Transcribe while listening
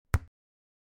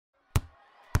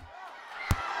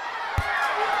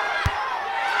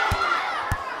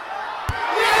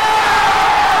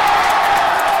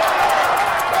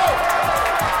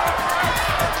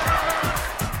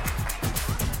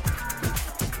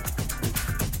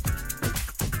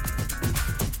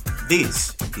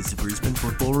This is the Brisbane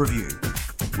Football Review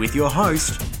with your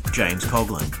host, James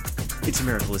Coughlin. It's a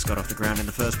miracle this got off the ground in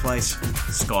the first place.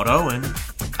 Scott Owen.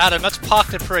 Adam, that's Park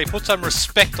Prairie. Put some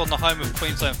respect on the home of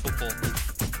Queensland football.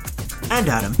 And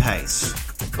Adam Pace.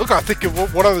 Look, I think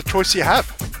what other choice you have?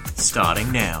 Starting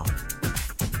now.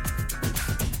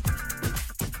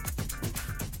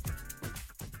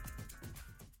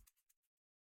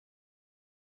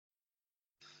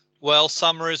 Well,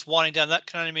 summer is winding down. That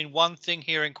can only mean one thing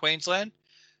here in Queensland.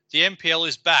 The NPL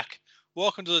is back.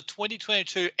 Welcome to the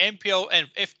 2022 NPL and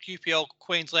FQPL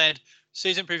Queensland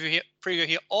season preview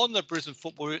here on the Brisbane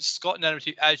Football Review. Scott and Adam to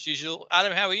you as usual.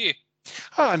 Adam, how are you?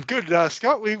 Oh, I'm good,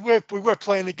 Scott. We were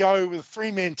planning to go with a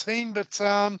three-man team, but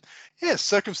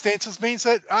circumstances means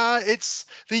that it's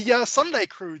the Sunday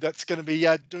crew that's going to be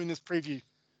doing this preview.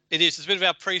 It is. It's a bit of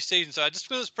our pre-season. So just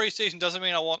because it's pre-season doesn't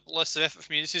mean I want less of effort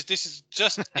from you. This is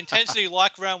just intensity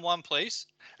like round one, please.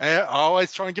 I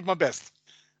always try and give my best.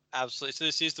 Absolutely. So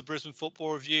this is the Brisbane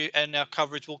Football Review, and our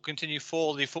coverage will continue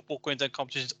for the Football Queensland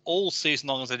competitions all season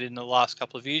long as they did in the last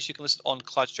couple of years. You can listen on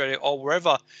Clutch Radio or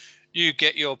wherever you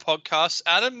get your podcasts.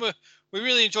 Adam, we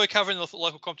really enjoy covering the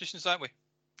local competitions, don't we?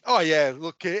 Oh yeah,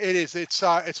 look, it is. It's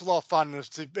a lot of fun,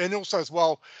 and also as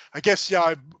well, I guess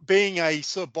being a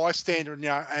sort of bystander,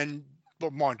 and well,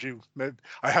 mind you,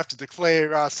 I have to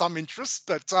declare some interest,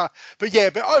 but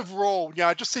overall,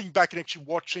 just sitting back and actually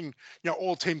watching,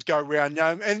 all teams go around,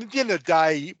 and at the end of the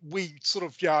day, we sort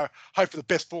of, hope for the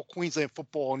best for Queensland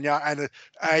football, and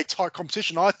a tight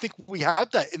competition. I think we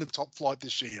have that in the top flight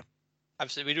this year.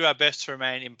 Absolutely, we do our best to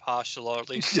remain impartial, or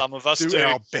at least some of us do.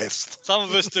 Our best. Some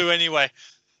of us do anyway.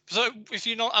 So if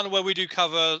you're not unaware, we do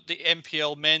cover the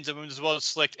NPL men's and women's as well as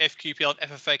select FQPL and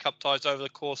FFA Cup ties over the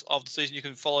course of the season. You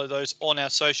can follow those on our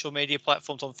social media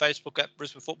platforms on Facebook at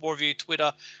Brisbane Football Review,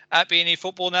 Twitter at BNE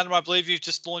Football. And Adam, I believe you've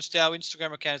just launched our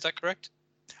Instagram account. Is that correct?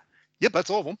 Yep, that's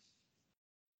all of them.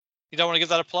 You don't want to give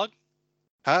that a plug?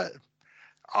 No,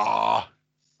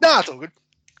 it's all good.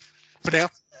 For now.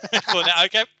 For now,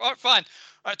 okay. All right, fine.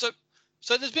 All right,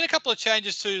 so there's been a couple of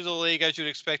changes to the league, as you'd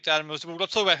expect, Adam. We'll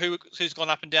talk about who's gone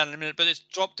up and down in a minute, but it's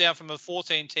dropped down from a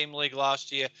 14-team league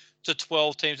last year to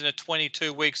 12 teams in a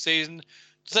 22-week season.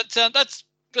 Does that sound? That's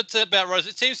about right.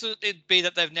 It seems to be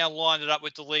that they've now lined it up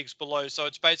with the leagues below, so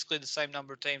it's basically the same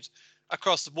number of teams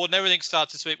across the board, and everything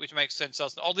starts this week, which makes sense.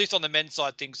 At least on the men's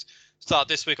side, things start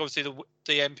this week. Obviously,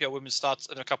 the NPL women's starts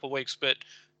in a couple of weeks, but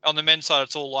on the men's side,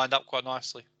 it's all lined up quite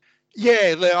nicely.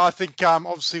 Yeah, I think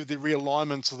obviously with the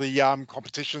realignment of the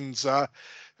competitions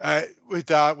with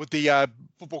the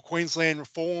Football Queensland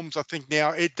reforms, I think now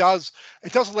it does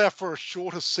allow for a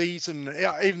shorter season,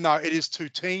 even though it is two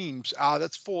teams.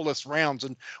 That's 4 less rounds,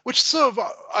 and which sort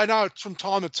of I know from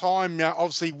time to time now,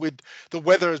 obviously with the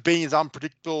weather as being as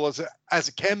unpredictable as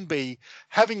it can be,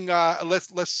 having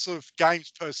less sort of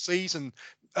games per season,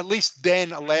 at least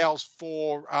then allows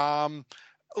for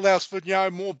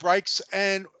more breaks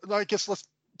and I guess less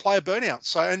player burnout.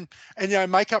 So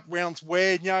and make up rounds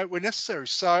where where necessary.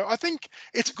 So I think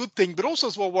it's a good thing. But also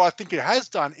as well, what I think it has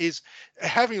done is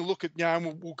having a look at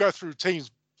and we'll go through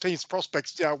teams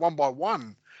prospects one by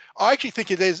one. I actually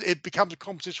think it becomes a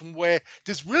competition where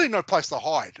there's really no place to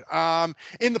hide.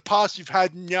 In the past, you've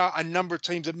had a number of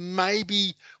teams that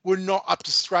maybe were not up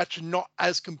to scratch and not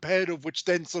as competitive, which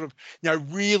then sort of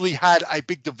really had a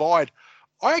big divide.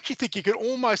 I actually think you could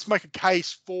almost make a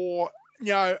case for,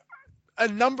 a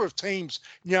number of teams,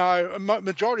 a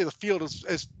majority of the field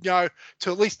as to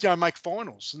at least, make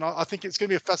finals. And I think it's going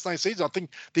to be a fascinating season. I think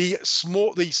the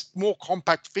more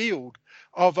compact field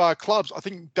of clubs, I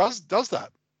think does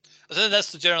that. I think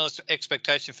that's the general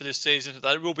expectation for this season.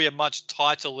 That it will be a much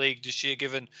tighter league this year,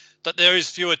 given that there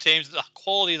is fewer teams. The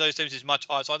quality of those teams is much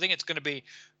higher. So I think it's going to be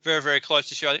very, very close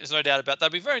this year. I think there's no doubt about that.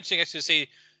 It'll be very interesting actually to see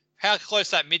how close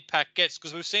that mid-pack gets,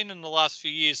 because we've seen in the last few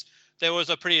years there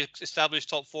was a pretty established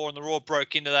top 4 and the Raw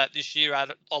broke into that this year,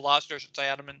 or last year I should say,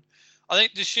 Adam. And I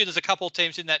think this year there's a couple of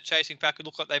teams in that chasing pack who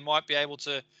look like they might be able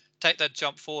to take that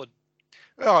jump forward.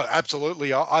 Oh,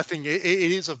 absolutely. I think it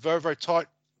is a very, very tight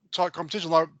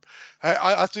competition. Like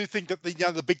I do think that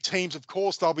the big teams, of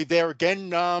course, they'll be there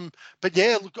again. But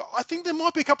yeah, look, I think there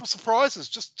might be a couple of surprises.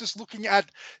 Just looking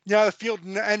at the field,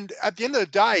 and at the end of the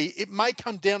day, it may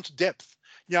come down to depth.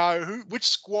 Which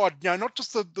squad, not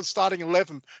just the starting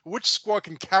 11, which squad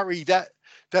can carry that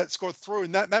squad through,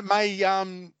 and that may,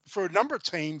 for a number of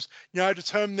teams,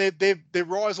 determine their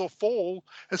rise or fall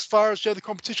as far as the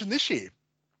competition this year.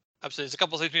 Absolutely. There's a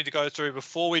couple of things we need to go through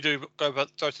before we do go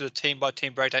through the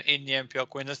team-by-team breakdown in the NPL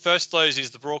Queensland. The first of those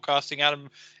is the broadcasting, Adam.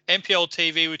 NPL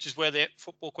TV, which is where the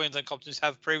Football Queensland competitions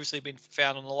have previously been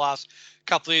found in the last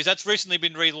couple of years. That's recently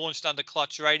been relaunched under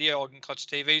Clutch Radio and Clutch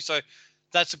TV. So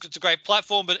it's a great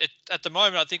platform, but at the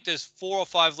moment, I think there's 4 or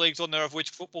 5 leagues on there, of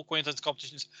which Football Queensland's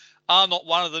competitions are not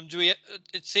one of them.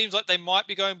 It seems like they might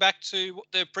be going back to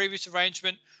their previous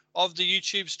arrangement of the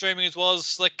YouTube streaming as well as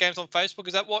select games on Facebook.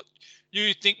 Is that what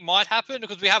you think might happen?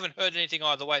 Because we haven't heard anything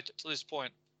either way to this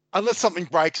point. Unless something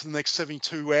breaks in the next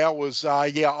 72 hours,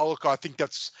 look, I think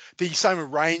that's the same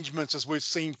arrangements as we've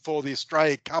seen for the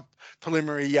Australia Cup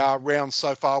preliminary round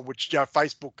so far, which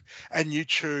Facebook and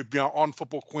YouTube, on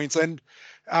Football Queensland,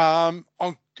 on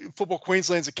Football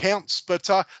Queensland's accounts. But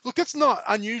look, that's not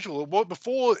unusual. Well,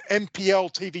 before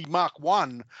NPL TV Mark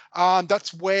 1,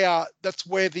 that's where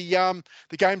the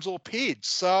games all appeared.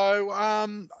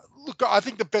 So look, I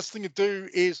think the best thing to do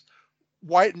is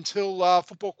wait until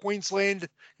Football Queensland,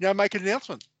 make an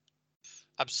announcement.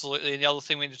 Absolutely. And the other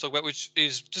thing we need to talk about, which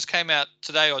is just came out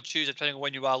today or Tuesday, depending on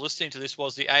when you are listening to this,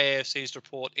 was the AAFC's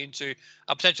report into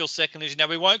a potential second division. Now,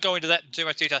 we won't go into that in too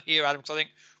much detail here, Adam, because I think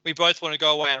we both want to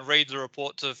go away and read the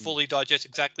report to fully digest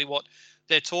exactly what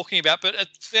they're talking about. But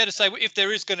it's fair to say, if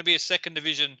there is going to be a second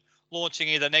division launching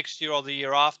either next year or the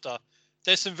year after,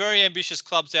 there's some very ambitious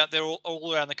clubs out there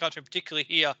all around the country, particularly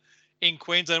here in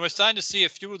Queensland. We're starting to see a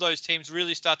few of those teams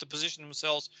really start to position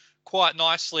themselves quite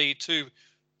nicely to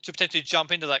potentially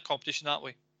jump into that competition, aren't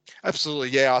we? Absolutely,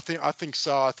 yeah. I think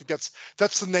so. I think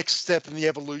that's the next step in the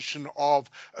evolution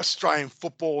of Australian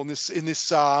football in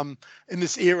this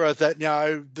era that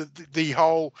the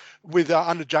whole with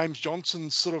under James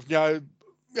Johnson's sort of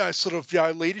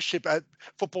leadership at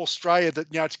Football Australia,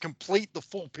 that to complete the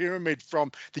full pyramid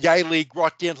from the A-League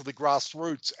right down to the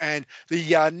grassroots, and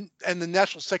the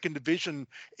national second division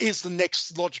is the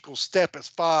next logical step as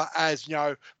far as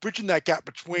bridging that gap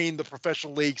between the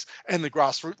professional leagues and the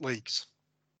grassroots leagues.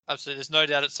 Absolutely. There's no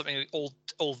doubt it's something we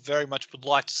all very much would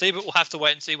like to see, but we'll have to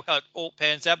wait and see how it all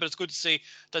pans out. But it's good to see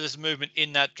that there's movement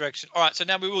in that direction. All right, so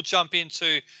now we will jump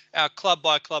into our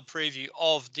club-by-club preview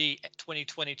of the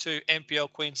 2022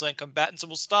 NPL Queensland combatants. And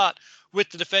we'll start with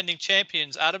the defending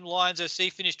champions. Adam, Lions SC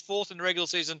finished 4th in the regular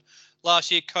season last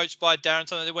year, coached by Darren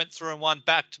Tony. They went through and won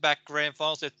back-to-back grand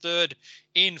finals. They're 3rd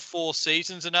in 4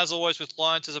 seasons. And as always with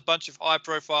Lions, there's a bunch of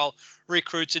high-profile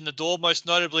recruits in the door, most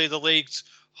notably the league's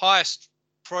highest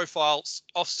profile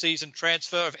off-season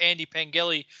transfer of Andy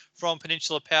Pengelly from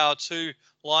Peninsula Power to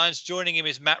Lions. Joining him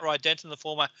is Matt Rydenton, the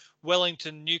former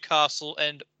Wellington, Newcastle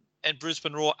and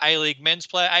Brisbane Roar A-League men's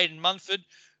player. Aidan Munford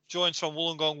joins from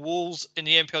Wollongong Wolves in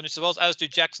the NPL New South Wales, as do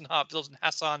Jackson Hart-Bills and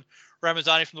Hassan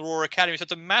Ramazani from the Roar Academy. So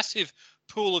it's a massive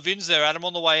pool of ins there, Adam.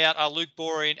 On the way out are Luke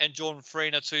Boreen and Jordan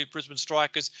Farina to Brisbane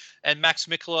Strikers, and Max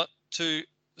Mikula to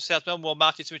South Melbourne, while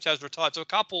Marty Smith has retired. So a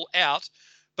couple out.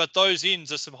 But those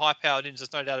ins are some high-powered ins.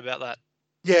 There's no doubt about that.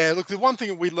 Yeah, look, the one thing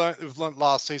that we've learned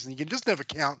last season, you can just never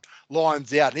count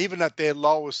Lions out. And even at their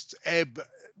lowest ebb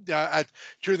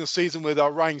during the season, where they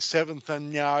were reigning 7th,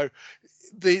 and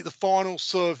the final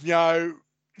sort of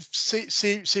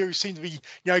series seemed to be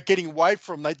getting away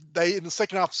from them. They in the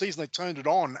second half of the season they turned it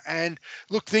on. And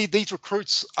look, these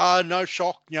recruits are no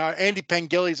shock. Andy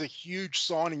Pengelly is a huge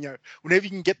signing. Whenever you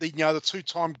can get the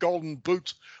 2-time Golden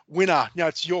Boot winner,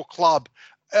 it's your club.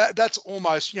 That's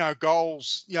almost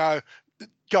goals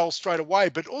straight away.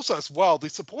 But also as well, the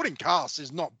supporting cast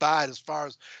is not bad as far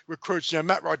as recruits.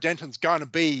 Matt Rydenton's going to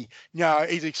be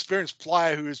he's an experienced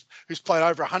player who's played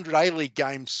over 100 A-League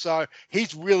games, so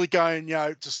he's really going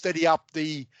to steady up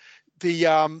the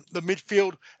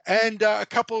midfield, and a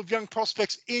couple of young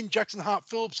prospects in Jackson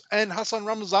Hart-Phillips and Hassan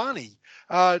Ramazani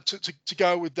to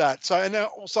go with that. So, and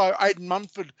also Aidan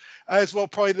Munford as well,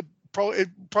 probably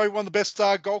one of the best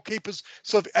goalkeepers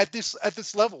sort of at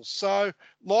this level. So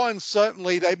Lions,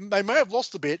 certainly they may have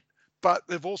lost a bit, but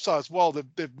they've also as well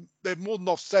they've more than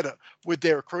offset it with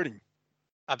their recruiting.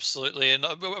 Absolutely. And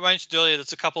I mentioned earlier,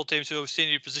 there's a couple of teams who have seen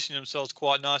you position themselves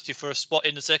quite nicely for a spot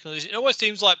in the second division. It always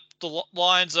seems like the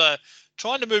Lions are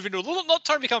trying to move into a little, not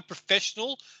trying to become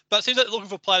professional, but it seems like they're looking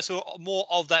for players who are more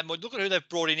of that. Look at who they've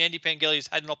brought in. Andy Pengelly's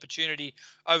had an opportunity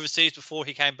overseas before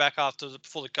he came back after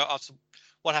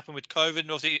what happened with COVID.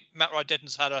 And obviously Matt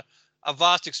Rydenton's had a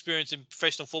vast experience in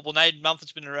professional football. And Aidan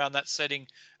Munford's been around that setting,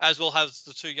 as well as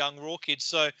the 2 young Raw kids.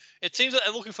 So it seems that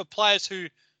they're looking for players who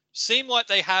seem like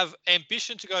they have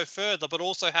ambition to go further, but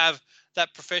also have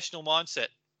that professional mindset.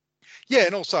 Yeah,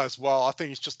 and also as well, I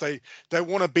think it's just they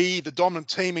want to be the dominant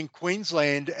team in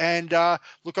Queensland, and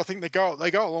look, I think they go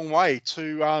a long way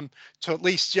to at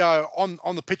least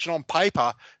on the pitch and on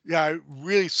paper,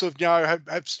 really sort of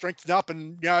have strengthened up,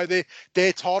 and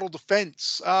their title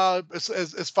defence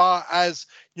as far as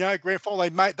grand final,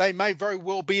 they may very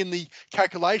well be in the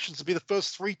calculations to be the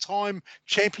first 3-time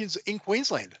champions in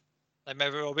Queensland. They may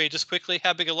very well be. Just quickly,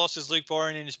 how big a loss is Luke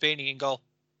Boren and his beanie in goal?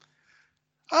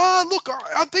 Look,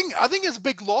 I think it's a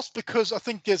big loss because I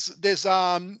think there's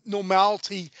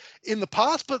normality in the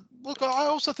past, but look, I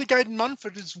also think Aidan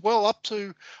Munford is well up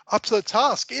to the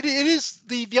task. It is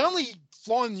the only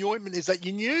fly in the ointment is that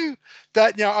you knew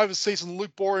that over season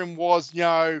Luke Boren was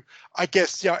I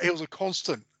guess he was a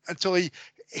constant until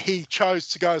he chose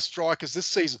to go as strikers this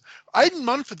season. Aidan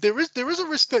Munford, there is a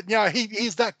risk that he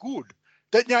is that good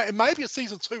that it may be a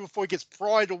season 2 before he gets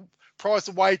prized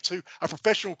away to a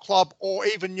professional club or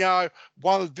even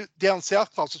one of the down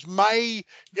south clubs, which may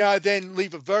then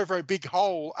leave a very, very big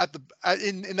hole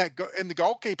in the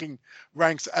goalkeeping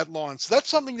ranks at Lions. So that's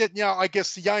something that I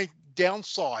guess the only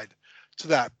downside to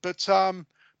that. But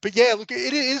yeah, look,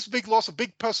 it is a big loss, a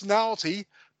big personality,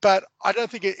 but I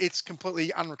don't think it's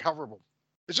completely unrecoverable.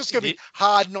 It's just going to be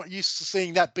hard not used to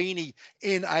seeing that beanie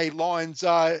in a Lions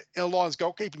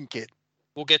goalkeeping kit.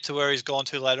 We'll get to where he's gone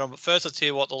to later on. But first, let's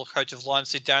hear what the coach of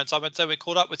Lions did, Darren Simon. So we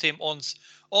caught up with him on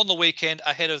the weekend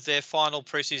ahead of their final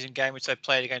preseason game, which they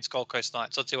played against Gold Coast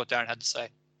Knights. So let's see what Darren had to say.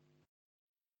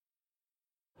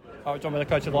 All right, John, with the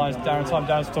coach of Lions, Darren Simon.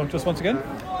 Darren's talking to us once again.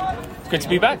 It's good to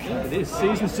be back. It is.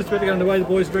 Season's just about to get underway. The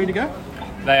boys ready to go?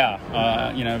 They are.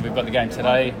 We've got the game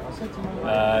today.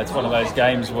 It's one of those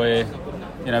games where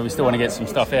we still want to get some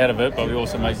stuff out of it, but we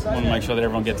also want to make sure that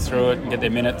everyone gets through it and get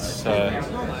their minutes. So,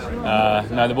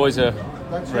 the boys are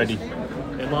ready.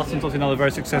 Last season's obviously another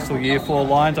very successful year for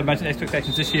Lions. I imagine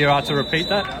expectations this year are to repeat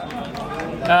that.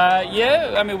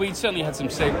 We certainly had some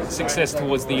success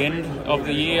towards the end of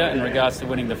the year in regards to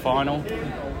winning the final.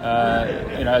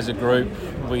 As a group,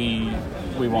 we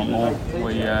want more.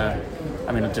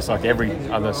 Just like every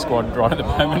other squad right at the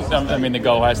moment. The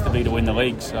goal has to be to win the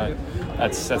league. So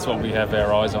that's what we have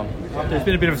our eyes on. There's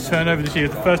been a bit of a turnover this year.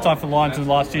 It's the first time for Lions in the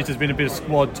last years there's been a bit of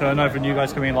squad turnover, and you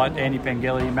guys coming in like Andy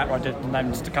Pengelly, Matt Rydett, to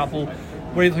name just a couple.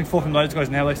 What are you looking for from those guys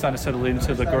now? They're starting to settle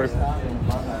into the group.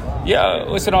 Yeah,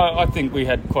 listen, I think we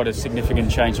had quite a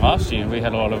significant change last year. We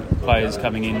had a lot of players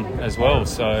coming in as well,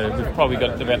 so we've probably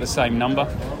got about the same number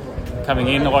coming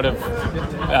in. A lot of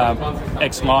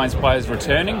ex-Lions players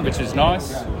returning, which is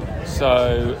nice.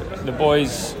 So the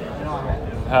boys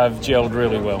have gelled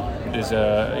really well. There's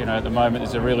at the moment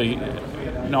there's a really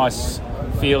nice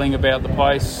feeling about the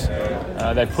place.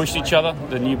 They've pushed each other.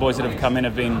 The new boys that have come in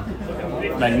have been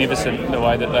magnificent, the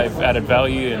way that they've added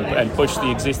value and pushed the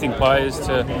existing players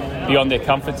to beyond their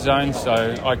comfort zone.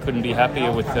 So I couldn't be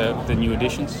happier with the new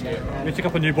additions. We took a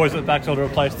couple of new boys at the back to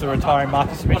replace the retiring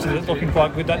Marcus Smith. Is it looking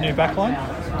quite good, that new back line?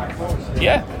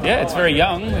 Yeah, it's very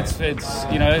young. It's they're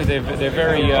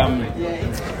very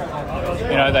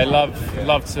they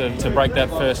love to break that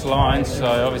first line. So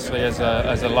obviously as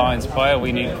a Lions player,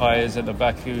 we need players at the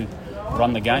back who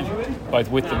run the game, both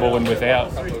with the ball and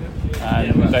without.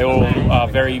 And they all are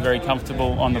very, very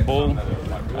comfortable on the ball.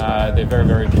 They're very,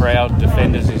 very proud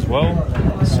defenders as well.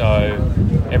 So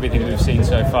everything we've seen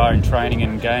so far in training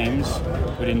and games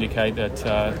would indicate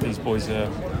that these boys are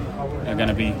going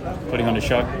to be putting on a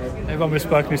show. Everyone we've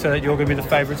spoken to said that you're going to be the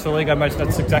favourites for the league. I imagine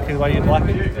that's exactly the way you'd like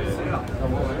it.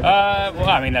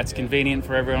 That's convenient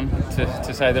for everyone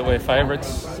to say that we're favourites.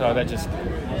 So that just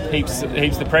heaps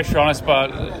the pressure on us,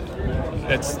 but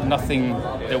that's nothing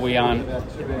that we aren't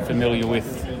familiar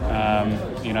with.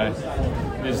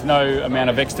 There's no amount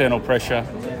of external pressure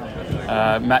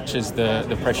matches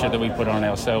the pressure that we put on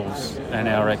ourselves and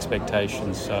our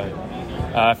expectations. So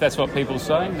if that's what people are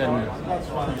saying, then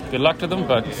good luck to them.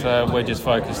 But we're just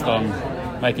focused on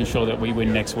making sure that we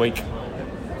win next week.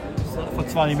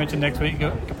 It's funny you mentioned next week. You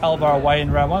got Capalaba away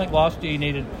in round 1. I think last year you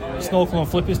needed snorkel and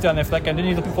flippers down there for that game.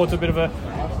 Didn't you? Looking forward to a bit of a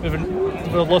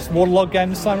lost waterlogged game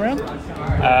this time around?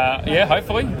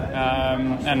 Hopefully.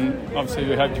 And obviously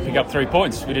we hope to pick up 3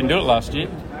 points. We didn't do it last year.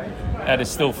 That is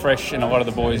still fresh in a lot of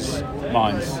the boys'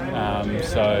 minds.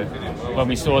 So when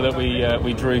we saw that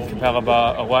we drew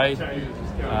Capalaba away,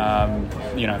 that,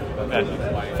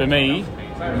 for me,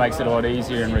 it makes it a lot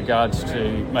easier in regards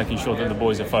to making sure that the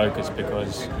boys are focused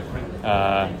because,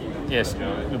 yes,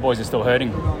 the boys are still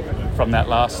hurting from that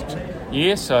last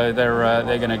year, so they're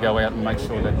going to go out and make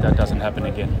sure that doesn't happen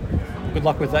again. Good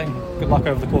luck with that. Good luck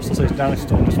over the course of the season.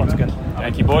 Darren, just once again.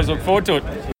 Thank you, boys. Look forward to it.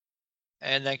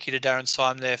 And thank you to Darren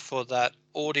Syme there for that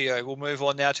audio. We'll move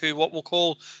on now to what we'll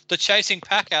call the chasing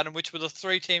pack, Adam, which were the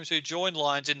three teams who joined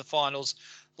Lions in the finals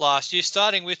last year,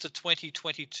 starting with the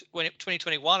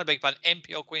 2021, I beg your pardon,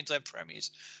 NPL Queensland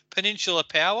Premiers. Peninsula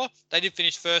Power, they did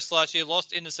finish first last year,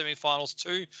 lost in the semi-finals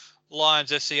to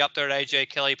Lions SC up there at AJ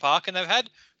Kelly Park, and they've had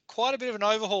quite a bit of an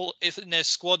overhaul in their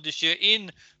squad this year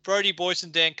in Brody Boyce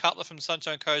and Dan Cutler from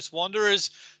Sunshine Coast Wanderers,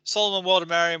 Solomon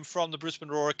Waldemariam from the Brisbane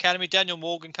Roar Academy, Daniel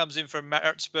Morgan comes in from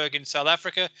Maritzburg in South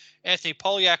Africa, Anthony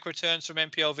Polyak returns from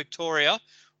NPL Victoria.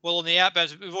 Well, on the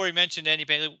outbounds, we've already mentioned Andy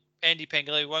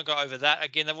Pengilly. We won't go over that.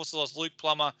 Again, they've also lost Luke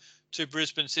Plummer to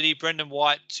Brisbane City, Brendan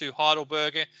White to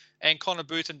Heidelberger, and Connor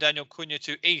Booth and Daniel Cunha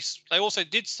to East. They also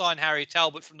did sign Harry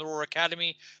Talbot from the Roar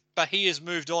Academy, but he has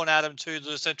moved on, Adam, to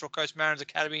the Central Coast Mariners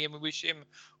Academy, and we wish him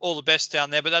all the best down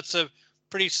there. But that's a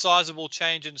pretty sizable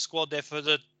change in squad there for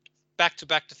the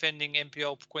back-to-back defending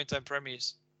NPL Queensland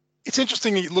Premiers. It's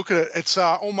interesting that you look at it. It's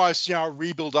almost a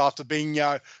rebuild after being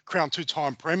crowned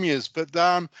 2-time premiers. But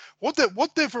what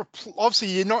they've obviously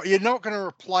you're not going to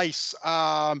replace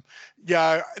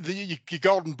your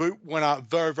Golden Boot winner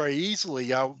very, very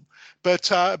easily. But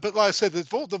like I said,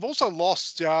 they've also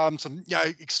lost some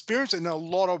experience in a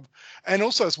lot of, and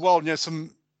also as well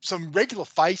some regular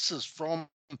faces from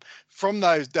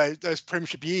those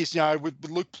premiership years. With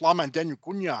Luke Plummer and Daniel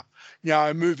Cunha,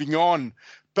 moving on.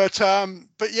 But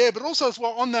also as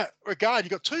well on that regard,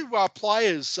 you've got two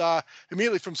players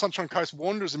immediately from Sunshine Coast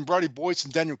Wanderers and Brody Boyce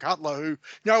and Daniel Cutler, who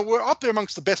were up there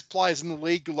amongst the best players in the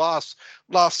league last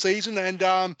season. And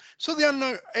so the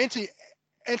unknown Anthony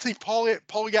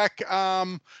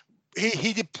Polyak,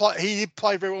 he did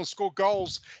play very well and score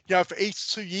goals for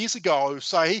East 2 years ago.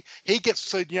 So he gets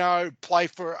to play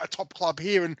for a top club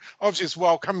here, and obviously as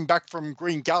well coming back from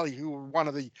Green Gully, who were one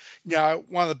of the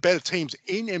better teams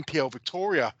in NPL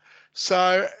Victoria.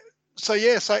 So it's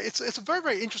a very,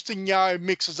 very interesting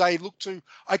mix as they look to,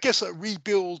 I guess, a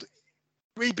rebuild.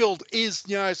 Rebuild is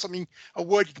a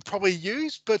word you could probably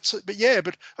use, but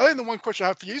I think the one question I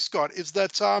have for you, Scott, is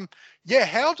that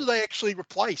how do they actually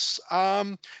replace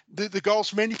the goals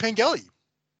from Andy Pengilly?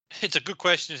 It's a good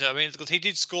question. I mean, because he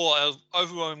did score an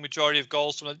overwhelming majority of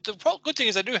goals from it. The good thing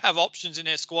is they do have options in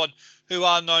their squad who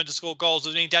are known to score goals.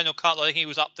 I mean, Daniel Cutler, I think he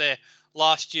was up there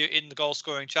last year in the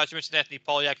goal-scoring charge. You mentioned Anthony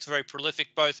Polyak, very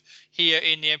prolific, both here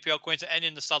in the NPL Queensland and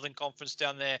in the Southern Conference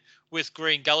down there with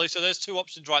Green Gully. So there's two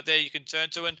options right there you can turn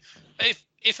to. And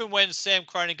if and when Sam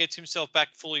Cronin gets himself back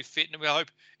fully fit, and we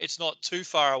hope it's not too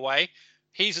far away,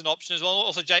 he's an option as well.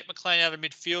 Also, Jake McLean out of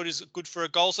midfield is good for a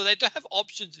goal. So they do have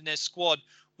options in their squad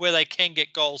where they can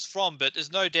get goals from. But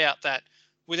there's no doubt that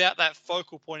without that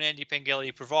focal point Andy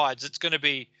Pengilly provides, it's going to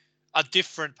be a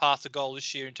different path to goal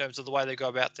this year in terms of the way they go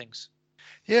about things.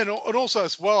 Yeah, and also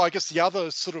as well, I guess the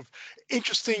other sort of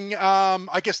interesting,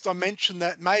 dimension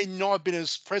that may not have been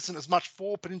as present as much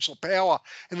for Peninsula Power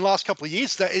in the last couple of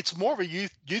years, that it's more of a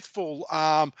youthful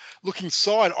looking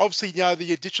side. Obviously,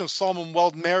 the addition of Solomon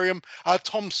Waldemariam,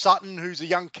 Tom Sutton, who's a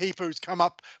young keeper who's come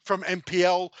up from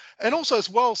NPL, and also as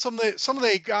well some of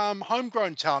their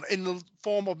homegrown talent in the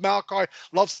form of Malachi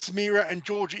Love-Samira and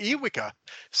George Earwicker.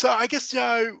 So I guess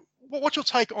what's your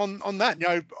take on that?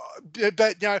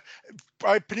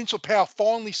 Peninsula Power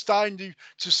finally starting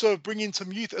to sort of bring in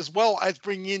some youth as well as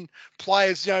bring in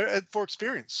players, for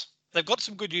experience. They've got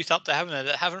some good youth up there, haven't they?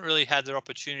 That haven't really had their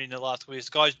opportunity in the last couple of years.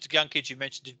 Guys, the young kids you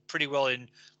mentioned did pretty well in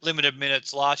limited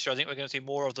minutes last year. I think we're going to see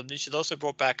more of them this year. They also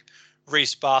brought back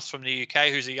Reece Bath from the UK,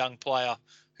 who's a young player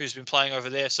who's been playing over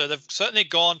there. So they've certainly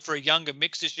gone for a younger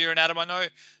mix this year. And Adam, I know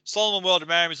Solomon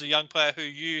Waldemariam is a young player who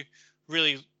you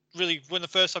really, when the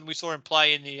first time we saw him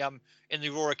play in the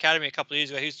Roar Academy a couple of years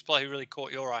ago, he's the player who really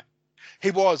caught your eye.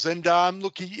 He was, and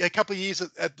a couple of years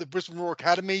at the Brisbane Roar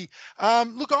Academy. I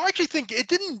actually think it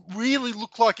didn't really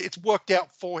look like it's worked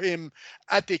out for him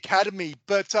at the academy.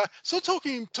 But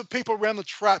talking to people around the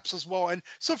traps as well, and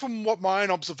so from what my own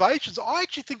observations, I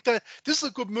actually think that this is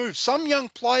a good move. Some young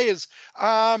players,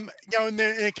 in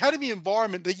an academy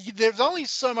environment, there's only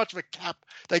so much of a cap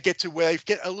they get to where they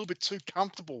get a little bit too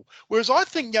comfortable. Whereas I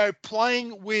think,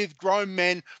 playing with grown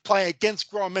men, playing against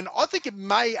grown men, I think it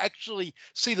may actually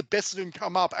see the best of him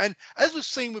come up. And as we've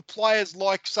seen with players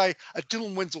like, say, a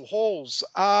Dylan Wenzel-Halls,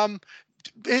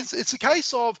 it's a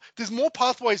case of there's more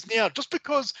pathways now. Just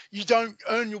because you don't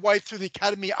earn your way through the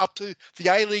academy up to the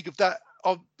A-League of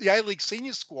the A-League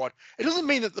senior squad, it doesn't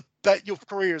mean that your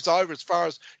career is over as far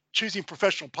as choosing a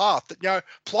professional path. That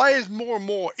players more and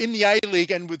more in the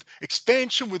A-League and with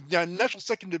expansion with National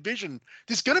Second Division,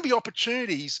 there's going to be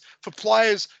opportunities for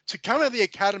players to come out of the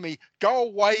academy, go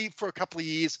away for a couple of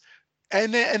years,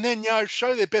 and then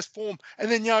show their best form, and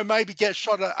then maybe get a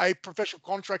shot at a professional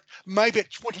contract, maybe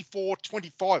at 24,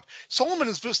 25. Solomon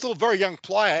is still a very young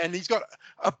player, and he's got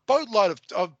a boatload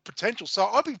of potential. So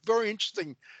I'd be very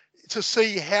interesting to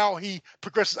see how he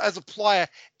progresses as a player,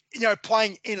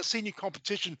 playing in a senior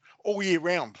competition all year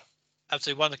round.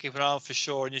 Absolutely, one to keep an eye on for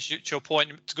sure. And to your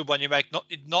point, it's a good one you make.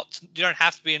 You don't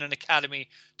have to be in an academy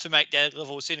to make that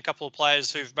level. We've seen a couple of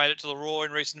players who've made it to the Raw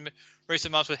in recent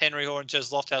months with Henry Hoare and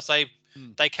Jez Lofthouse.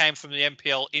 They came from the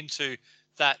NPL into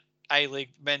that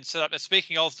A-League men's setup. Now,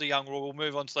 speaking of the young Raw, we'll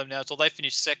move on to them now. So they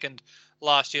finished second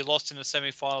last year, lost in the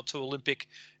semi-final to Olympic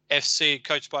FC,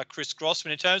 coached by Chris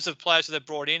Grossman. In terms of players that they've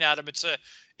brought in, Adam, it's a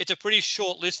pretty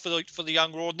short list for the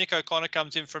young Raw. Nick O'Connor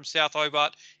comes in from South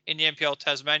Hobart in the NPL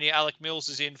Tasmania. Alec Mills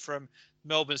is in from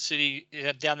Melbourne City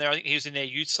down there. I think he was in their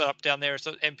youth setup down there as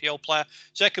an NPL player.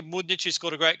 Jacob Mudnich, who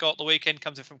scored a great goal at the weekend,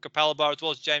 comes in from Capalaba, as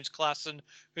well as James Klassen,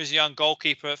 who's a young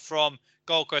goalkeeper from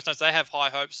Gold Coast. So they have high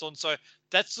hopes on. So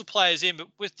that's the players in. But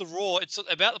with the Raw, it's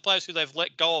about the players who they've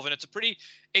let go of, and it's a pretty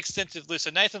extensive list.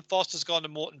 So Nathan Foster's gone to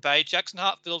Moreton Bay. Jackson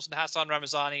Hart-Phillips and Hassan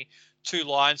Ramazani, 2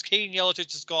 Lions. Keegan Yelich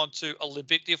has gone to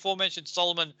Olympic. The aforementioned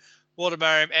Solomon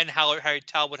Watermariam and Harry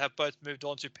Talbot have both moved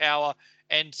on to Power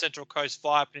and Central Coast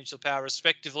via Peninsula Power,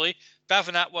 respectively.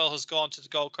 Bavin Atwell has gone to the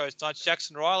Gold Coast Knights.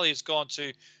 Jackson Riley has gone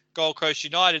to Gold Coast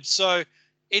United. So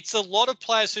it's a lot of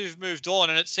players who've moved on,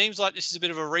 and it seems like this is a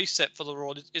bit of a reset for the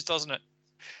Raw, doesn't it?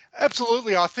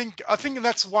 Absolutely. I think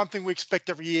that's one thing we expect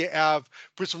every year out of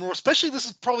Brisbane Roar, especially this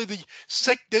is probably the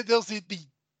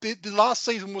last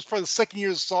season was probably the second year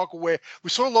of the cycle where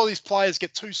we saw a lot of these players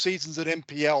get 2 seasons at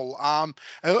NPL,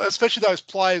 especially those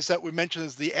players that we mentioned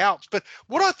as the outs. But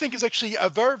what I think is actually a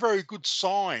very, very good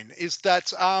sign is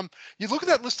that you look at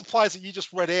that list of players that you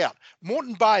just read out: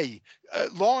 Moreton Bay,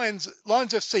 Lions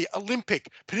FC,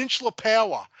 Olympic, Peninsula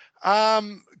Power,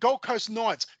 Gold Coast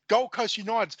Knights, Gold Coast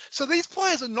United. So these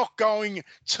players are not going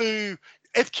to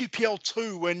FQPL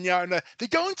 2 when they're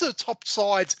going to the top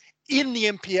sides in the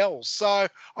NPL. So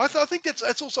I think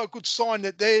that's also a good sign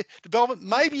that their development,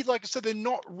 maybe, like I said, they're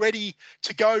not ready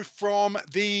to go from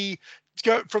the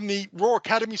Raw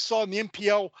Academy side in the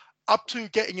NPL up to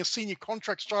getting a senior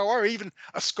contract straight away or even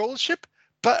a scholarship.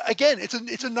 But again,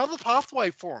 it's another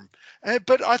pathway for them.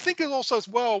 But I think it also as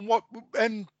well,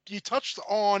 and you touched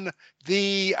on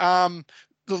the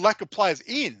lack of players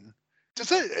in.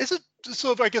 Is it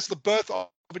sort of, I guess, the birth of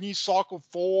a new cycle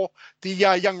for the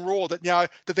young Raw that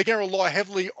that they're going to rely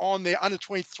heavily on their under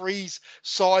 23s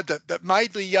side that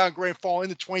made the grand final in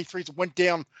the 23s and went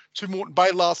down to Moreton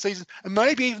Bay last season, and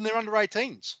maybe even their under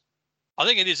 18s? I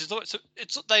think it is.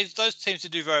 Those teams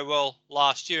did do very well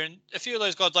last year, and a few of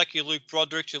those guys like your Luke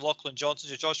Broderick, your Lachlan Johnson,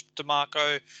 your Josh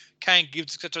DeMarco, Kane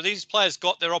Gibbs, etc. These players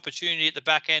got their opportunity at the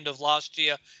back end of last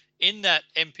year in that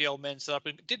NPL men's setup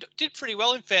and did pretty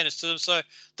well, in fairness to them. So I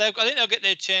think they'll get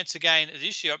their chance again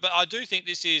this year. But I do think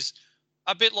this is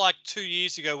a bit like 2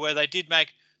 years ago where they did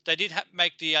make the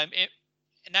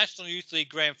National Youth League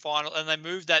Grand Final, and they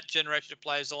moved that generation of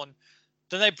players on.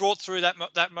 Then they brought through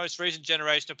that most recent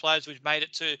generation of players, which made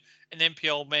it to an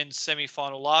NPL men's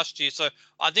semi-final last year. So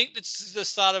I think this is the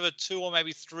start of a 2 or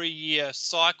maybe 3 year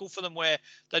cycle for them, where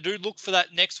they do look for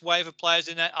that next wave of players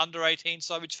in that under 18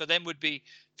 side, which for them would be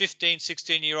 15,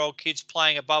 16-year-old kids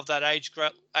playing above that age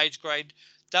grade.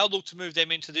 They'll look to move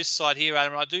them into this side here,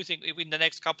 Adam. And I do think in the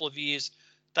next couple of years,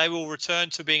 they will return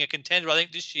to being a contender. I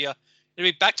think this year, it'll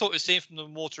be back to what we've seen from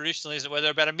them more traditionally, isn't it? Where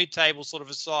they're about a mid-table sort of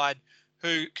a side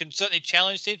who can certainly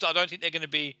challenge teams. I don't think they're going to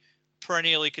be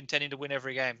perennially contending to win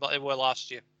every game like they were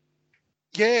last year.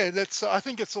 Yeah, I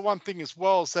think it's the one thing as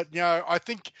well, is that, I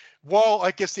think while I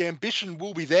guess the ambition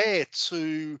will be there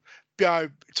to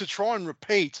try and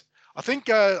repeat, I think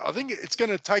it's going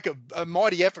to take a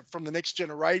mighty effort from the next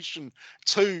generation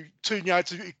to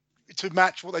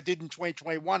match what they did in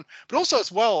 2021. But also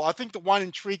as well, I think the one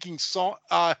intriguing thing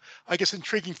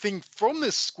from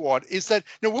this squad is that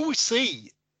will we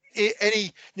see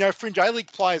any fringe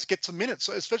A-League players get some minutes,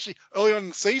 especially early on in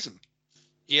the season?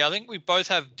 Yeah, I think we both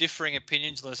have differing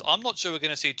opinions on this. I'm not sure we're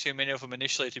going to see too many of them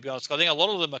initially, to be honest. I think a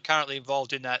lot of them are currently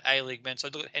involved in that A-League men. So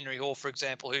look at Henry Hoare, for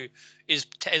example, who I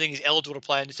think he's eligible to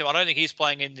play in this team. I don't think he's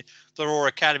playing in the Raw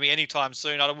Academy anytime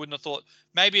soon. I wouldn't have thought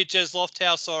maybe a Jez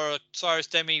Lofthouse or a Cyrus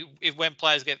Demi, if when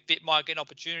players get fit, might get an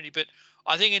opportunity. But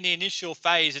I think in the initial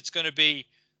phase, it's going to be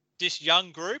this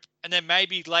young group, and then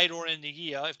maybe later on in the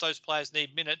year, if those players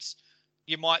need minutes,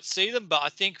 you might see them. But I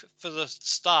think for the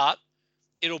start,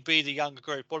 it'll be the younger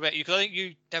group. What about you? Because I think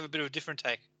you have a bit of a different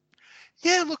take.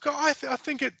 Yeah, look, I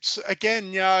think it's,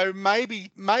 again, maybe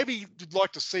you'd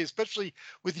like to see, especially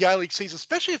with the A-League season,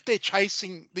 especially if they're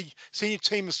chasing, the senior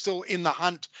team is still in the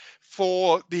hunt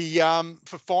for the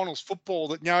for finals football.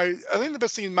 That I think the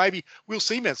best thing is maybe we'll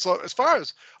see, man. So as far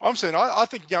as I'm saying, I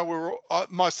think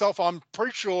myself, I'm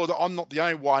pretty sure that I'm not the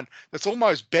only one that's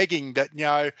almost begging that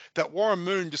that Warren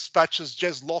Moon dispatches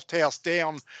Jez Lofthouse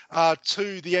down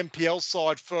to the NPL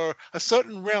side for a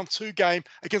certain round 2 game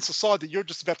against the side that you're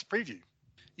just about to preview.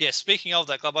 Yeah, speaking of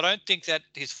that club, I don't think that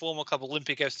his former club,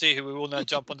 Olympic FC, who we will now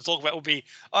jump on to talk about, will be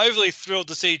overly thrilled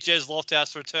to see Jez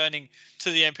Lofthouse returning to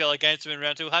the NPL against him in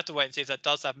round 2. We'll have to wait and see if that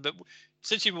does happen. But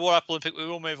since you brought up Olympic, we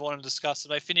will move on and discuss it.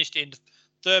 They finished in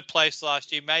 3rd place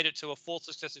last year, made it to a 4th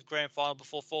successive grand final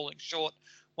before falling short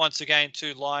once again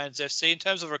to Lions FC. In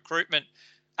terms of recruitment,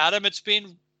 Adam,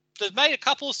 they've made a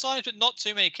couple of signings, but not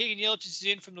too many. Keegan Yelich is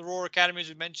in from the Raw Academy, as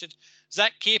we mentioned.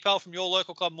 Zach Kierpel from your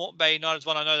local club, Moreton Bay United, is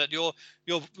one I know that you're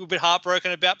a bit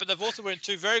heartbroken about. But they've also brought in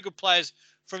 2 very good players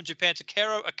from Japan.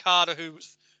 Takeru Okada, who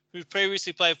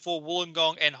previously played for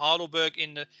Wollongong and Heidelberg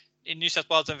in New South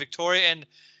Wales and Victoria,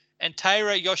 and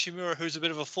Taira Yoshimura, who's a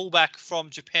bit of a fullback from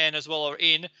Japan as well, are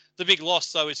in. The big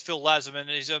loss, though, is Phil Lazarman.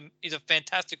 He's a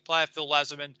fantastic player, Phil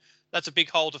Lazarman. That's a big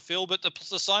hole to fill. But the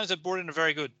signings they've brought in are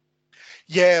very good.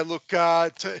 Yeah, look,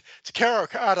 Takeru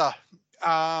Okada,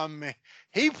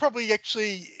 he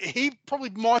probably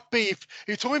might be, if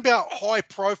you're talking about high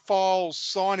profile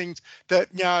signings that,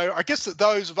 I guess that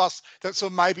those of us that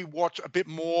sort of maybe watch a bit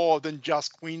more than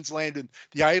just Queensland and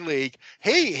the A-League,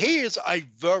 he is a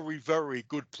very, very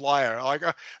good player. Like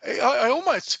I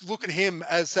almost look at him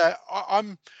as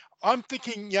I'm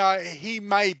thinking, he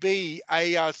may be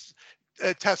a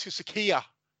Tatsuya Sakia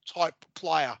type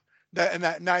player.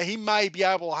 He may be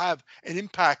able to have an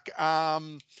impact,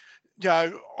 on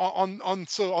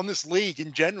this league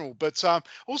in general. But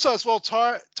also as well,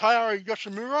 Taira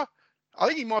Yoshimura, I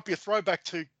think he might be a throwback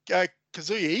to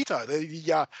Kazuya Ito,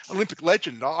 the Olympic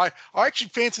legend. I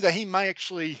actually fancy that he may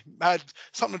actually had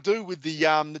something to do with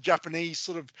the Japanese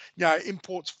sort of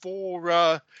imports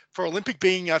for Olympic.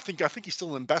 Being I think he's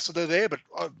still an ambassador there, but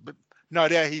no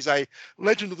doubt he's a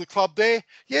legend of the club there.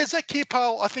 Yeah, Zach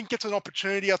Kierpel, I think, gets an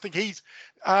opportunity. I think he's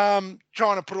trying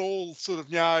to put all sort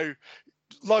of,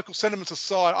 local sentiments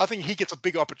aside. I think he gets a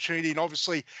big opportunity. And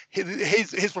obviously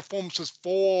his performances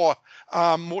for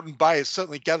Moreton Bay has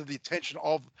certainly gathered the attention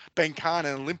of Ben Khan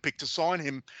and Olympic to sign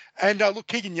him. And look,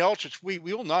 Keegan Yelich,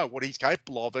 we all know what he's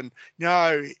capable of. And,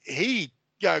 he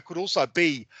could also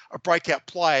be a breakout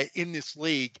player in this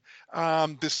league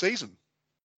this season.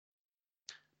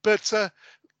 But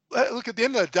look, at the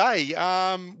end of the day,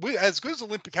 as good as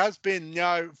Olympic has been,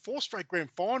 4 straight grand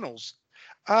finals,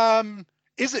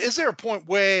 is there a point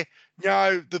where,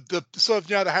 the sort of,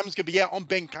 the hammer's going to be out on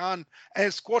Ben Khan and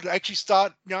his squad to actually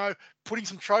start, putting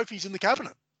some trophies in the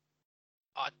cabinet?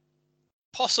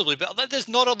 Possibly, but there's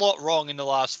not a lot wrong in the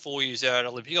last 4 years there at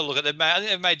Olympic. You got to look at them. I think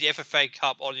they've made the FFA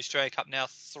Cup or the Australia Cup now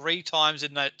 3 times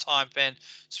in that time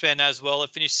span as well.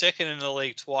 They've finished 2nd in the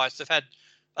league twice. I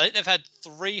think they've had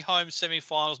 3 home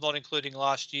semi-finals, not including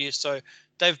last year. So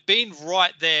they've been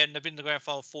right there, and they've been in the grand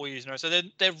final 4 years in a row. So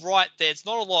they're right there. It's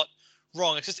not a lot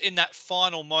wrong. It's just in that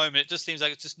final moment, it just seems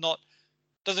like it's just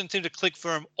doesn't seem to click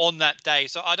for them on that day.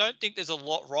 So I don't think there's a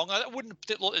lot wrong. I wouldn't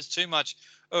think there's too much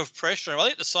of pressure. I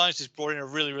think the signings he's brought in are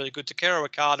really, really good. Takeru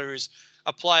Okada is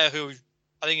a player who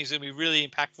I think is going to be really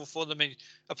impactful for them. And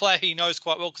a player he knows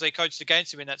quite well because they coached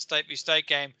against him in that State v State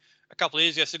game a couple of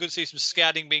years ago. So good to see some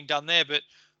scouting being done there. But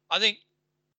I think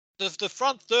the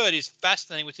front third is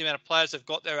fascinating with the amount of players they've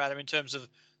got there, Adam, in terms of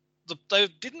they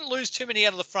didn't lose too many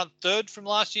out of the front third from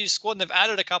last year's squad, and they've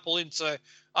added a couple in. So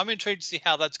I'm intrigued to see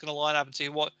how that's going to line up and see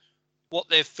what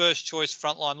their first choice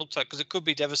front line looks like, because it could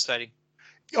be devastating.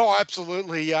 Oh,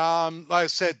 absolutely. Like I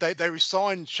said, they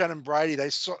re-signed Shannon Brady. They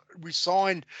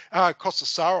re-signed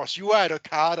Kostas. You add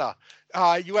Okada.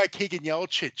 You add Keegan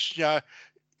Yelich.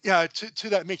 To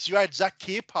that mix. You add Zach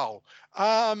Kierpel.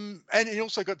 And you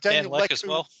also got Daniel Leck as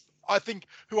well.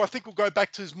 Who I think will go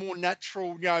back to his more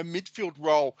natural, midfield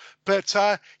role. But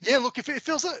look,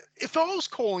 if I was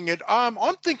calling it, I'm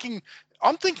thinking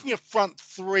a front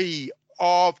 3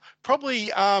 of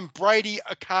probably Brady,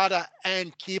 Okada,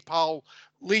 and Kierpel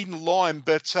leading the line.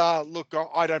 But look,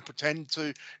 I don't pretend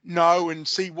to know and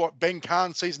see what Ben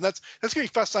Khan sees, and that's going to be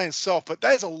fascinating itself. But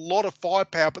there's a lot of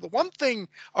firepower. But the one thing,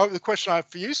 the question I have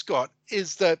for you, Scott,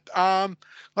 is that, like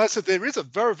I said, there is a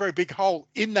very, very big hole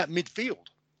in that midfield.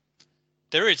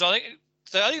 There is. I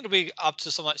think it'll be up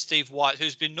to someone like Steve White,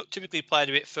 who's been typically played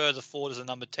a bit further forward as a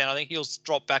number 10. I think he'll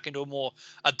drop back into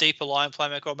a deeper line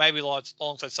playmaker, or maybe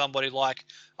alongside somebody like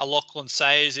a Lachlan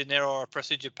Sayers in there, or a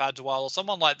Prestige Padwell, or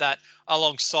someone like that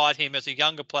alongside him as a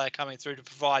younger player coming through to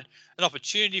provide an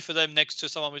opportunity for them next to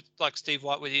someone like Steve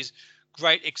White with his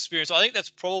great experience. I think that's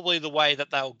probably the way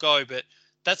that they'll go, but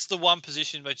that's the one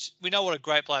position which we know what a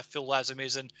great player Phil Lasm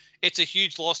is, and it's a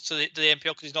huge loss to the NPL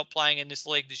because he's not playing in this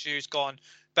league this year. He's gone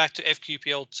back to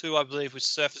FQPL 2, I believe, with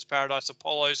Surfers Paradise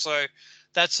Apollo. So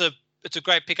it's a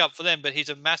great pickup for them, but he's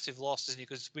a massive loss, isn't he?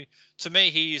 Because to me,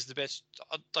 he is the best,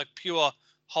 like pure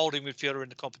holding midfielder in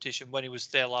the competition when he was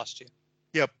there last year.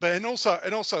 Yeah, but and also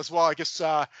as well, I guess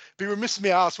be remiss of me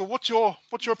to ask, well, what's your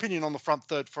opinion on the front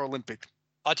third for Olympic?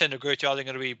 I tend to agree with you. I think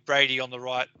it'll be Brady on the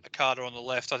right, Akata on the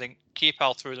left. I think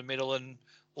Kearpal through the middle and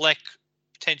Lek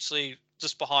potentially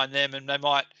just behind them, and they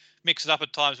might mix it up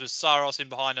at times with Saros in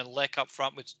behind and Lek up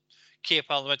front with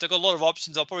Kearpal. They've got a lot of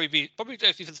options. I'll probably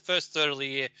actually for the first third of the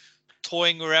year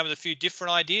toying around with a few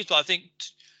different ideas, but I think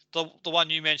the one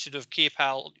you mentioned of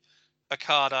Kearpal,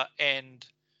 Akata and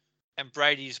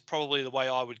Brady is probably the way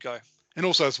I would go. And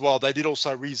also as well, they did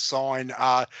also re-sign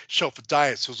Shelford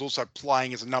Dias, who was also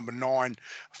playing as a number 9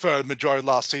 for the majority of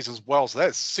last season as well. So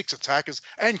that's 6 attackers.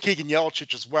 And Keegan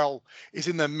Jelicic as well is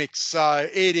in the mix. So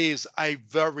it is a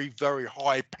very, very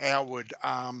high-powered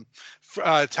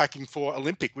attacking for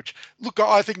Olympic, which, look,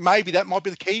 I think maybe that might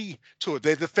be the key to it.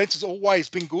 Their defence has always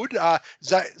been good.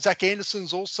 Zach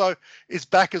Anderson's also is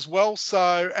back as well.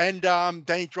 So, and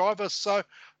Danny Driver. So,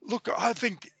 look, I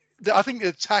think the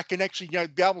attack can actually,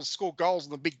 be able to score goals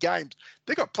in the big games.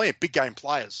 They've got plenty of big game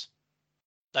players.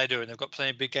 They do, and they've got plenty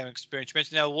of big game experience. You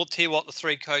mentioned now, we'll hear what the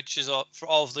 3 coaches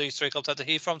of these 3 clubs have to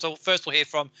hear from. So first we'll hear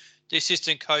from the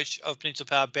assistant coach of Peninsula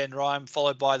Power, Ben Ryan,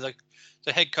 followed by the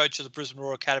head coach of the Brisbane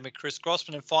Roar Academy, Chris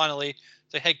Grossman, and finally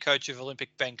the head coach of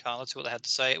Olympic, Ben Carn. Let's see what they had to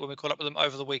say when we caught up with them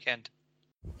over the weekend.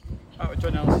 We're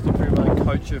joined now assistant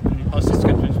coach of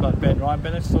Peninsula Ben Ryan.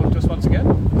 Ben, let's talk to us once again.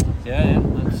 Yeah,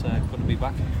 that's good to be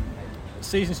back.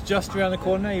 Season's just around the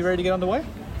corner. Are you ready to get underway?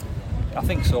 I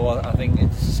think so. I think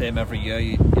it's the same every year.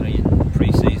 Your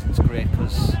pre-season's great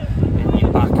because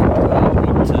you're back.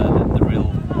 But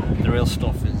the real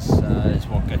stuff is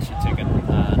what gets you ticking.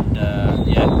 And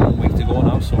 1 week to go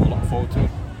now, so we're looking forward to it.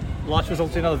 Last year was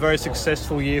obviously another very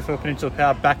successful year for Peninsula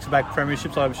Power, back-to-back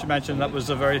premierships. I should mention that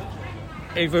was a very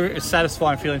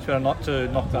satisfying feeling to be able to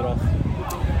knock that off.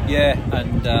 Yeah,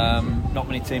 and not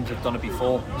many teams have done it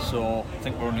before, so I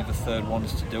think we're only the third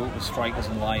ones to do it, with Strikers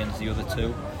and Lions the other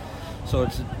 2. So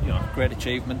it's a great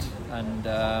achievement, and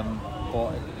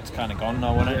but it's kind of gone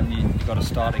now, isn't it? And you've got to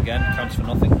start again. Counts for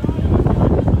nothing.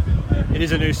 It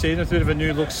is a new season, it's a bit of a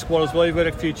new look squad as well. You've got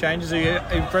a few changes. Are you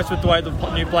impressed with the way the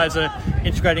new players are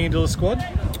integrating into the squad?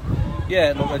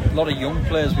 Yeah, look, a lot of young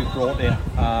players we've brought in,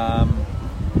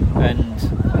 and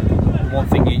one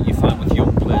thing you find with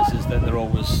young players is that they're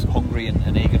always hungry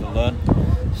and eager to learn.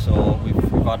 So we've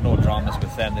had no dramas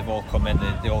with them. They've all come in,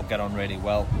 they all get on really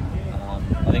well.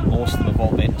 I think most of them have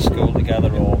all been to school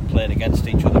together or played against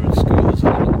each other at school. There's a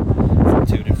lot from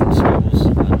 2 different schools,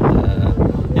 and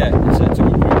it's a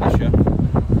good group this year.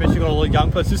 You've got a lot of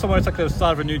young players. This is almost like the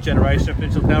start of a new generation of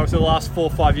Peninsula Power. So the last 4 or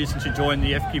 5 years since you joined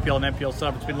the FQPL and NPL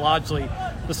setup, it's been largely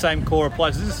the same core of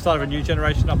players. Is this the start of a new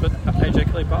generation up at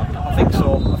AJ Kelly Park? I think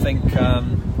so. I think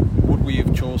would we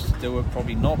have chose to do it?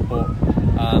 Probably not, but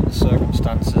the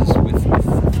circumstances with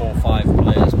 4 or 5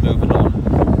 players moving on,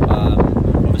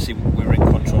 obviously we were in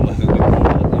control of who we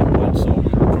brought in at that point, so we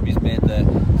probably made the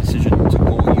decision to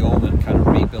go young and kind of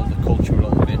rebuild the culture a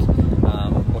little bit.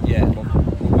 But yeah, look,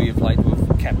 would we have liked to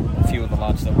have kept a few of the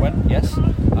lads that went? Yes,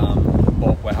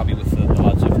 but we're happy with the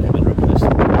lads who've come and replaced.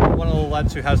 One of the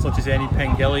lads who has left is Andy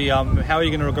Pengelly. How are you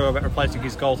going to go about replacing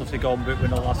his goals after the Golden Boot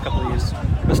win the last couple of years?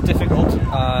 It's difficult.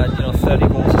 30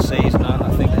 goals a season. I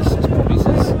think this is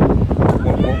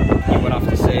probably what you would have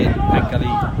to say. Pengelly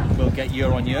will get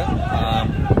year on year,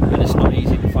 and it's not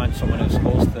easy to find someone who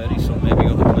scores 30. So maybe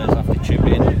other players have to chip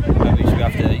in. Maybe we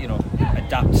have to,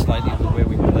 adapt slightly to the way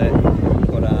we play.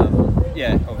 But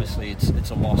obviously it's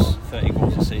a loss. 30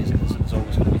 goals a season. It's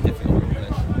always going to be difficult to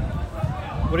replace.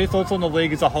 What are your thoughts on the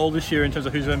league as a whole this year in terms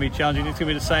of who's going to be challenging? Do you think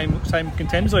it's going to be the same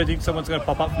contenders, or do you think someone's going to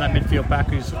pop up from that midfield back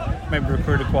who's maybe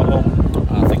recruited quite well?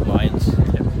 I think Lions.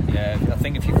 Yep. Yeah, I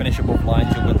think if you finish above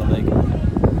Lions, you'll win the league.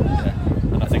 Yeah,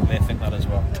 and I think they think that as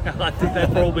well. I think they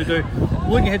probably do.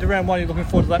 Looking ahead to round 1, are you looking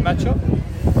forward to that matchup?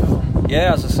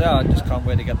 Yeah, as I say, I just can't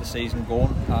wait to get the season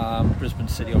going. Brisbane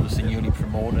City obviously newly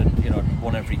promoted,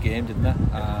 won every game, didn't they?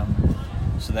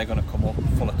 So they're going to come up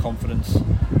full of confidence,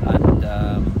 and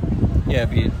it'll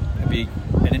be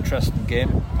an interesting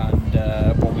game, and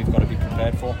what we've got to be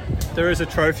prepared for. There is a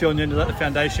trophy on the end of that, the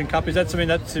Foundation Cup. Is that something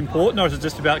that's important, or is it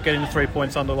just about getting the 3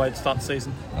 points underway to start the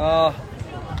season?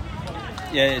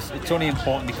 It's only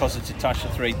important because it's attached to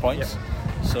 3 points. Yep.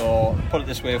 So put it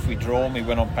this way: if we draw and we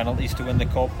win on penalties to win the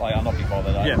cup, I'll not be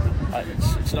bothered.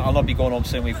 I'll not be going home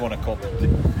saying we've won a cup. All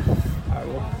right,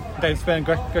 well, Dave Spann,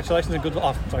 congratulations and good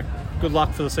luck. good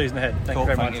luck for the season ahead. Thank you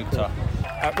very much. Thank you, Tar.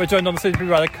 We're joined on the season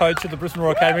by the coach of the Brisbane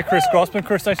Roar Academy, Chris Grossman.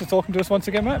 Chris, thanks for talking to us once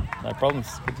again, mate. No problems.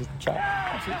 Good to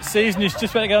chat. Season is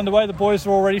just about to get underway. The boys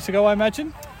are all ready to go, I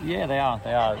imagine. Yeah, they are.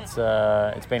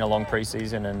 It's been a long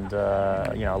pre-season, and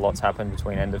a lot's happened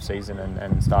between end of season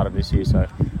and start of this year. So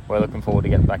we're looking forward to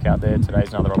getting back out there.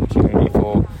 Today's another opportunity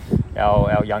for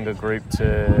our younger group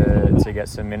to get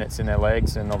some minutes in their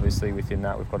legs, and obviously within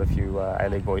that we've got a few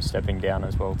A-League boys stepping down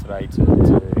as well today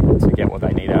to get what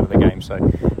they need out of the game. So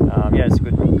it's a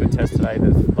good test today.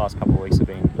 The last couple of weeks have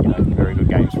been very good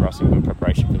games for us in good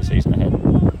preparation for the season ahead.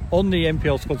 On the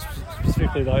NPL squad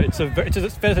specifically, though, it's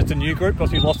a new group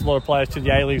because we've lost a lot of players to the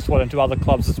A-League squad and to other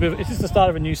clubs. Is this the start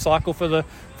of a new cycle for the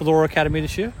Roar Academy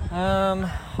this year?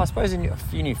 I suppose a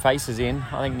few new faces in.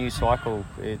 I think new cycle.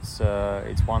 It's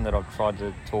one that I've tried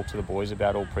to talk to the boys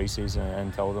about all pre-season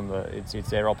and tell them that it's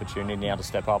their opportunity now to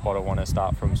step up. I don't want to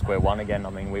start from square one again.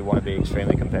 I mean, we want to be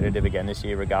extremely competitive again this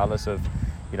year, regardless of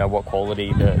what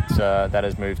quality that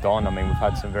has moved on. I mean, we've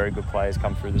had some very good players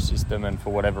come through the system and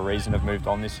for whatever reason have moved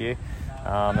on this year,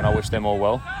 and I wish them all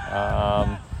well.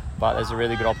 But there's a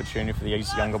really good opportunity for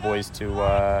these younger boys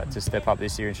to step up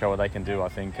this year and show what they can do. I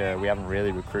think we haven't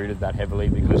really recruited that heavily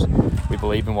because we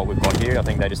believe in what we've got here. I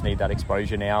think they just need that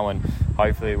exposure now, and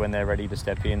hopefully when they're ready to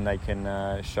step in, they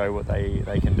can show what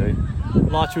they can do.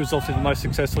 Last year was obviously the most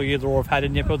successful year the Roar have had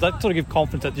in NPL. Does that sort of give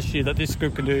confidence that this year that this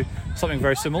group can do something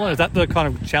very similar? Is that the kind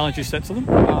of challenge you set to them?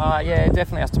 Yeah, it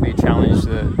definitely has to be a challenge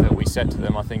that we set to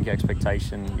them. I think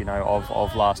expectation,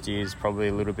 of last year is probably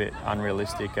a little bit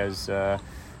unrealistic as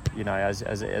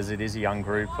it is a young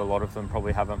group. A lot of them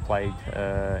probably haven't played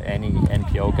any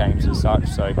NPL games as such.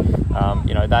 So,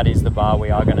 that is the bar we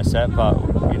are going to set. But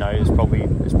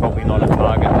it's probably not a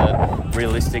target that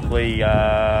realistically,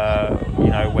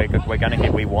 we're going to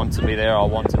hit. We want to be there. I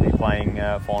want to be playing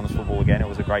finals football again. It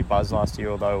was a great buzz last year,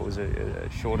 although it was a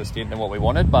shorter stint than what we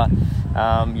wanted. But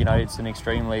it's an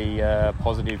extremely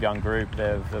positive young group.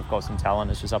 They've got some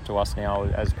talent. It's just up to us now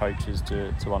as coaches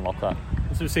to unlock that.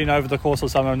 As we've seen over the course of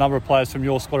summer, a number of players from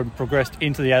your squad have progressed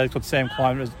into the A-League squad. Sam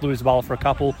Klein, Louis Zabala for a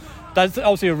couple. That's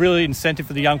obviously a really incentive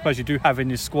for the young players you do have in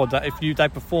this squad, that if they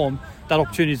perform, that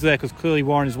opportunity is there, because clearly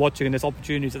Warren is watching and there's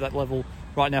opportunities at that level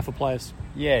right now for players.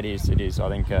 Yeah, it is. I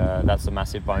think that's the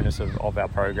massive bonus of our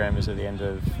program is at the end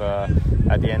of our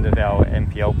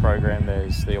NPL program,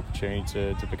 there's the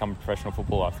opportunity to become a professional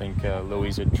footballer. I think Louis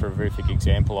is a terrific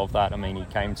example of that. I mean, he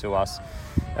came to us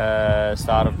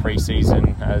start of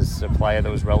pre-season as a player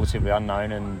that was relatively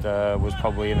unknown and was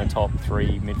probably in the top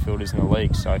 3 midfielders in the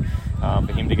league. So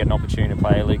for him to get an opportunity to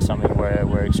play A-League, something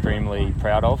we're extremely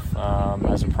proud of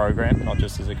as a program, not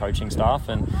just as a coaching staff.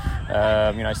 And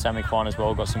Sammy Klein as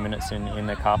well got some minutes in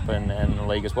the cup and the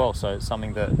league as well. So it's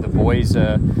something that the boys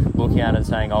are looking at and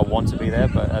saying, I want to be there.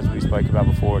 But as we spoke about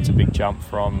before, it's a big jump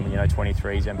from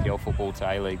 23s NPL football to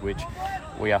A-League, which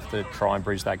we have to try and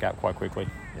bridge that gap quite quickly.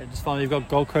 Yeah, just finally, you've got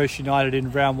Gold Coast United in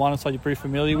round 1, so you're pretty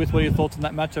familiar with. What are your thoughts on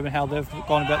that matchup and how they've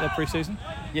gone about their pre-season?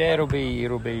 Yeah, it'll be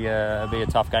a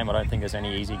tough game. I don't think there's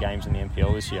any easy games in the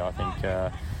NPL this year. I think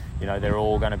they're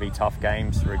all going to be tough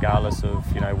games, regardless of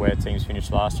where teams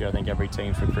finished last year. I think every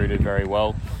team's recruited very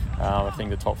well. I think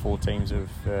the top 4 teams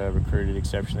have recruited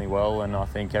exceptionally well, and I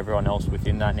think everyone else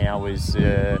within that now is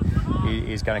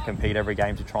going to compete every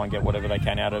game to try and get whatever they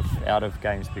can out of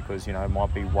games, because it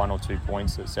might be 1 or 2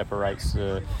 points that separates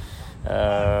staying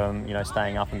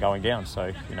up and going down.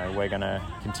 So we're going to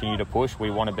continue to push.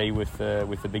 We want to be with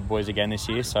the big boys again this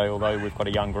year. So although we've got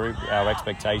a young group, our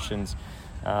expectations.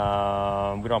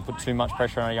 We don't put too much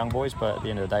pressure on our young boys, but at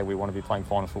the end of the day, we want to be playing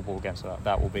final football again. So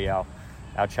that will be our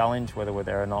challenge. Whether we're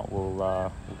there or not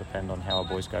will depend on how our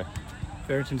boys go.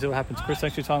 Very interesting to see what happens. Chris,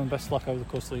 thanks for your time and best of luck over the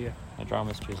course of the year. No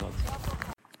dramas. Cheers, lads.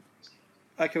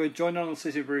 Okay, we're joined on the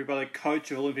CC Brewery by the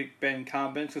coach of Olympic, Ben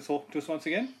Carnben, to talk to us once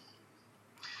again.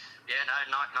 Yeah,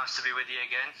 nice to be with you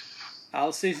again.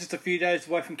 The season's just a few days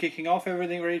away from kicking off.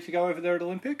 Everything ready to go over there at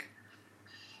Olympic?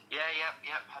 Yeah.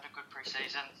 Had a good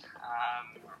pre-season.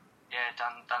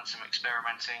 Done some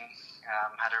experimenting.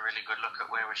 Had a really good look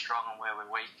at where we're strong and where we're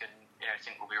weak, and I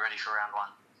think we'll be ready for round 1.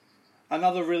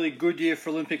 Another really good year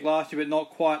for Olympic last year, but not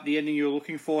quite the ending you were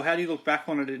looking for. How do you look back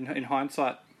on it in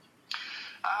hindsight?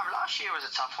 Last year was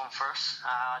a tough one for us.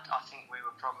 I think we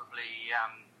were probably,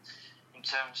 in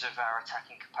terms of our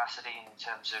attacking capacity, and in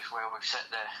terms of where we've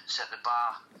set the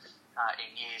bar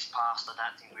in years past, I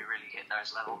don't think we really hit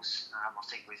those levels. I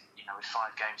think with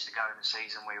 5 games to go in the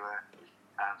season, we were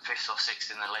 5th or 6th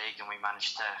in the league, and we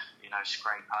managed to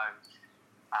scrape home.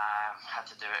 Had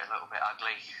to do it a little bit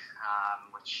ugly,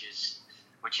 which is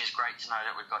great to know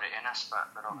that we've got it in us,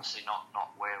 but obviously not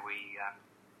where we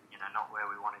not where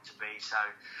we wanted to be. So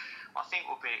I think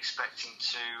we'll be expecting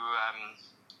to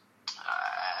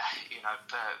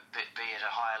be at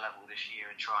a higher level this year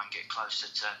and try and get closer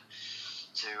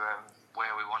to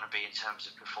where we want to be in terms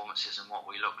of performances and what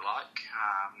we look like.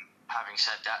 Having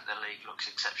said that, the league looks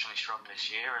exceptionally strong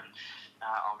this year, and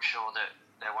I'm sure that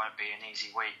there won't be an easy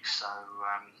week. So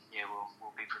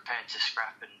we'll be prepared to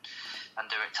scrap and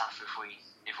do it tough if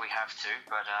we have to.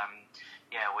 But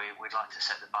we'd like to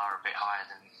set the bar a bit higher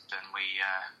than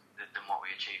what we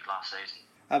achieved last season.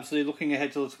 Absolutely. Looking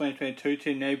ahead to the 2022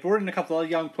 team now, you brought in a couple of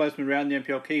other young players from around the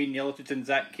NPL, Keegan Yelich and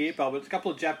Zach Kierpel, but it's a couple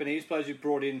of Japanese players you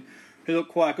brought in who look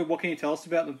quite good. What can you tell us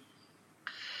about them?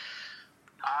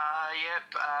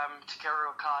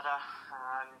 Takeru Okada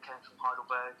came from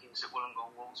Heidelberg. He was at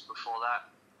Wollongong Wolves before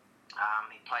that.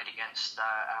 He played against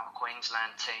our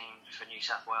Queensland team for New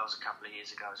South Wales a couple of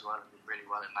years ago as well, and did really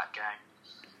well in that game.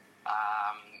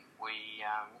 We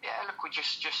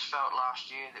just felt last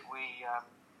year that we.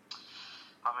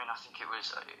 I think it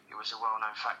was a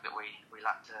well-known fact that we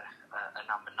lacked a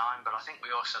number 9, but I think we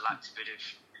also lacked a bit of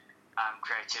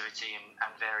creativity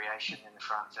and variation in the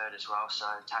front third as well. So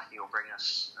Taki will bring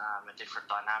us a different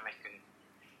dynamic, and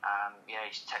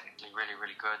he's technically really,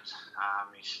 really good.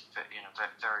 He's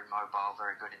very mobile,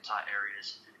 very good in tight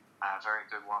areas, very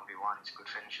good 1v1. He's a good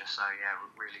finisher. So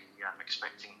we're really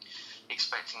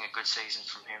expecting a good season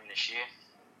from him this year.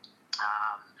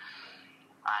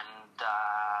 And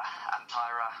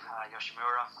Taira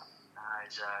Yoshimura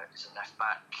is a left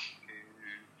back who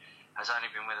has only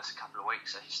been with us a couple of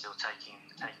weeks, so he's still taking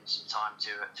some time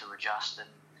to adjust and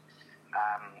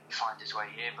find his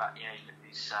way here. But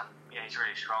he's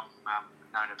really strong.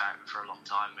 Known about him for a long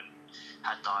time and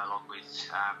had dialogue with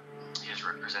his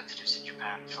representatives in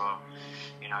Japan for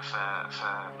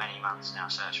many months now.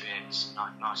 So it's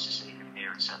nice to see him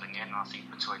here and settling in. And I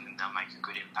think between them they'll make a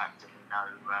good impact. And we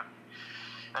know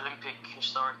Olympic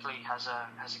historically has a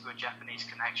good Japanese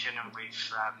connection, and we've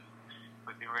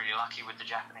been really lucky with the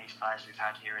Japanese players we've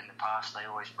had here in the past. They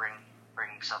always bring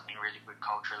something really good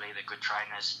culturally. They're good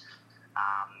trainers,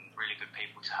 really good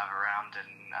people to have around,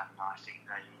 and I think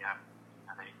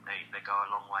they go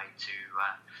a long way to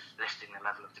lifting the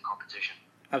level of the competition.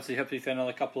 Absolutely, hope you found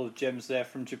another couple of gems there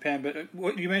from Japan. But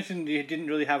what you mentioned, you didn't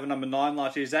really have a number 9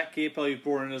 last year. Zach Kierpel you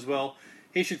brought in as well.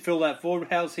 He should fill that forward.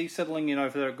 How's he settling in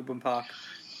over there at Goodwin Park?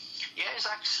 Yeah,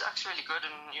 Zach's really good,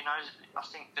 and I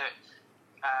think that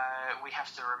we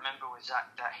have to remember with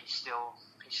Zach that he's still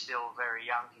very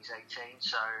young. He's 18,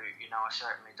 so I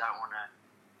certainly don't want to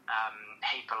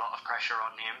heap a lot of pressure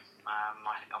on him.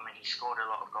 He scored a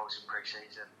lot of goals in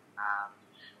pre-season,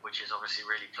 which is obviously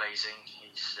really pleasing.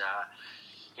 He's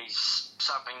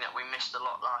something that we missed a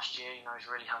lot last year. He's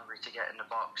really hungry to get in the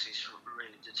box. He's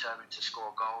really determined to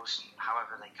score goals,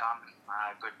 however they come,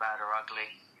 good, bad, or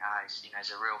ugly.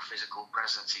 He's a real physical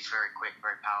presence. He's very quick,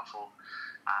 very powerful,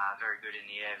 very good in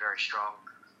the air, very strong.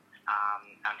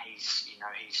 And he's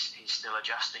still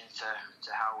adjusting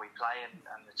to how we play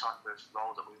and the type of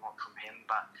role that we want from him.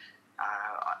 But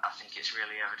I think it's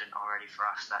really evident already for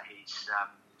us that he's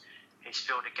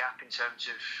filled a gap in terms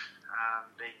of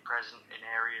being present in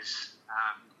areas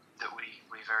that we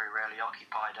very rarely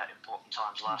occupied at important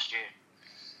times last year.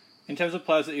 In terms of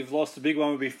players that you've lost, the big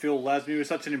one would be Phil Lasby. He was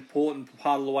such an important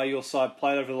part of the way your side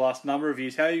played over the last number of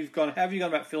years. How have you gone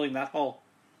about filling that hole?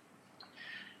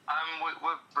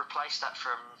 We've replaced that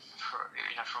from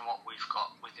what we've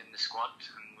got within the squad,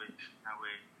 and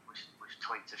we've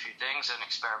tweaked a few things and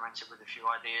experimented with a few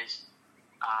ideas.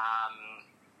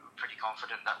 We're pretty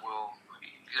confident that we'll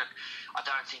look. I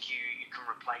don't think you can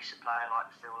replace a player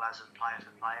like Phil Lasby player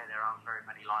for player. There aren't very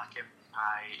many like him.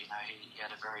 He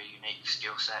had a very unique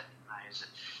skill set. He's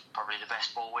probably the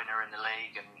best ball winner in the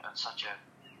league and such a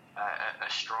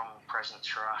strong presence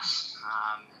for us.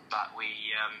 But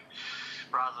we,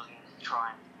 rather than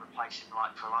try and replace him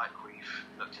like for like, we've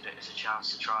looked at it as a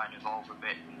chance to try and evolve a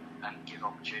bit and give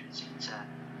opportunity to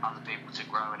other people to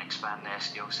grow and expand their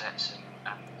skill sets,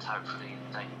 and hopefully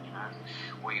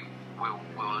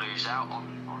we'll lose out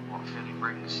on what Philly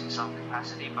brings in some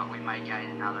capacity, but we may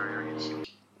gain in other areas.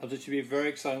 It should be a very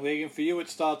exciting league, and for you it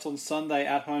starts on Sunday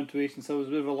at home to Eastern, so it was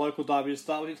a bit of a local derby to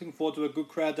start with. You're looking forward to a good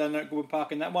crowd down there at Goodwin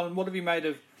Park in that one. And what have you made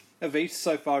of East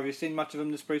so far? Have you seen much of them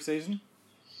this pre-season?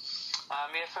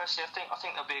 Firstly, I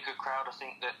think there'll be a good crowd. I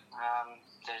think that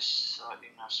there's,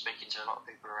 speaking to a lot of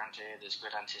people around here, there's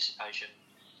good anticipation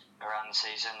around the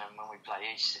season, and when we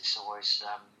play East, it's always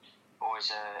a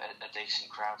decent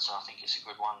crowd. So I think it's a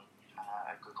good one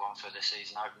for the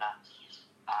season opener.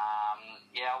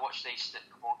 I watched East at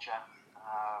Caboolture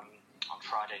on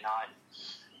Friday night.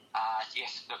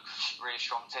 Look, really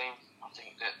strong team. I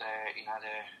think that they're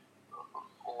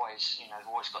they've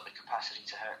always got the capacity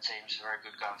to hurt teams. They're very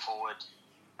good going forward.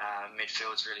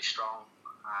 Midfield's really strong,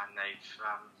 and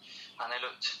they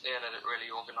looked really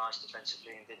organised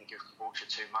defensively and didn't give Caboolture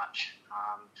too much.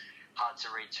 Hard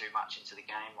to read too much into the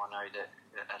game. I know that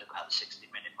at about the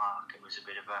 60-minute mark, it was a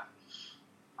bit of a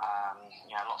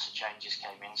lots of changes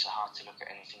came in, so hard to look at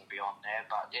anything beyond there.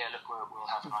 But yeah, look, we'll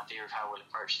have an idea of how we'll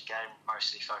approach the game.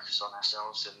 Mostly focus on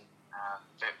ourselves and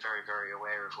very, very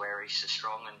aware of where East are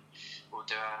strong, and we'll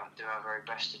do our very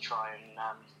best to try and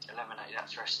eliminate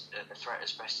that threat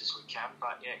as best as we can.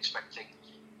 But yeah, expecting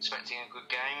a good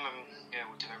game, and yeah,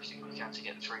 we'll do everything we can to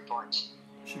get the 3 points.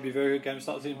 Should be a very good game to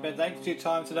start the season. Ben, thanks for your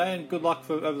time today, and good luck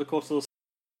over the course of the.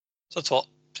 So that's what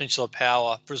Peninsula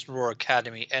Power, Brisbane Roar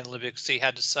Academy and Olympic C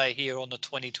had to say here on the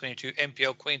 2022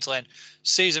 NPL Queensland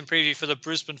season preview for the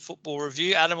Brisbane Football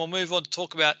Review. Adam, we'll move on to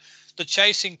talk about the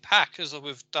Chasing Pack, as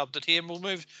we've dubbed it here, and we'll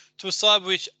move to a side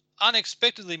which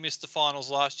unexpectedly missed the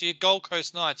finals last year, Gold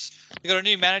Coast Knights. They've got a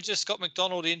new manager, Scott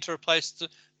McDonald, in to replace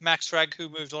Max Ragg, who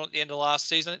moved on at the end of last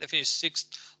season. I think they finished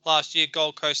 6th last year,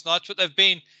 Gold Coast Knights, but they've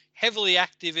been heavily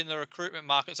active in the recruitment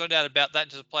market. No doubt about that,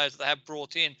 into the players that they have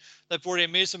brought in. They've brought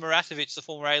in Mirza Muratovic, the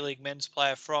former A-League men's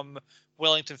player from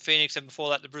Wellington Phoenix, and before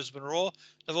that the Brisbane Roar.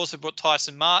 They've also brought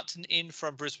Tyson Martin in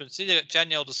from Brisbane City. They've got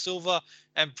Daniel De Silva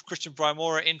and Christian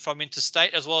Brymora in from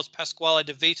Interstate, as well as Pasquale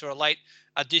De Vita, a late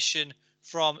addition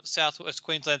from Southwest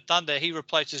Queensland Thunder. He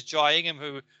replaces Jai Ingham,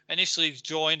 who initially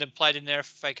joined and played in their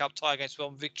FA Cup tie against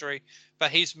Melbourne Victory,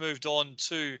 but he's moved on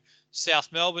to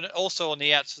South Melbourne. Also on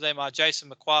the outs for them are Jason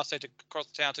McQuarrie to cross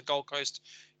town to Gold Coast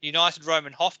United.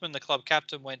 Roman Hoffman, the club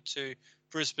captain, went to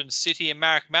Brisbane City, and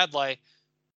Marek Madley,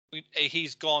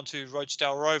 he's gone to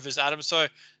Rochdale Rovers, Adam. So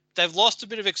they've lost a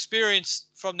bit of experience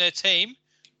from their team,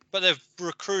 but they've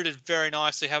recruited very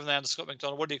nicely, haven't they, under Scott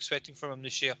McDonald? What are you expecting from them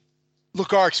this year?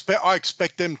 Look, I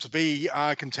expect them to be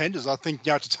contenders. I think,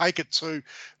 to take it to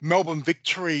Melbourne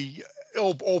Victory,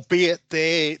 albeit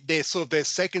they're sort of their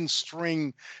second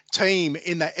string team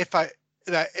in the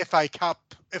FA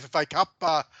Cup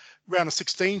round of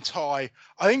 16 tie.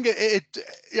 I think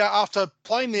after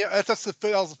playing that was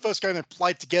the first game they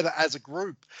played together as a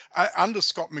group under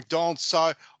Scott McDonald.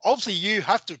 So obviously you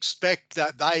expect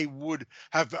that they would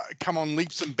have come on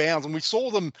leaps and bounds, and we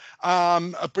saw them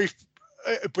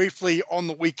briefly on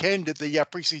the weekend at the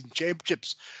pre-season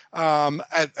championships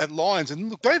at Lions,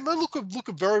 and look, they look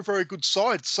a very, very good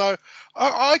side. So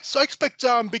I expect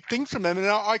big things from them, and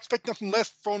I expect nothing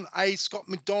less from a Scott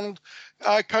McDonald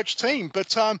coach team.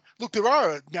 But look, there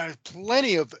are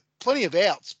plenty of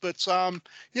outs, but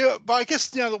but I guess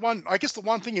the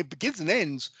one thing, it begins and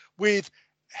ends with,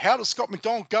 how does Scott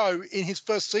McDonald go in his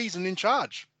first season in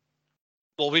charge?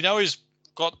 Well, we know he's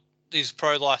got his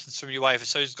pro license from UEFA,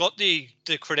 so he's got the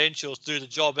credentials to do the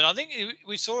job. And I think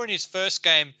we saw in his first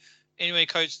game, anyway, he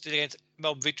coached against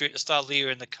Melbourne Victory at the start of the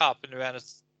year in the Cup in around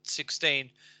 16.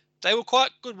 They were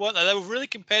quite good, weren't they? They were really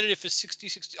competitive for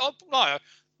 60. Oh, no,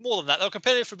 more than that. They were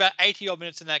competitive for about 80-odd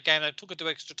minutes in that game. They took it to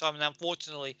extra time, and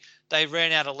unfortunately, they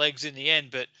ran out of legs in the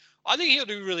end. But I think he'll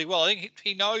do really well. I think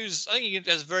he knows. I think he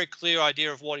has a very clear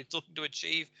idea of what he's looking to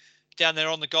achieve down there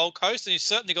on the Gold Coast, and he's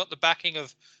certainly got the backing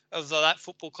of that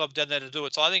football club down there to do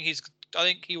it. So I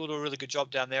think he will do a really good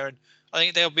job down there, and I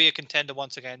think they'll be a contender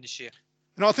once again this year.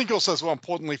 And I think also, as well,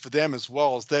 importantly for them as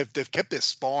well, is they've kept their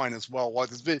spine as well. Like,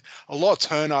 there's been a lot of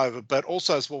turnover, but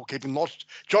also as well keeping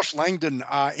Josh Langdon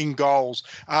in goals,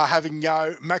 having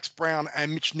Max Brown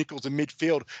and Mitch Nichols in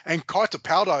midfield, and Kai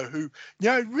Tapaldo, who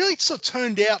really sort of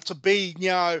turned out to be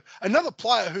another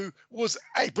player who was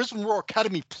a Brisbane Roar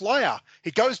Academy player.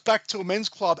 He goes back to a men's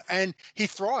club and he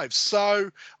thrives.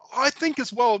 So I think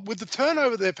as well, with the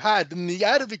turnover they've had and the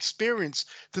added experience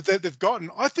that they've gotten,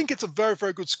 I think it's a very,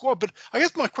 very good squad. But I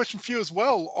guess my question for you as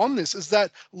well on this is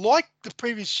that, like the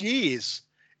previous years,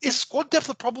 is squad depth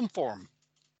a problem for them?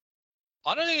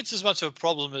 I don't think it's as much of a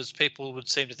problem as people would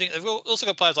seem to think. They've also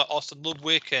got players like Austin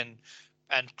Ludwig and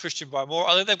Christian Brymora.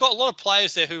 I think they've got a lot of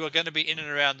players there who are going to be in and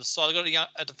around the side. They've got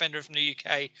a defender from the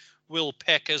UK, Will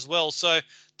Peck, as well. So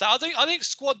I think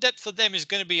squad depth for them is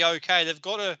going to be okay. They've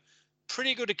got a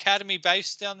pretty good academy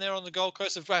base down there on the Gold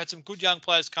Coast. They've had some good young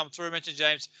players come through. I mentioned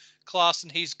James Clarkson.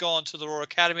 He's gone to the Roar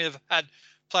Academy. They've had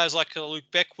players like Luke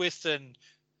Beckwith and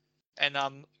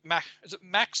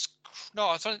Max? No,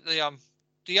 I think the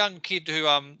young kid who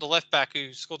the left back who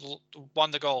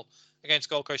won the goal against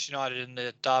Gold Coast United in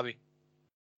the derby.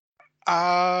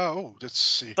 Let's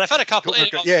see. They've had a couple.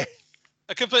 Yeah.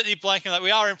 I'm completely blanking. Like,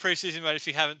 we are in pre-season mode. If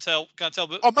you can't tell.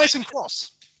 But Mason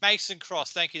Cross. Mason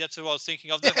Cross, thank you. That's who I was thinking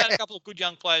of. They've had a couple of good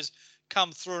young players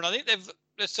come through, and I think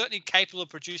they're certainly capable of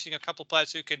producing a couple of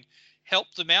players who can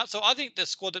help them out. So I think the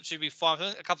squad depth should be fine. I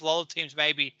think a couple of other teams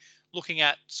may be looking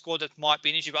at squad depth might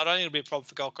be an issue, but I don't think it'll be a problem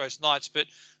for Gold Coast Knights. But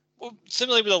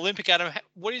similarly with Olympic, Adam,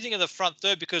 what do you think of the front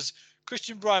third? Because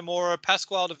Christian Braimora,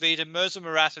 Pasquale Davida, Mirza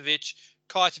Muratovic,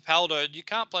 Kai Tapaldo, you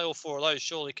can't play all four of those,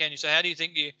 surely, can you? So how do you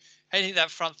think that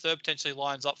front third potentially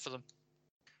lines up for them?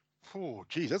 Oh,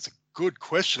 geez, that's a good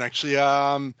question, actually.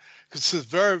 Because it's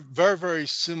very, very, very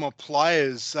similar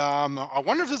players. I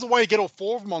wonder if there's a way to get all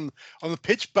four of them on the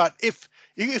pitch. But if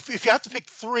you have to pick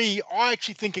three, I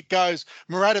actually think it goes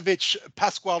Muratovic,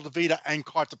 Pasquale Davida, and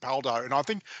Kai Tapaldo. And I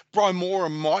think Braimora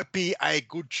might be a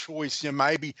good choice,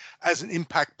 maybe as an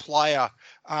impact player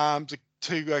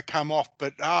to come off.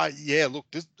 But yeah, look,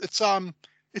 it's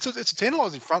a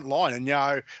tantalising front line,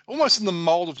 and almost in the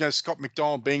mould of Scott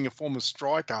McDonald being a former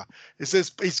striker,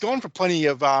 he's gone for plenty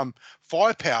of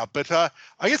firepower. But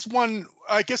I guess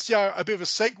a bit of a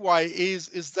segue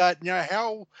is that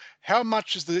how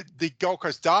much is the Gold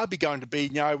Coast derby going to be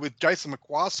with Jason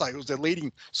McQuarrie, who was their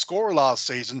leading scorer last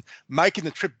season, making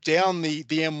the trip down the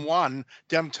M1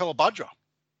 down to Tallebudgera?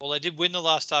 Well, they did win the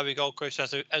last derby, Gold Coast,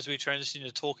 as we transition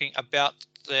to talking about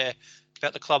the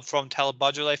club from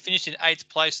Tallebudgera. They finished in 8th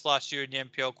place last year in the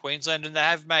NPL Queensland, and they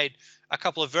have made a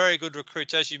couple of very good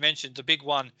recruits. As you mentioned, the big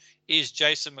one is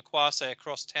Jason McQuarrie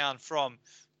across town from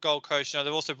Gold Coast. They've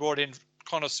also brought in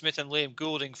Connor Smith and Liam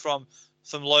Goulding from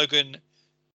Logan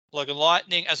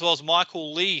Lightning, as well as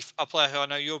Michael Lee, a player who I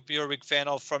know you're a big fan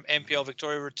of from NPL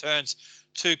Victoria, returns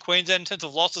to Queensland. In terms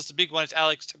of losses, the big one is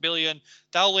Alex Tabillion.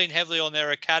 They'll lean heavily on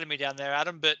their academy down there,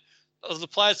 Adam, but of the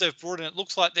players they've brought in, it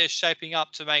looks like they're shaping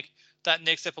up to make that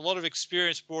next step. A lot of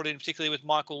experience brought in, particularly with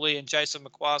Michael Lee and Jason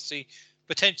McQuarrie,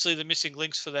 potentially the missing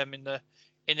links for them in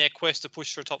their quest to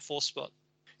push for a top 4 spot.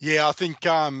 Yeah, I think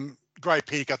Gray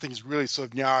Pick, I think, is really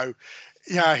sort of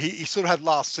he sort of had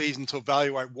last season to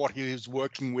evaluate what he was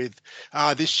working with.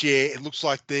 This year, it looks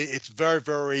like it's very,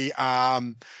 very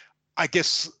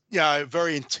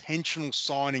very intentional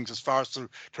signings as far as to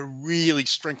really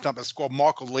strengthen up the squad.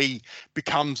 Michael Lee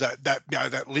becomes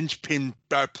that linchpin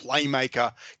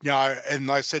playmaker, and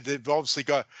like I said, they've obviously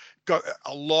got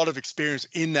a lot of experience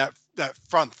in that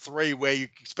front three, where you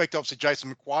expect obviously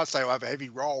Jason McQuarrie will have a heavy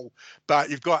role, but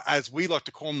you've got, as we like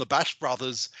to call them, the Bash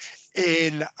brothers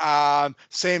in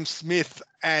Sam Smith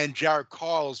and Jared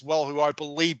Kyle as well, who I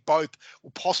believe both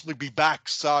will possibly be back.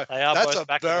 So that's a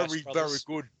very, very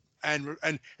good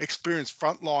and experienced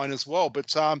front line as well.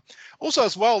 But also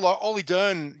as well, Ollie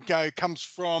Dern comes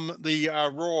from the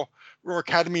Raw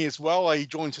Academy as well. He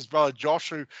joins his brother Josh,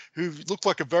 who looked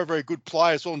like a very, very good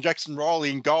player as well, and Jackson Riley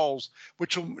in goals,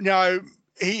 which will,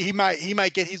 he may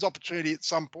get his opportunity at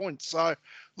some point. So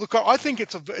look, I think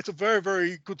it's a very,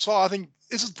 very good side. I think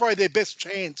this is probably their best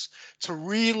chance to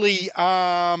really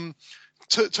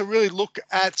to really look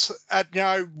at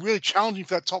really challenging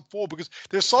for that top 4, because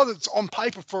they're a side that's on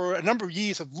paper for a number of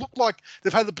years have looked like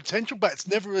they've had the potential, but it's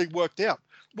never really worked out.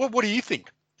 What do you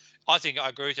think? I think I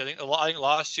agree with you. I think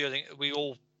last year, we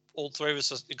all three of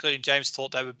us, including James,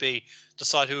 thought they would be the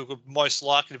side who would most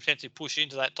likely to potentially push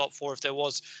into that top 4 if there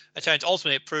was a change.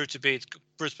 Ultimately, it proved to be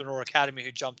Brisbane Roar Academy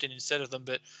who jumped in instead of them.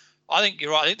 But I think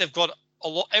you're right. I think they've got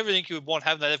everything you would want,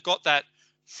 haven't they? They've got that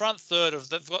front third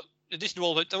they've got, in addition to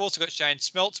all of it, they've also got Shane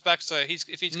Smeltz back. So if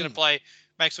he's going to play,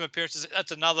 make some appearances,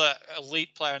 that's another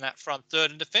elite player in that front third.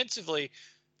 And defensively,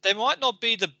 they might not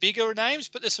be the bigger names,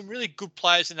 but there's some really good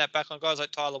players in that backline, guys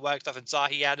like Tyler Wagstaff and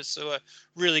Zahi Addis, who are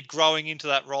really growing into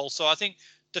that role. So I think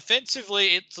defensively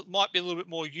it might be a little bit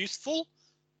more youthful,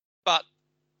 but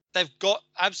they've got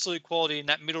absolute quality in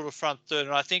that middle to front third.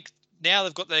 And I think now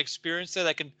they've got that experience there,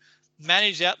 they can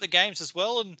manage out the games as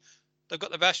well. And they've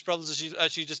got the Bash brothers,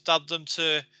 as you just dubbed them,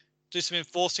 to do some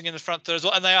enforcing in the front third as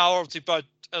well. And they are obviously both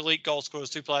elite goal scorers,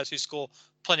 2 players who score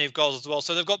plenty of goals as well.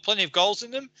 So they've got plenty of goals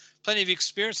in them, plenty of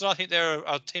experience, and I think they're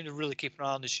a team to really keep an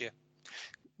eye on this year.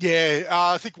 Yeah,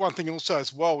 I think one thing also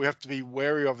as well we have to be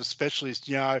wary of, especially is,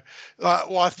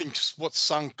 I think what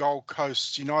sunk Gold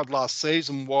Coast United last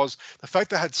season was the fact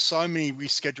they had so many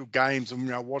rescheduled games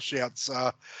and washouts,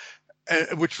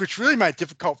 which really made it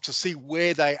difficult to see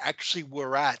where they actually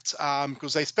were at,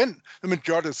 because they spent the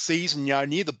majority of the season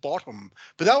near the bottom.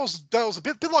 But that was a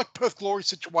bit like Perth Glory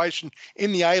situation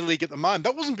in the A-League at the moment.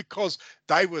 That wasn't because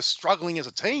they were struggling as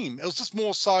a team. It was just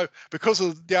more so because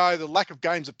of the lack of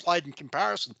games that played in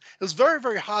comparison. It was very,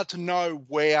 very hard to know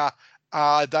where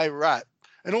they were at.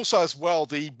 and also as well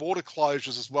the border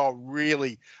closures as well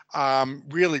really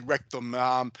wrecked them,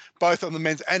 both on the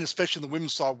men's and especially on the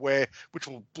women's side, which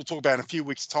we'll talk about in a few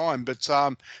weeks' time. But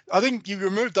I think you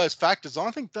remove those factors,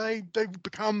 I think they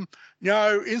become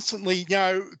instantly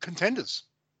contenders.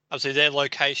 Obviously, their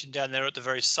location down there at the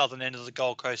very southern end of the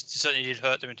Gold Coast certainly did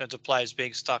hurt them in terms of players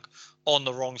being stuck on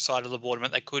the wrong side of the border.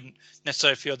 They couldn't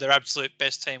necessarily field their absolute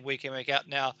best team week in, week out.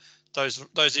 Now,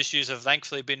 those issues have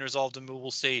thankfully been resolved, and we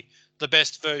will see the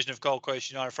best version of Gold Coast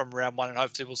United from round one, and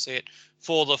hopefully we'll see it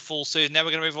for the full season. Now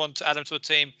we're going to move on to Adam, to a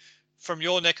team from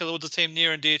your neck of the woods, a team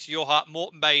near and dear to your heart,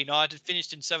 Moreton Bay United,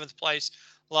 finished in 7th place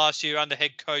last year under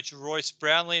head coach Royce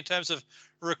Brownlee. In terms of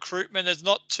recruitment, there's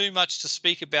not too much to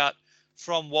speak about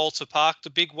from Walter Park.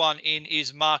 The big one in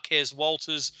is Marquez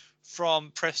Walters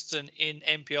from Preston in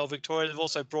NPL Victoria. They've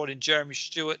also brought in Jeremy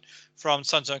Stewart from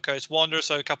Sunshine Coast Wanderers,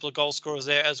 so a couple of goal scorers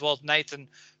there, as well as Nathan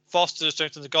Foster to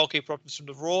strengthen the goalkeeper options from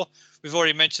the Raw. We've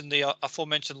already mentioned the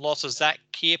aforementioned loss of Zach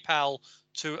Kierpal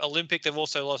to Olympic. They've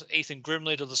also lost Ethan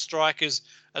Grimley to the Strikers,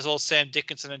 as well as Sam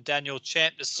Dickinson and Daniel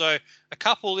Champness. So a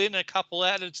couple in and a couple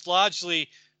out. It's largely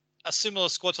a similar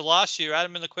squad to last year,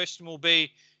 Adam, and the question will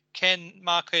be, can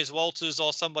Marquez Walters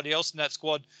or somebody else in that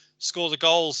squad score the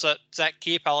goals that Zach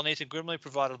Kierpal and Ethan Grimley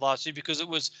provided last year? Because it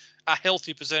was a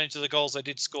healthy percentage of the goals they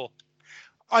did score.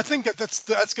 I think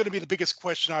that's going to be the biggest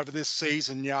question over this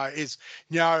season. Is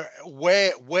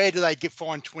where do they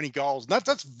find 20 goals? And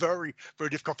that's very, very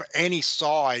difficult for any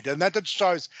side, and that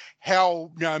shows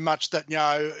how much that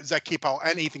Zach Kierpal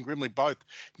and Ethan Grimley both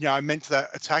meant to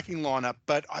that attacking lineup.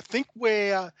 But I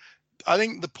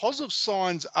think the positive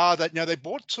signs are that they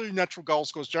bought 2 natural goal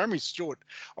scorers. Jeremy Stewart,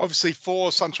 obviously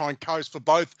for Sunshine Coast, for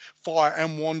both Fire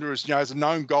and Wanderers, as a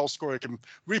known goal scorer, can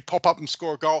really pop up and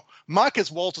score a goal. Marcus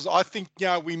Walters, I think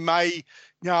we may,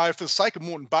 for the sake of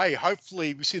Moreton Bay,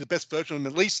 hopefully we see the best version of him,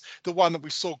 at least the one that we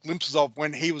saw glimpses of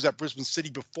when he was at Brisbane City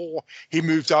before he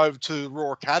moved over to the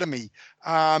Raw Academy.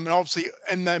 And obviously,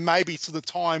 and then maybe so the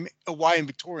time away in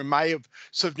Victoria may have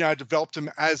sort of developed him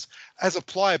as a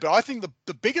player. But I think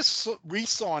the biggest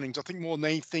re-signings, I think more than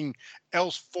anything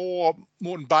else for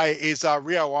Moreton Bay, is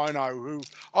Rio Ono, who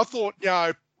I thought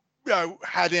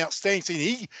had an outstanding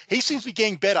season. He seems to be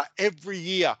getting better every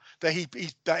year that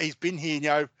he's been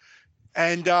here.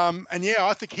 And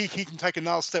I think he can take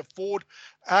another step forward.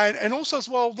 And also as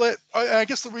well, that I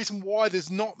guess the reason why there's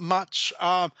not much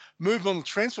movement on the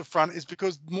transfer front is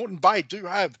because Moreton Bay do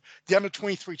have the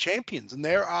under-23 champions, and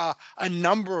there are a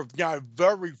number of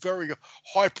very, very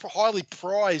highly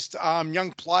prized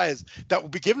young players that will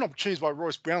be given opportunities by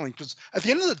Royce Brownlee. Because at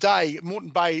the end of the day, Moreton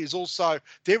Bay is also,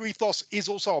 their ethos is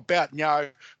also about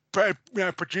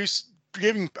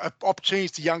giving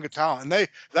opportunities to younger talent, and they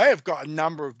have got a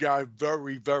number of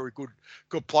very, very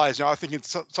good players. I think it's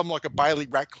something like a Bailey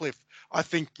Ratcliffe. I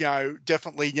think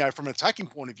definitely from an attacking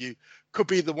point of view could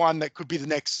be the one that could be the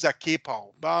next Zach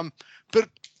Kierpal. But like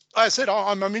I said,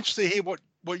 I'm interested to hear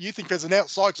what you think as an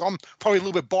outside. So I'm probably a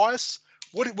little bit biased.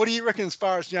 What do you reckon as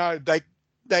far as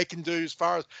they can do as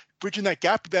far as bridging that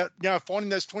gap about finding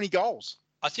those 20 goals?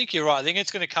 I think you're right. I think it's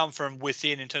going to come from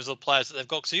within in terms of the players that they've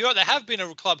got. So you're right, they have been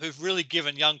a club who've really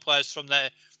given young players from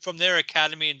their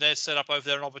academy and their setup over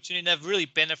there an opportunity. And they've really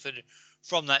benefited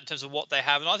from that in terms of what they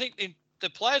have. And I think in the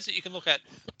players that you can look at,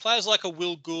 players like a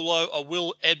Will Gulo, a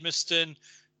Will Edmiston,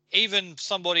 even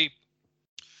somebody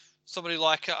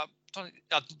like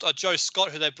a Joe Scott,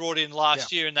 who they brought in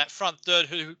last year in that front third,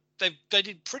 who they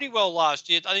did pretty well last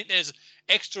year. I think there's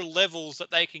extra levels that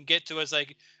they can get to as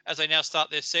they now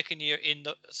start their second year in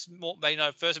the Moreton Bay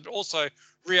United first, but also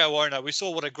Rio Ono. We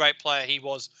saw what a great player he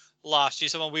was last year.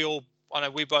 Someone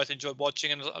we both enjoyed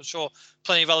watching, and I'm sure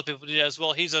plenty of other people did as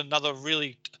well. He's another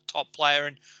really top player,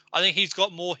 and I think he's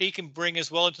got more he can bring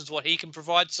as well in terms of what he can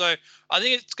provide. So I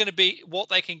think it's going to be what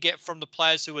they can get from the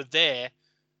players who are there.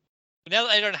 But now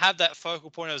that they don't have that focal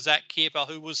point of Zach Kierpal,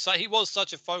 who was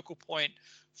such a focal point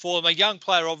for them, a young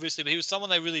player obviously, but he was someone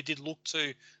they really did look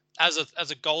to as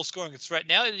a goal scoring threat.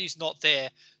 Now that he's not there,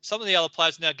 some of the other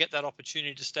players now get that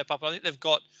opportunity to step up. I think they've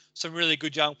got some really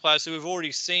good young players who we've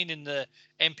already seen in the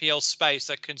NPL space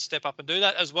that can step up and do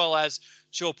that, as well as,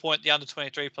 to your point, the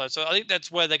under-23 players. So I think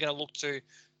that's where they're going to look to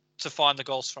find the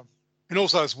goals from. And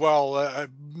also as well,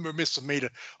 remiss of me to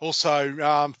also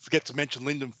forget to mention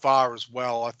Lyndon Farr as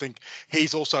well. I think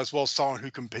he's also as well someone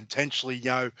who can potentially,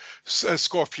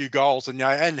 score a few goals. And,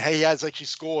 and he has actually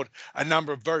scored a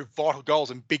number of very vital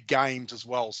goals in big games as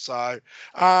well. So,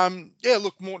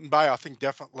 look, Moreton Bay, I think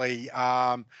definitely,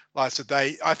 like I said,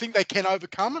 I think they can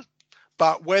overcome it.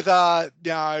 But whether,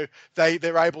 they're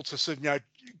able to sort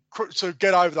of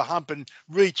get over the hump and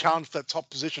really challenge that top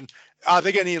position they're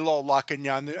going to need a lot of luck and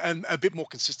a bit more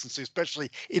consistency, especially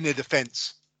in their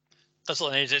defence. That's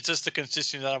what it needs. It's just the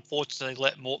consistency that unfortunately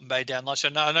let Moreton Bay down last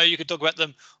year. Now, I know you could talk about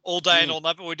them all day and all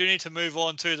night, but we do need to move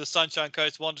on to the Sunshine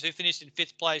Coast Wanderers, who finished in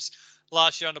 5th place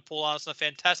last year under Paul Anderson. A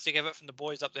fantastic effort from the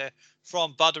boys up there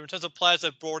from Buddha. In terms of players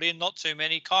they've brought in, not too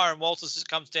many. Kyron Walters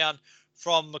comes down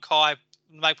from Mackay,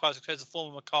 Magpies, the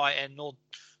former Mackay and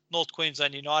North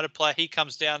Queensland United player. He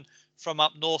comes down from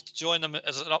up north to join them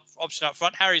as an option up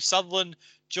front. Harry Sutherland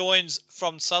joins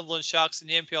from Sutherland Sharks in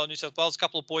the NPL New South Wales. A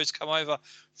couple of boys come over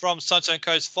from Sunshine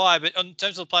Coast Fire. But in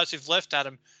terms of the players who've left,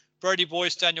 Adam, Brody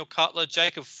Boyce, Daniel Cutler,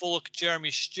 Jacob Fullock, Jeremy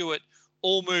Stewart,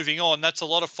 all moving on. That's a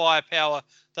lot of firepower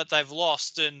that they've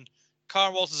lost. And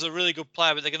Kyron Walters is a really good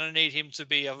player, but they're going to need him to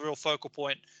be a real focal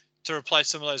point to replace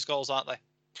some of those goals, aren't they?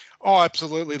 Oh,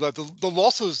 absolutely. Like the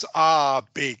losses are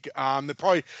big. They're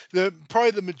probably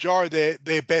the majority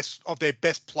of their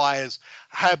best players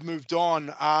have moved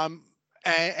on.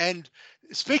 And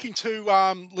speaking to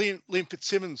Liam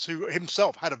Fitzsimmons, who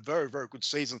himself had a very, very good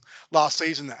season last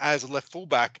season as a left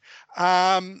fullback,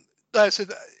 they said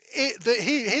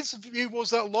his view was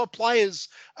that a lot of players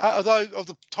of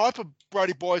the type of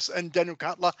Brody Boyce and Daniel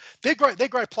Cutler, they're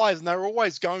great players, and they're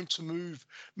always going to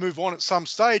move on at some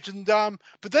stage. And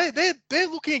but they're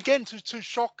looking again to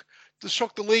shock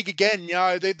the league again.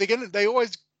 They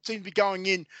always seem to be going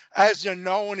in as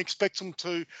no one expects them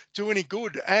to do any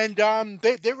good, and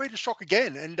they're ready to shock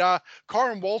again. And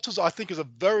Kyron Walters, I think, is a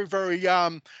very, very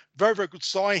good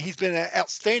sign. He's been an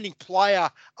outstanding player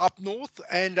up north,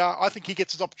 and I think he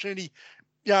gets his opportunity,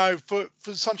 for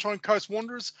the Sunshine Coast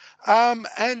Wanderers.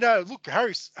 Look,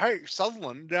 Harry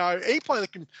Sutherland, any player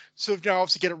that can sort of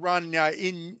obviously get a run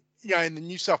in the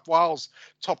New South Wales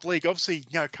top league, obviously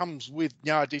comes with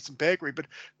a decent pedigree, but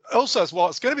also as well,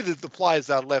 it's going to be the players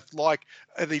that are left, like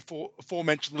the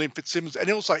aforementioned Liam Fitzsimmons and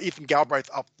also Ethan Galbraith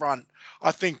up front.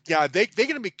 I think they're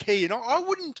going to be key, and I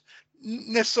wouldn't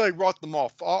necessarily write them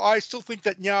off. I still think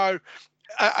that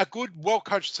a good,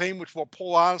 well-coached team, which what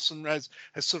Paul Anderson has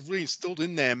sort of really instilled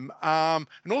in them, and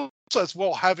also as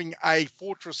well having a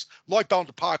fortress like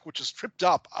Ballina Park, which has tripped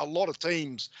up a lot of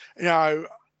teams,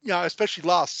 especially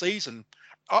last season.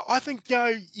 I think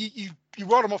you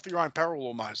write them off at your own peril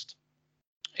almost.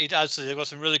 He does. They've got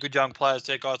some really good young players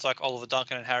there, guys like Oliver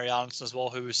Duncan and Harry Arnson as well,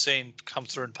 who we've seen come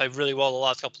through and play really well the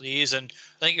last couple of years. And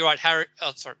I think you're right.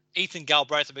 Ethan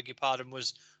Galbraith, I beg your pardon,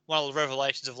 was one of the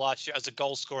revelations of last year as a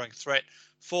goal-scoring threat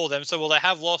for them. So, they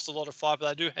have lost a lot of fight,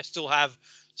 but they do still have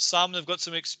some. They've got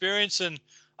some experience, and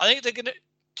I think they're going to.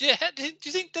 Do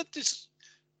you think that this?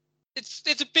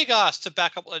 It's a big ask to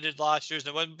back up what they did last year, isn't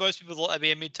it? When most people thought they'd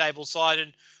be a mid-table side,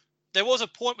 and there was a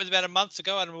point with about a month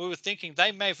ago, and we were thinking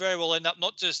they may very well end up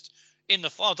not just in the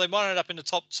final, they might end up in the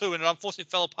top 2, and it unfortunately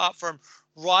fell apart for them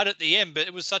right at the end. But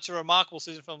it was such a remarkable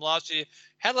season from last year.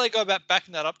 How do they go about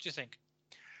backing that up, do you think?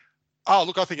 Oh,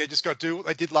 look, I think they just got to do what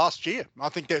they did last year. I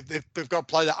think they've got to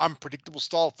play that unpredictable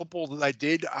style of football that they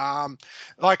did.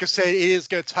 Like I said, it is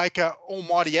going to take an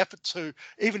almighty effort to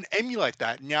even emulate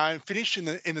that, and finish in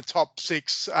the top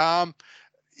 6. And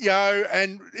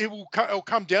it'll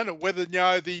come down to whether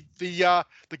the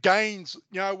gains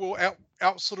will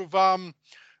out sort of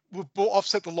will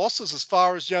offset the losses as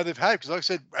far as they've had. Because like I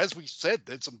said, as we said,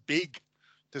 there's some big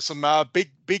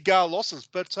losses.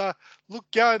 But look,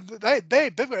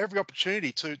 they've got every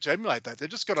opportunity to emulate that. They've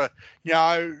just got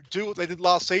to do what they did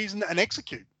last season and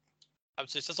execute.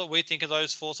 Absolutely. That's what we think of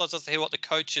those 4 sides. Let's hear what the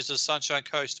coaches of Sunshine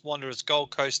Coast Wanderers, Gold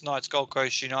Coast Knights, Gold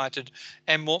Coast United,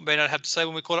 and Moreton Bay have to say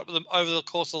when we caught up with them over the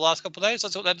course of the last couple of days.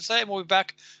 That's what they had to say, and we'll be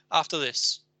back after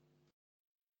this.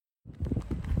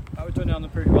 We're doing now on the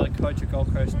Prairie Valley coach of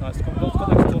Gold Coast Knights. Scott,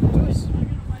 thanks for talking to us.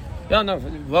 Yeah, no,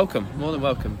 welcome. More than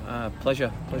welcome.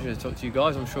 Pleasure to talk to you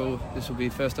guys. I'm sure this will be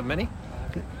the first of many.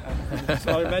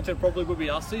 So I imagine it probably will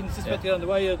be our season. Is this about to get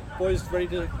underway? Are boys ready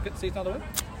to get the season underway?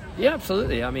 Yeah,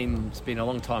 absolutely. I mean, it's been a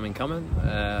long time in coming,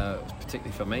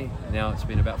 particularly for me. Now it's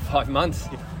been about 5 months.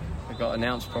 It got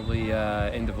announced probably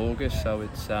end of August, so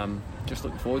it's just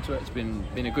looking forward to it. It's been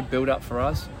a good build-up for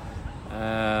us.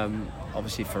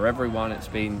 Obviously for everyone, it's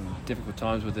been difficult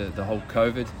times with the whole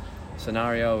COVID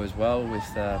scenario as well, with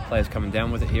players coming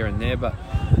down with it here and there, but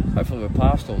hopefully we're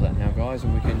past all that now, guys,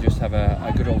 and we can just have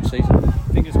a good old season.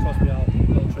 Fingers crossed we are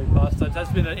literally past. So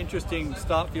that's been an interesting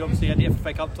start for you. Obviously you had the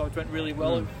FFA Cup, so it went really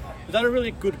well. Was that a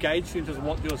really good gauge in terms of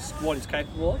what your squad is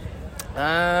capable of?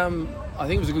 I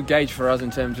think it was a good gauge for us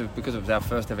in terms of, because it was our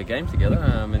first ever game together,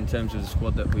 in terms of the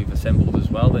squad that we've assembled as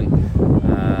well. And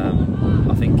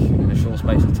I think in a short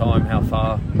space of time how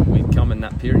far we've come in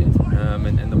that period,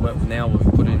 and the work now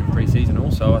we've put in pre-season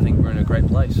also, I think we're in a great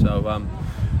place. So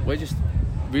we're just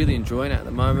really enjoying it at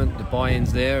the moment. The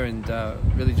buy-in's there, and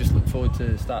really just look forward to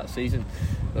the start of the season.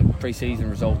 The pre-season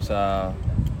results are,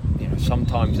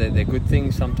 sometimes they're good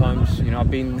things. Sometimes,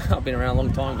 I've been around a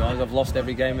long time, guys. I've lost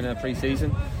every game in a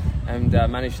pre-season and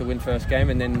managed to win first game,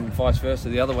 and then vice versa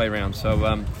the other way around.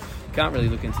 So can't really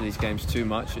look into these games too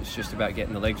much. It's just about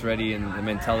getting the legs ready and the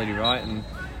mentality right, and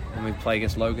we play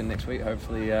against Logan next week.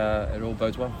 Hopefully it all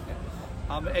bodes well.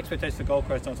 Expectations for Gold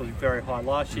Coast are obviously very high.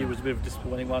 Last year was a bit of a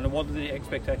disappointing one. And what are the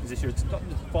expectations this year? It's not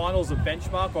the finals a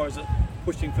benchmark, or is it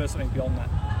pushing for something beyond that?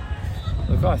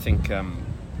 Look, I think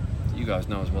you guys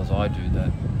know as well as I do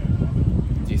that.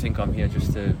 Do you think I'm here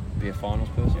just to be a finals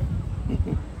person?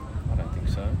 I don't think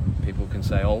so. People can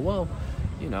say, "Oh well,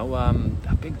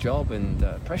 a big job and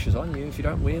pressure's on you if you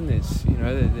don't win. It's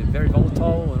they're very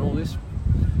volatile and all this."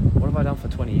 What have I done for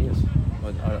 20 years?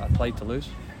 I played to lose.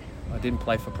 I didn't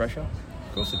play for pressure.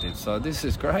 Of course I did. So this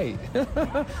is great.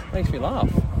 Makes me laugh.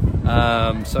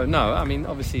 So no, I mean,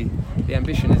 obviously the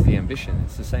ambition is the ambition.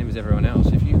 It's the same as everyone else.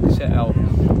 If you set out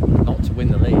not to win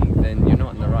the league, then you're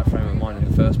not in the right frame of mind in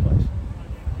the first place.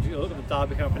 If you look at the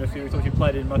derby coming up in a few weeks, you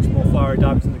played in much more fiery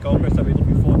derbies than the Gold Coast. Are we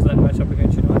looking forward to that matchup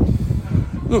against United?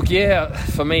 Look, yeah,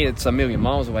 for me it's a million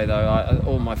miles away though.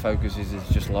 All my focus is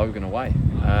just Logan away.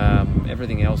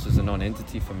 Everything else is a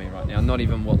non-entity for me right now. Not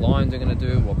even what Lions are going to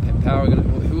do, what Penn Power are going to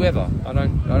do, whoever. I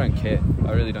don't care.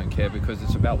 I really don't care, because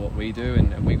it's about what we do,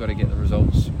 and we've got to get the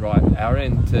results right our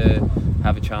end to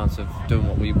have a chance of doing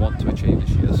what we want to achieve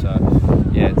this year. So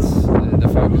yeah, it's the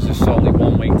focus is solely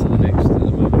 1 week to the next at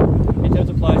the moment. In terms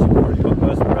of players, you've already got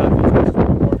most around,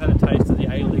 or had a taste of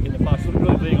the A-League in the past. You're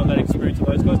really leaning on that experience of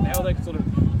those guys, and how are they sort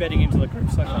of bedding into the group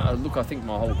so far? Look, I think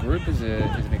my whole group is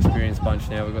an experienced bunch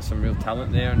now. We've got some real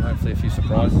talent there, and hopefully a few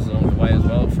surprises along the way as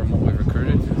well from what we've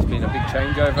recruited. It's been a big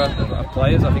changeover of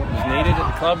players. I think it was needed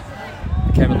at the club.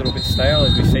 Became a little bit stale,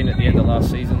 as we've seen at the end of last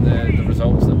season, the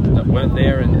results that weren't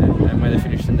there and where they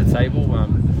finished in the table.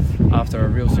 After a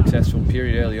real successful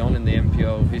period early on in the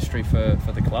NPL history for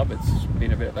the club, it's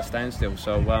been a bit of a standstill.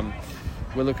 So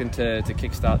we're looking to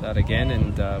kickstart that again,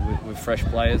 and with fresh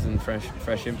players and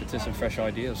fresh impetus and fresh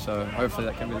ideas. So hopefully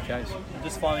that can be the case.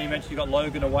 Just finally, you mentioned you got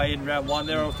Logan away in round one.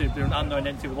 They're obviously an unknown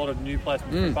entity with a lot of new players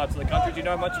from different parts of the country. Do you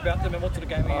know much about them, and what sort of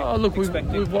game are you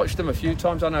expecting? We've watched them a few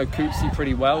times. I know Cootsy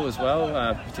pretty well as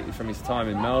well, particularly from his time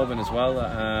in Melbourne as well,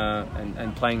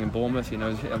 and playing in Bournemouth.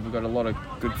 We've got a lot of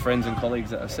good friends and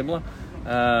colleagues that are similar.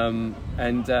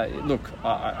 Look,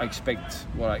 I expect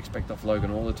what I expect off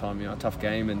Logan all the time. A tough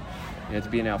game, and to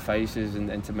be in our faces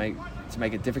and to make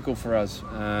it difficult for us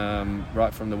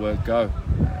right from the word go.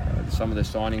 Some of the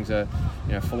signings are,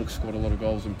 Fullock scored a lot of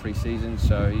goals in pre-season,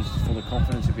 so he's full of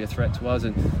confidence to be a threat to us.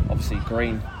 And obviously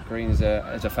Green is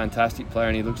a fantastic player,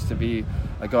 and he looks to be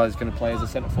a guy that's going to play as a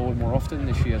centre forward more often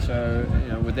this year. So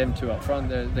with them two up front,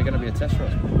 they're going to be a test for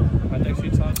us. Thanks for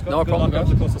your time, Scott. No problem, guys.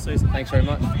 Over the course of the season. Thanks very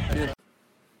much. Cheers.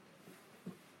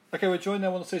 Okay, we're joined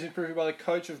now on the season preview by the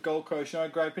coach of Gold Coast,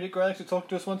 Graham Pittock. Great, thanks for talking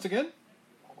to us once again.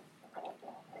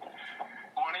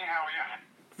 Morning, how are you?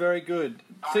 Very good.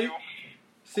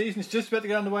 Season's just about to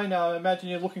get underway now. I imagine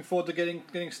you're looking forward to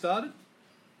getting started.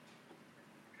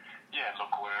 Yeah,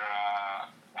 look, we're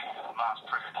last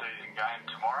pre-season game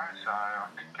tomorrow, so I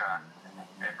think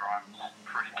everyone's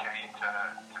pretty keen to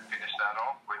finish that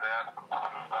off without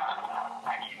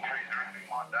any injuries or anything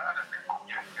like that, and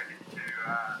then get into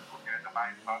the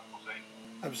main football season.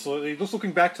 Absolutely. Just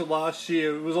looking back to last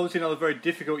year, it was obviously another very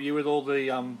difficult year with all the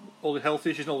health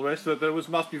issues and all the rest of it. But it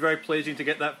must be very pleasing to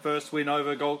get that first win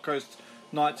over Gold Coast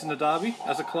Knights in the derby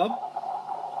as a club.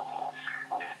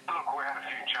 Yeah, look, we had a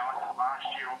few challenges last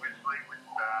year, obviously, with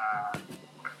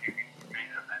a few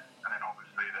injuries, and then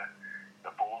obviously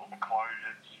the border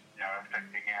closures,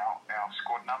 affecting our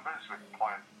squad numbers with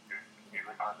players who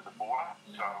live over the border.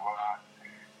 So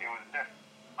it was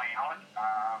definitely hard.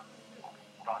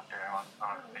 But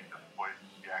I think the boys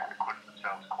acquitted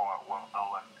themselves quite well,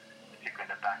 and particularly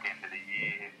in the back end of the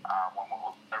year when we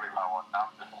were very low on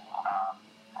numbers.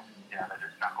 They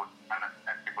just knuckled and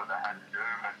did what they had to do,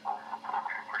 and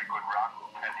did a pretty good run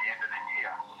at the end of the year.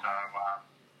 So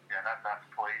that's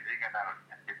pleasing, and that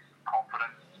gives some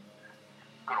confidence.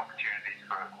 Good opportunities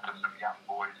for some young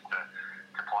boys to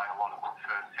play a lot of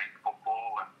first team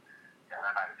football, and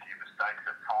they made a few mistakes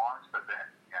at times, but then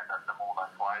the more they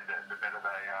played, the better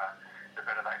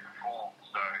they performed.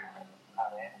 So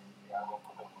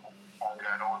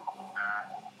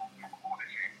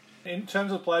in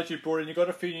terms of the players you brought in, you've got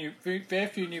a fair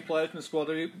few new players in the squad.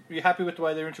 Are you happy with the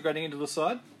way they're integrating into the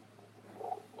side?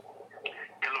 Yeah,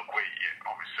 look, we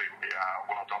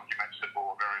well documented that we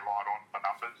were very light on the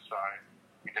numbers, so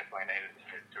we definitely needed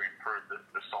to improve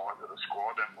the size of the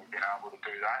squad, and we've been able to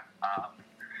do that.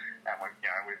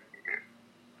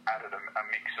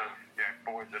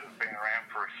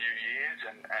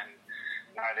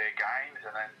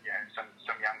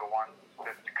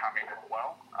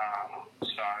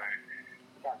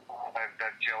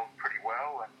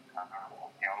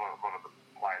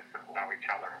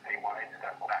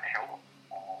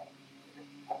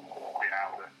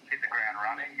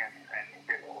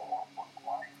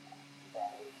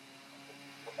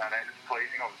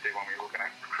 pleasing. Obviously, when we're looking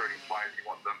at recruiting players, you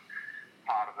want them.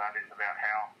 Part of that is about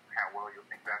how well you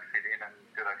think they fit in and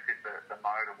do they fit the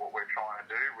mode of what we're trying to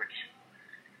do, which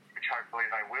hopefully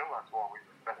they will. That's why we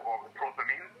brought them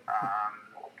in.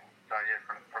 So yeah,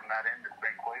 from that end, it's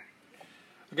been pleasing.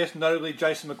 I guess notably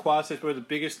Jason McQuarrie says we're the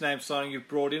biggest name signing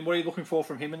you've brought in. What are you looking for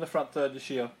from him in the front third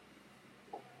this year?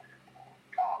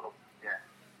 Oh, look, yeah,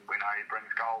 we know he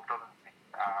brings goals, doesn't he?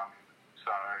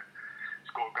 So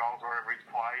scored goals wherever he's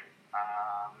played.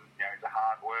 He's a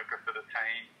hard worker for the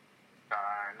team. So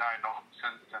no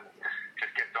nonsense and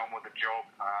just gets on with the job.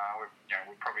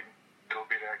 We probably need a little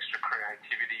bit of extra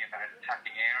creativity in those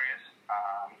attacking areas.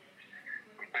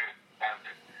 We do have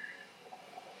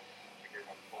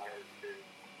players who,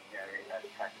 in those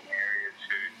attacking areas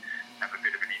who have a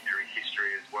bit of an injury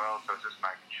history as well. So it's just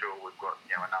making sure we've got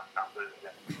enough numbers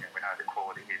and we know the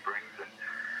quality he brings. And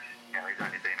he's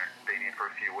only been here for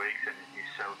a few weeks and he's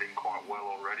settled in quite well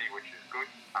already, which is good.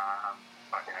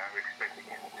 But we're expecting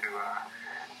him to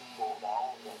score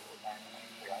goals and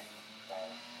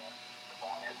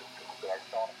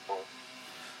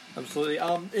Absolutely.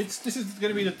 This is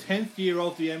going to be the 10th year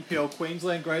of the NPL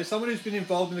Queensland Grade. Someone who's been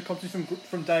involved in the competition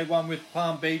from day one with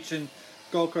Palm Beach and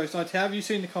Gold Coast Knights. How have you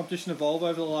seen the competition evolve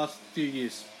over the last few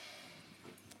years?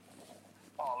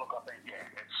 Oh, look, I think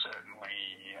it's certainly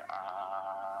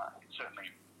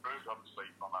improved,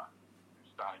 obviously, from a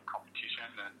starting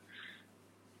competition and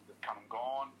come and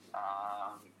gone.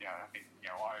 I think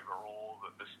overall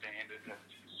the standard has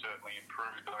certainly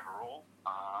improved overall.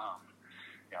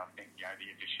 I think the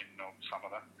addition of some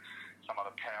of the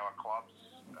power clubs,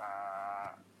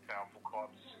 powerful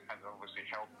clubs, has obviously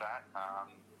helped that. I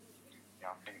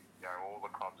think all the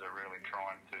clubs are really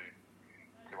trying to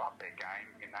up their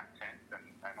game in that sense, and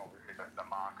obviously the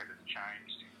market has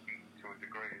changed to a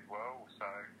degree as well. So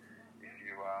if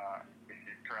you're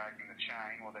dragging the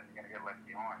chain, well then you're going to get left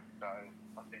behind. So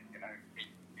I think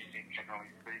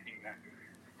generally speaking, the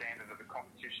standard of the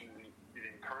competition is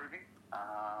improving.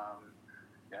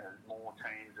 There's more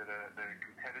teams that are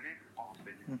competitive.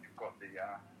 Obviously, you've got the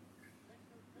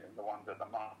ones at the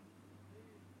mark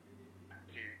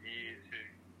few years who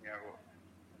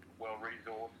well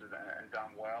resourced and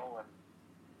done well, and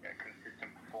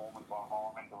consistent performance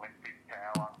behind Olympic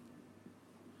power.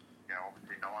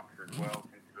 Obviously Knights as well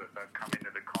since they've come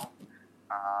into the comp.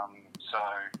 So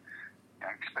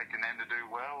expecting them to do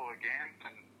well again,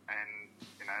 and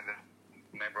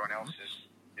everyone else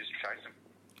is chasing.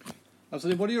 So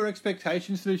what are your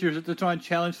expectations for this year? Is it to try and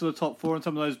challenge for the top four and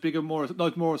some of those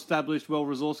those more established,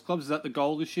 well-resourced clubs? Is that the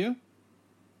goal this year?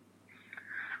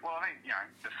 Well, I think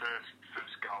the first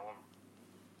goal of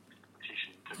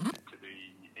competition to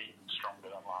be even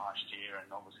stronger than last year,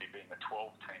 and obviously being a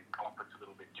 12-team comp, it's a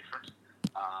little bit different.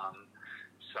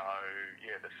 So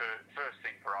the first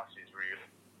thing for us is really,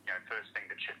 first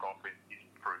thing to check off is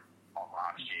improve on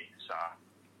last year. So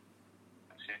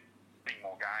winning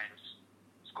more games,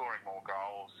 scoring more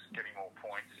goals, getting more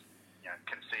points,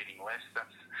 conceding less.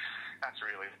 That's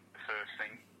really the first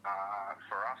thing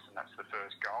for us, and that's the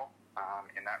first goal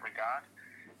in that regard.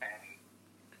 And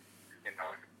if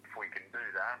we can do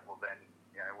that, well then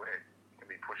we're going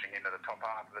to be pushing into the top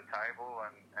half of the table,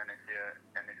 and if you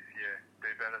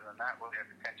do better than that, well you're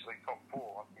potentially top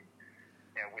four. I think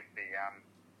with the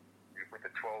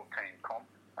 12-team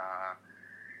comp,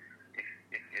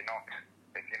 if you're not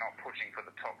pushing for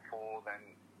the top four, then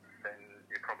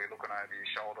you're probably looking over your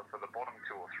shoulder for the bottom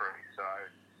two or three. So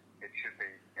it should be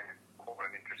quite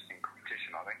an interesting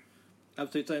competition, I think.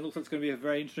 Absolutely. It looks like it's going to be a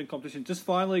very interesting competition. Just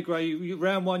finally, Gray,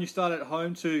 round one you started at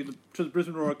home to the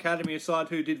Brisbane Roar Academy, a side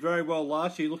who did very well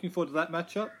last year. Looking forward to that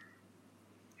matchup?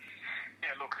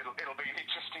 Yeah, look, it'll be an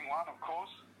interesting one, of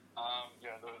course.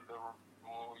 The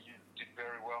Roar did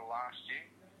very well last year.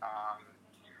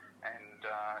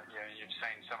 You've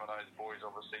seen some of those boys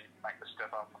obviously make the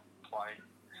step up and play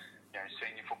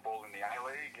senior football in the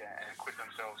A-League and acquit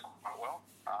themselves quite well.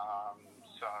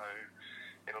 So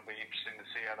it'll be interesting to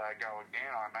see how they go again.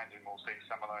 I imagine we'll see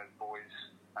some of those boys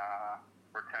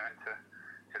return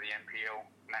to the NPL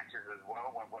matches as well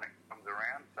when it comes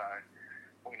around. So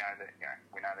we know that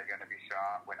they're going to be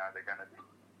sharp. We know they're going to be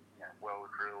well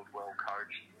drilled, well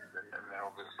coached, and they're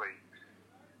obviously,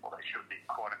 well, they should be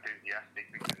quite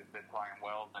enthusiastic, because if they're playing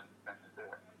well, then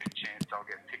there's a good chance they'll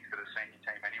get picked for the senior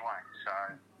team anyway. So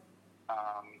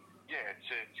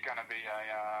it's going to be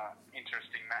a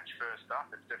interesting match first up.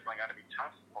 It's definitely going to be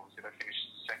tough. Obviously, they finished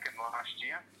second last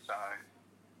year, so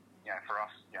for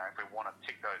us, if we want to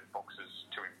tick those boxes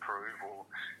to improve, well,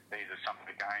 these are some of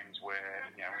the games where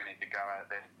we need to go out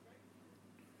there,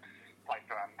 play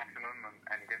to our maximum,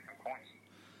 and get some points.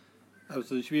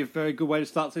 Absolutely. It should be a very good way to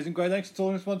start the season. Great, thanks for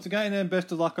joining us once again, and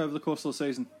best of luck over the course of the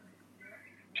season.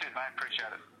 Cheers, mate. Appreciate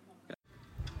it.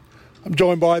 I'm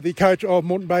joined by the coach of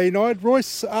Moreton Bay United,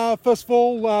 Royce. First of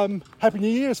all, Happy New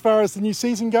Year as far as the new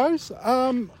season goes.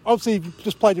 Obviously, you've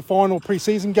just played your final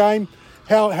pre-season game.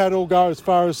 How'd it all go as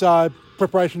far as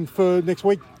preparation for next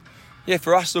week? Yeah,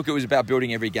 for us, look, it was about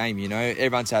building every game, you know.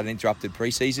 Everyone's had an interrupted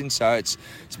pre-season, so it's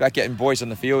about getting boys on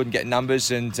the field and getting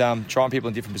numbers and trying people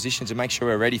in different positions and make sure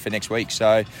we're ready for next week.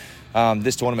 So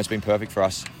this tournament's been perfect for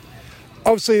us.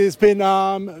 Obviously, there's been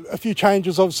a few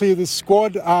changes, obviously, of this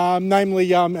squad,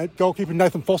 namely at goalkeeper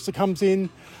Nathan Foster comes in,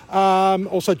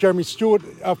 also Jeremy Stewart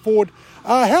forward.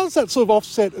 How's that sort of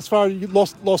offset as far as you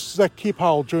lost Zach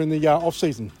Kipphole during the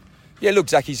off-season? Yeah, look,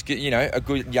 Zachy's, a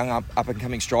good young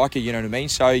up-and-coming striker, you know what I mean?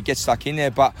 So he gets stuck in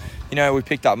there. But, we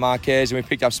picked up Marquez and we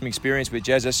picked up some experience with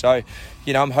Jezza. So,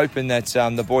 I'm hoping that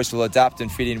the boys will adapt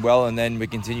and fit in well and then we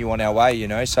continue on our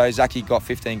way, So Zachy got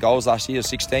 15 goals last year,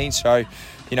 16. So,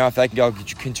 if they can go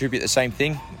contribute the same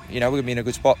thing, we're going to be in a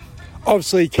good spot.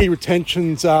 Obviously, key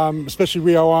retentions, especially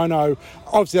Rio Ono,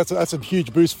 obviously that's a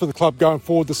huge boost for the club going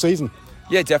forward this season.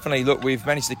 Yeah, definitely. Look, we've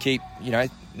managed to keep,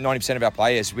 90% of our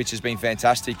players, which has been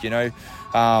fantastic,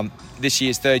 This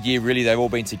year's third year, really, they've all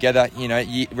been together.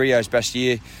 Rio's best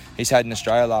year he's had in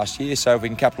Australia last year. So if we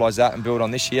can capitalise that and build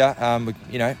on this year,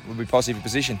 we'll be positive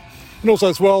position. And also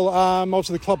as well,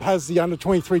 obviously the club has the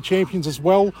under-23 champions as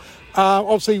well.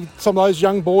 Obviously, some of those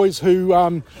young boys who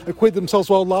acquitted themselves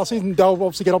well last season, they'll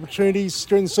obviously get opportunities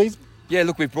during the season. Yeah,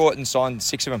 look, we've brought and signed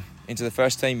 6 of them into the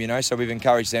first team, so we've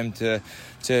encouraged them to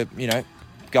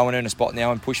go and earn a spot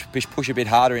now and push a bit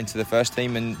harder into the first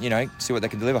team and, see what they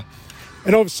can deliver.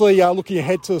 And obviously, looking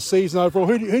ahead to the season overall,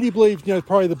 who do you believe,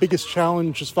 probably the biggest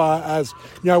challenge as far as,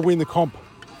 win the comp?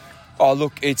 Oh,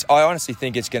 look, I honestly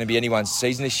think it's going to be anyone's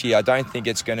season this year. I don't think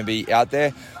it's going to be out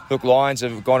there. Look, Lions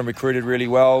have gone and recruited really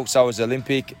well. So has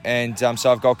Olympic and so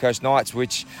have Gold Coast Knights,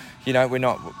 which, we're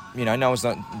not, no one's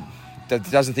not... That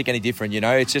doesn't think any different,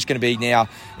 It's just going to be now,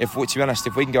 to be honest,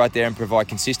 if we can go out there and provide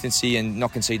consistency and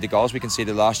not concede the goals we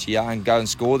conceded last year and go and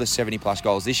score the 70-plus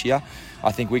goals this year,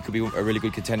 I think we could be a really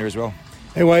good contender as well.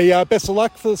 Anyway, best of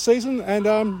luck for the season and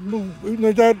we'll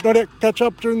no doubt catch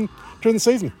up during the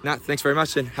season. No, thanks very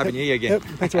much and Happy New Year again. Yep,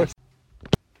 thanks, Royce.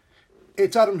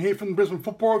 It's Adam here from the Brisbane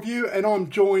Football Review and I'm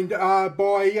joined by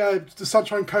the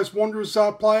Sunshine Coast Wanderers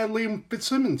player Liam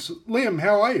Fitzsimmons. Liam,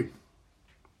 how are you?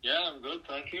 Yeah, I'm good,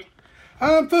 thank you.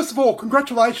 First of all,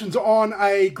 congratulations on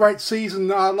a great season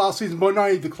last season by not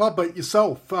only the club but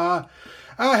yourself.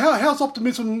 How's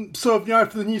optimism sort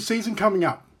of, for the new season coming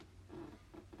up?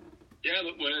 Yeah,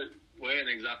 look, we're in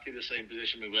exactly the same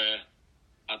position we were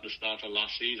at the start of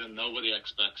last season. Nobody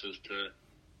expects us to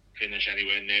finish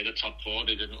anywhere near the top 4.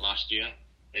 They didn't last year.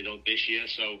 They don't this year.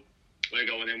 So we're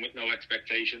going in with no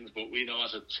expectations, but we know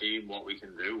as a team what we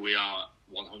can do. We are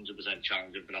 100%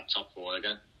 challenging for that top 4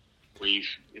 again.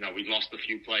 We've lost a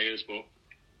few players, but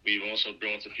we've also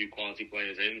brought a few quality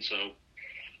players in, so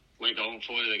we're going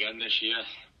for it again this year.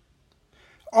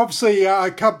 Obviously, a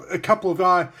couple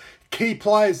of key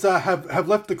players have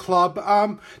left the club.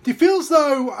 Do you feel as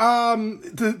though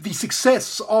the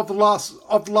success of the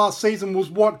last season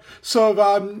was what sort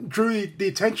of drew the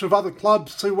attention of other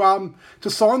clubs to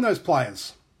sign those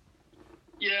players?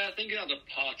 Yeah, I think it had a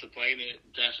part to play in it,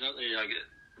 definitely.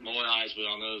 More eyes were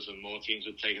on us and more teams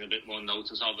were taking a bit more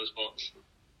notice of us. But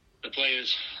the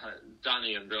players,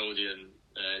 Danny and Brody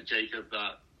and Jacob,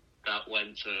 that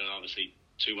went to, obviously,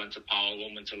 2 went to Power,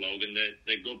 1 went to Logan.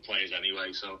 They're good players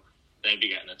anyway, so they'll be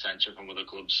getting attention from other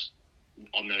clubs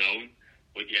on their own.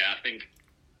 But yeah, I think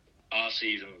last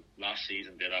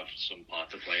season did have some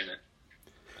part to play in it.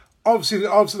 Obviously,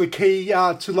 the key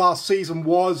to last season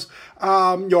was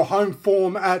your home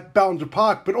form at Ballinger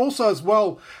Park, but also as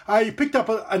well, you picked up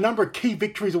a number of key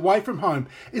victories away from home.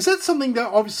 Is that something that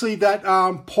obviously that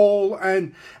Paul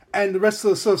and the rest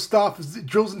of the sort of staff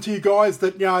drills into you guys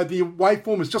that the away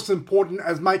form is just as important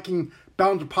as making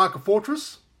Ballinger Park a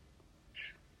fortress?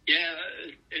 Yeah,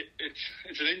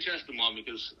 it's an interesting one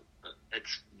because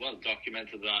it's well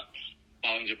documented that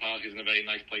Ballinger Park isn't a very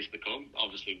nice place to come.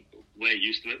 Obviously, we're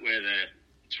used to it. We're there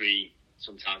 3,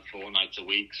 sometimes 4 nights a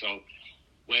week. So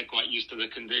we're quite used to the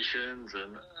conditions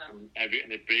and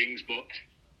everything it brings. But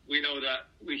we know that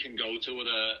we can go to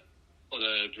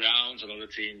other grounds and other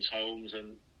teams' homes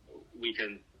and we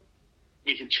can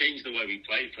change the way we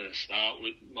play for the start.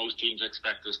 Most teams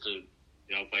expect us to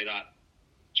play that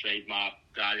trademark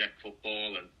direct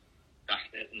football and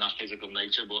that physical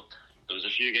nature. But there was a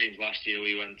few games last year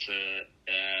we went to,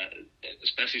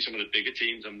 especially some of the bigger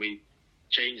teams, and we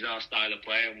changed our style of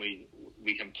play, and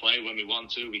we can play when we want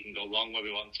to, we can go long when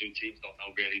we want to. Teams don't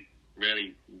know really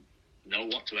really know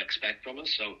what to expect from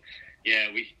us. So, yeah,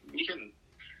 we can.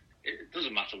 It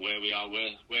doesn't matter where we are.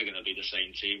 We're going to be the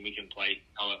same team. We can play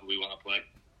however we want to play.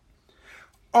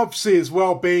 Obviously, as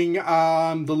well, being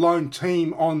the lone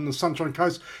team on the Sunshine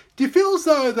Coast, do you feel as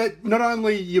though that not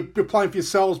only you're playing for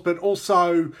yourselves, but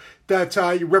also that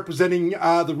you're representing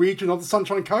the region of the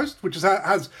Sunshine Coast, which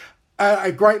has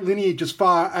a great lineage as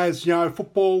far as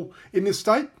football in this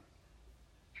state?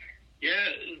 Yeah,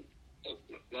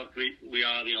 look, we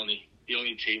are the only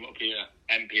team up here,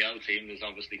 MPL team. There's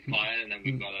obviously Fire, and then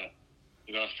we've got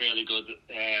a fairly good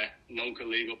local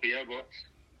league up here. But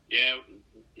yeah,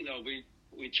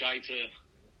 we try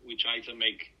to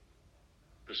make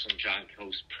the Sunshine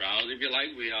Coast proud, if you like.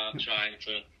 We are trying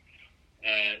to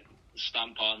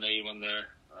stamp our name on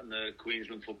the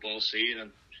Queensland football scene,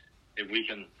 and if we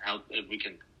can help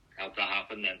that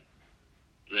happen, then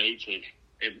great.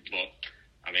 But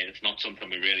I mean, it's not something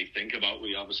we really think about.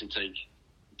 We obviously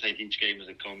take each game as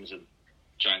it comes and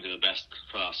try and do the best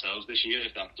for ourselves this year.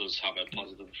 If that does have a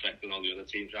positive effect on all the other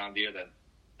teams around here, then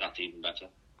that's even better.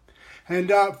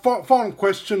 And final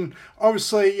question.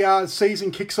 Obviously,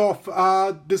 season kicks off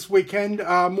this weekend.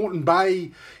 Moreton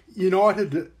Bay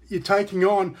United, you're taking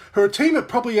on, who are a team that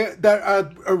probably that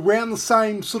are around the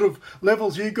same sort of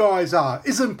levels you guys are.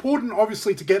 Is it important,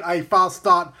 obviously, to get a fast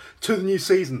start to the new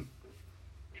season?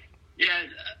 Yeah,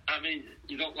 I mean,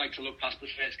 you don't like to look past the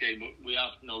first game, but we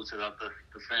have noted that the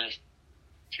first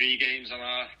 3 games of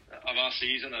our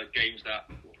season are games that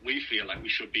we feel like we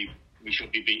should be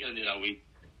beaten. We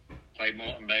played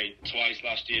Moreton Bay twice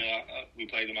last year. We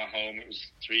played them at home. It was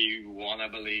 3-1, I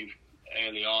believe,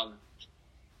 early on.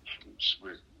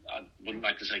 I wouldn't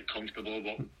like to say comfortable,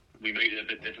 but we made it a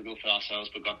bit difficult for ourselves,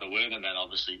 but got the win. And then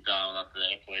obviously down at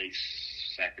their place,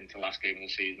 second to last game of the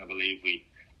season, I believe we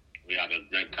had a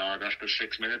red card after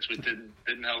 6 minutes, which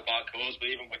didn't help our cause. But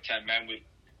even with 10 men,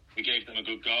 we gave them a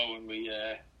good go, and we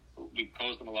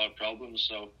caused them a lot of problems.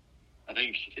 So I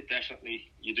think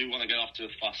you do want to get off to a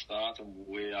fast start, and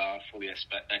we are fully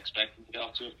expecting to get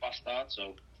off to a fast start.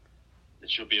 So it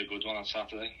should be a good one on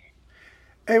Saturday.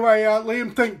 Anyway,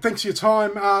 Liam, thanks for your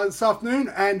time this afternoon,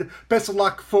 and best of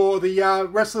luck for the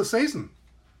rest of the season.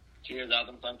 Cheers,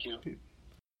 Adam. Thank you.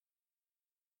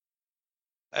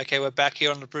 Okay, we're back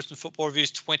here on the Brisbane Football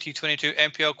Reviews 2022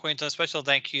 NPL Queensland special.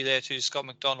 Thank you there to Scott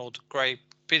McDonald, Gray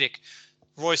Piddick,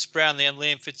 Royce Brownlee and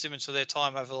Liam Fitzsimmons for their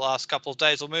time over the last couple of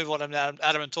days. We'll move on now,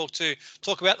 Adam, and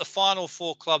talk about the final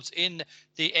 4 clubs in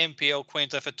the NPL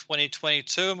Queensland for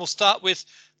 2022. And we'll start with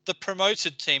the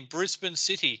promoted team, Brisbane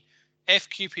City,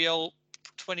 FQPL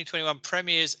 2021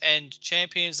 premiers and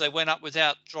champions. They went up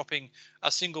without dropping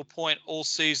a single point all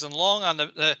season long under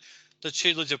the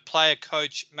tutelage of player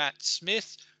coach Matt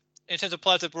Smith. In terms of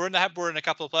players that were in, they have brought in a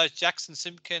couple of players. Jackson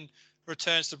Simpkin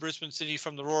returns to Brisbane City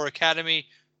from the Roar Academy.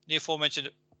 The aforementioned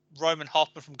Roman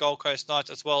Hoffman from Gold Coast Knights,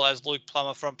 as well as Luke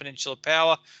Plummer from Peninsula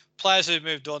Power. Players who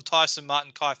moved on, Tyson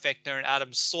Martin, Kai Fechner and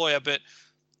Adam Sawyer. But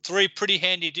 3 pretty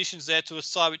handy additions there to a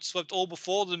side which swept all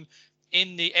before them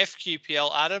in the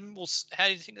FQPL. Adam, how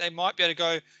do you think they might be able to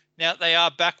go now that they are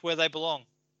back where they belong?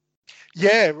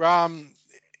 Yeah,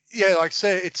 like I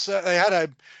said, it's they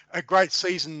had a great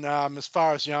season as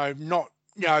far as not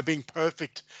being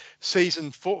perfect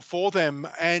season for them,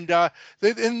 and like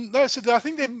I said, I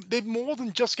think they're more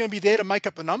than just going to be there to make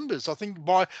up the numbers. I think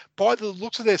by the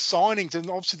looks of their signings and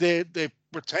obviously their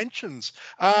retentions,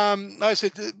 like I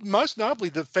said, most notably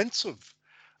defensive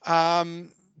signings.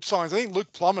 I think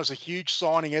Luke Plummer is a huge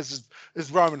signing, as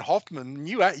Roman Hoffman.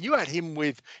 You had him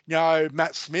with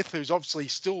Matt Smith, who's obviously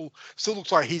still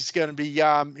looks like he's going to be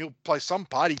he'll play some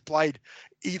part.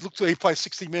 He looked like he played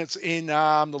 60 minutes in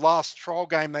the last trial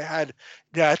game they had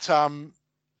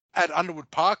at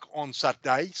Underwood Park on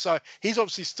Saturday. So he's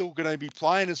obviously still going to be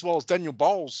playing, as well as Daniel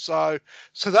Bowles. So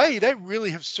they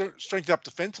really have strengthened up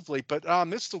defensively, but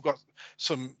they've still got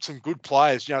some good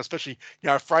players, especially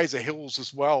Fraser Hills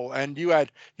as well. And you add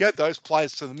those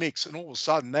players to the mix, and all of a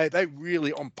sudden they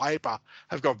really on paper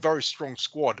have got a very strong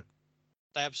squad.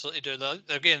 They absolutely do. Though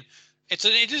again, it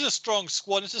is a strong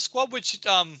squad. It's a squad which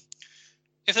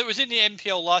if it was in the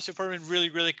NPL last year, probably been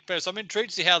really, really competitive. So I'm intrigued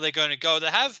to see how they're going to go. They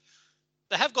have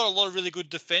got a lot of really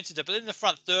good defense in there, but in the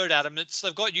front third, Adam,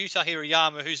 they've got Yuta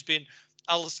Hirayama, who's been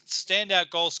a standout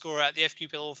goal scorer at the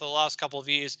FQPL for the last couple of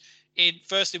years.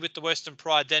 Firstly with the Western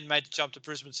Pride, then made the jump to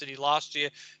Brisbane City last year.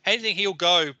 How do you think he'll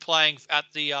go playing at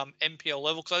the NPL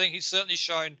level? Because I think he's certainly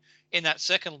shown in that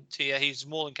second tier he's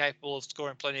more than capable of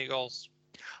scoring plenty of goals.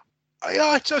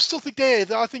 I still think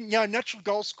I think natural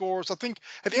goal scorers. I think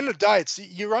at the end of the day,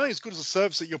 you're only as good as the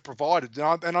service that you're provided.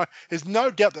 There's no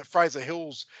doubt that Fraser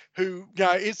Hills, who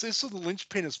is sort of the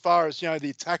linchpin as far as the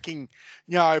attacking,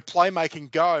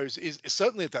 playmaking goes, is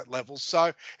certainly at that level.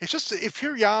 So it's just if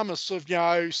Hirayama sort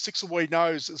of sticks to what he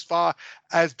knows as far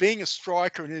as being a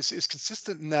striker and is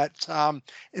consistent in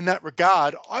that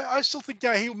regard, I still think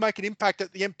he'll make an impact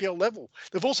at the NPL level.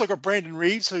 They've also got Brandon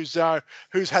Reeves, who's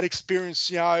had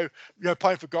experience,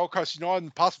 playing for Gold Coast United in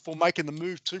the past before making the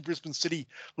move to Brisbane City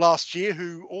last year,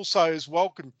 who also as well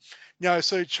can,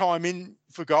 sort of chime in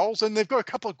for goals. And they've got a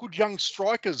couple of good young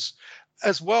strikers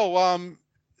as well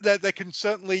that they can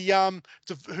certainly,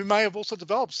 who may have also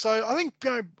developed. So I think,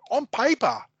 on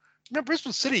paper,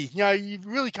 Brisbane City, you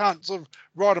really can't sort of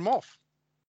write them off.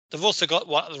 They've also got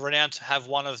the renown to have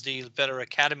one of the better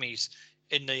academies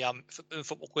in the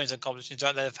Football Queensland competitions.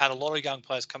 They've had a lot of young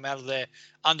players come out of there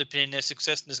underpinning their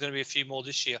success, and there's going to be a few more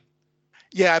this year.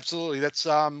 Yeah, absolutely. That's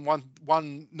one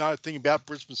thing about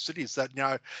Brisbane City is that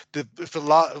for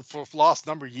the last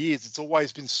number of years, it's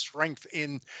always been strength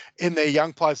in their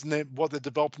young players and what they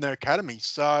develop in their academy.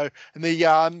 So the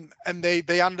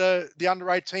under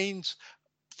 18s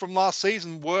from last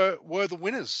season were the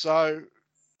winners. So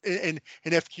in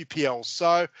FQPL.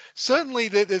 So certainly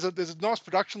there's a nice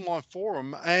production line for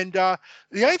them. And the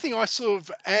only thing I sort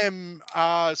of am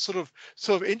sort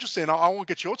of interested in, I want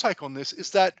to get your take on this,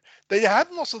 is that they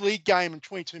haven't lost a league game in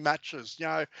 22 matches.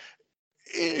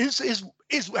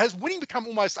 Has winning become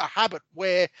almost a habit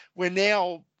where we're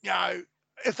now,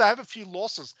 if they have a few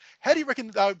losses, how do you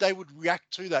reckon they would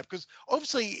react to that? Because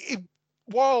obviously,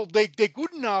 while they're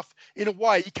good enough in a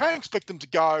way, you can't expect them to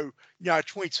go,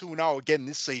 22-0 again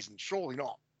this season. Surely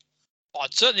not. Oh,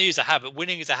 it certainly is a habit.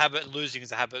 Winning is a habit, and losing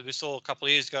is a habit. We saw a couple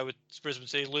of years ago with Brisbane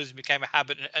City, losing became a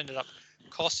habit and it ended up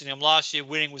costing them. Last year,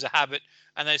 winning was a habit,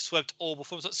 and they swept all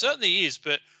before. So it certainly is,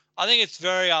 but I think it's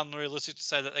very unrealistic to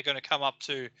say that they're going to come up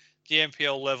to the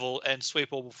NPL level and sweep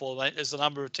all before. There's a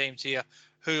number of teams here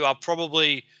who are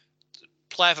probably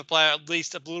player for player at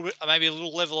least a little bit, maybe a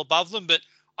little level above them, but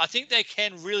I think they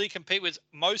can really compete with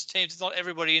most teams. It's not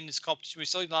everybody in this competition. We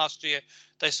saw last year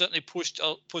they certainly pushed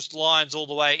Lions all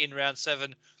the way in round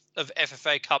 7 of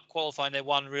FFA Cup qualifying. They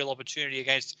won real opportunity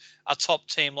against a top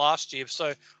team last year.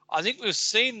 So I think we've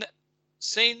seen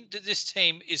that this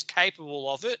team is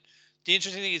capable of it. The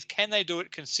interesting thing is, can they do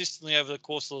it consistently over the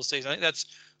course of the season? I think that's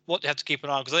what they have to keep an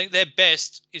eye on, because I think their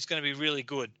best is going to be really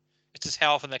good. It's just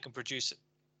how often they can produce it.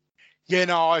 Yeah,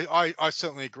 no, I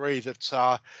certainly agree that,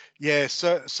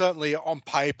 certainly on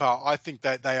paper, I think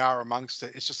that they are amongst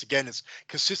it. It's just, again, it's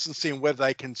consistency and whether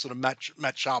they can sort of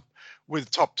match up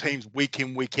with top teams week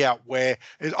in, week out, where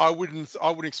I wouldn't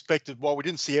expect it. While we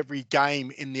didn't see every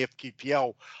game in the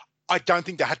FQPL, I don't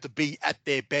think they had to be at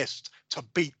their best to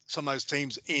beat some of those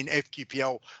teams in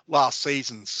FQPL last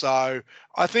season. So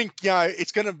I think,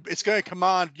 it's going to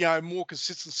command, more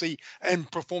consistency and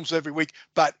performance every week.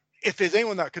 But if there's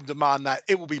anyone that can demand that,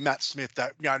 it will be Matt Smith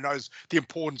that knows the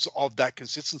importance of that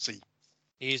consistency.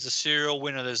 He's a serial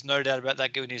winner. There's no doubt about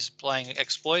that, given his playing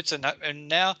exploits. And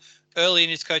now, early in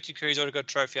his coaching career, he's already got a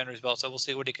trophy under his belt. So we'll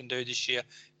see what he can do this year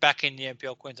back in the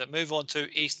NPL Queensland. Move on to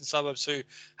Eastern Suburbs, who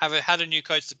have had a new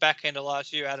coach at the back end of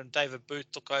last year. David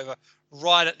Booth took over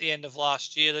right at the end of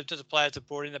last year. They've just the players that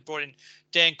brought in. They brought in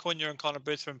Dan Cunha and Connor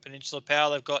Booth from Peninsula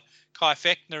Power. They've got Kai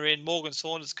Fechner in. Morgan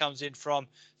Saunders comes in from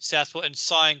Southport, and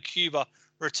Cyan Cuba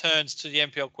returns to the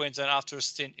NPL Queensland after a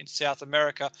stint in South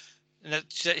America. And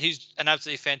he's an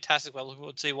absolutely fantastic player.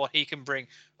 We'll see what he can bring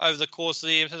over the course of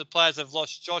the year. So the players have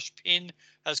lost. Josh Pinn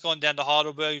has gone down to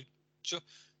Heidelberg.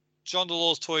 John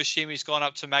Delors Toyoshimi's gone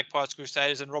up to Magpies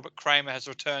Crusaders, and Robert Kramer has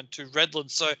returned to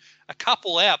Redlands. So a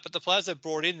couple out, but the players they've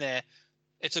brought in there,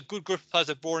 it's a good group of players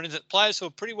they've brought in. Players who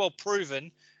are pretty well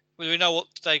proven. We know what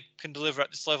they can deliver at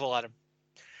this level, Adam.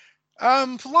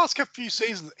 For the last few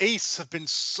seasons, East have been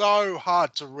so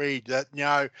hard to read that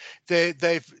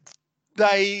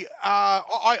they are.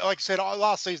 Like I said,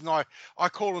 last season I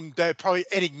call them, they're probably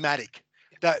enigmatic.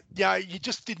 That you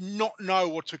just did not know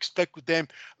what to expect with them.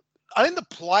 I think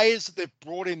the players that they've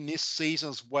brought in this season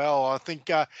as well, I think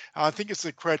it's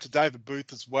a credit to David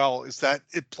Booth as well, is that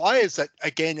players that,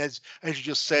 again, as you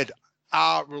just said,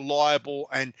 are reliable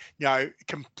and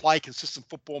can play consistent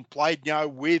football and played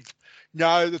with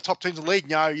the top teams in the league.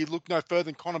 You look no further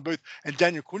than Connor Booth and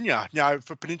Daniel Cunha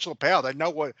for Peninsula Power. They know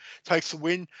what it takes to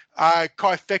win. Kai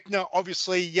Fechner,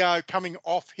 obviously coming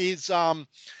off his sort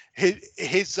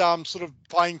of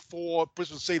playing for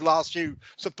Brisbane City last year,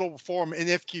 stepped over for him in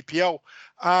FQPL.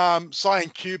 Cyan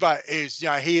Cuba is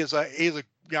he is a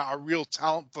a real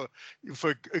talent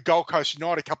for Gold Coast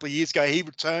United a couple of years ago. He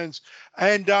returns,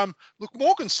 and look,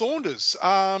 Morgan Saunders.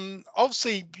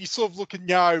 Obviously, you sort of look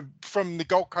at from the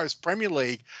Gold Coast Premier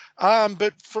League,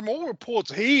 but from all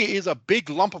reports, he is a big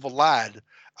lump of a lad.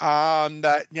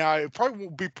 That probably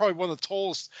will be one of the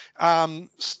tallest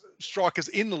strikers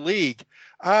in the league.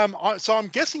 So I'm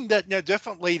guessing that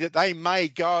definitely that they may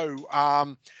go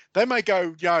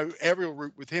aerial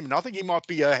route with him, and I think he might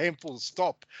be a handful to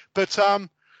stop. But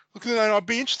look, I'd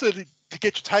be interested to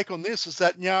get your take on this. Is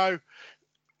that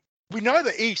we know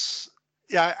the East,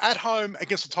 at home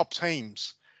against the top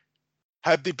teams,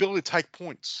 have the ability to take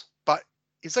points, but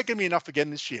is that going to be enough again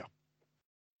this year?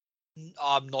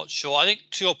 I'm not sure. I think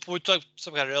to your point, we talked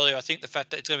about it earlier. I think the fact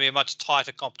that it's going to be a much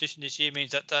tighter competition this year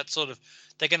means that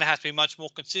they're going to have to be much more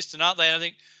consistent, aren't they? And I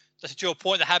think that's to your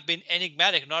point. They have been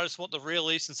enigmatic, and I just want the real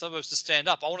Eastern suburbs to stand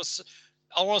up. I want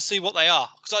to see what they are,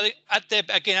 because I think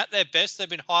at their best, they've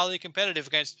been highly competitive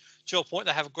against. To your point,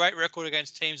 they have a great record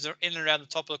against teams that are in and around the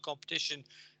top of the competition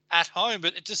at home.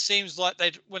 But it just seems like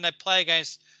when they play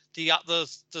against the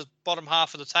bottom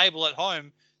half of the table at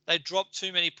home, they drop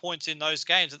too many points in those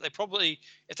games that they probably,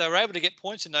 if they were able to get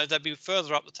points in those, they'd be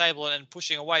further up the table and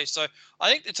pushing away. So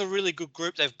I think it's a really good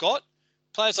group they've got.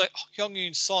 Players like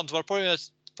Hyung-Yoon Son, who are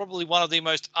probably one of the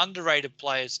most underrated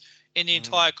players in the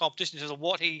entire competition in terms of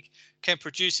what he can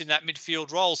produce in that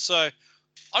midfield role. So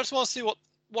I just want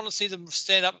to see them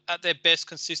stand up at their best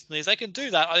consistently. If they can do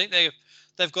that, I think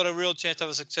they've got a real chance to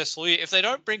have a successful year. If they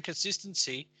don't bring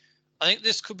consistency, I think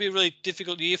this could be a really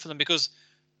difficult year for them, because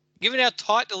given how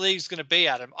tight the league's going to be,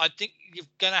 Adam, I think you're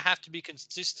going to have to be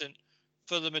consistent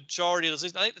for the majority of the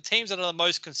season. I think the teams that are the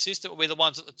most consistent will be the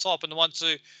ones at the top, and the ones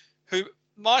who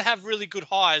might have really good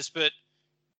highs, but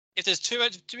if there's too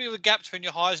big of a gap between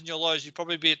your highs and your lows, you'd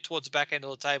probably be towards the back end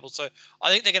of the table. So I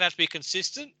think they're going to have to be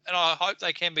consistent, and I hope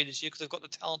they can be this year, because they've got the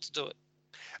talent to do it.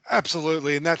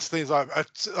 Absolutely, and that's things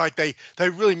like they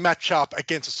really match up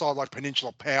against a side like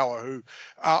Peninsula Power, who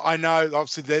I know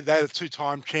obviously they're a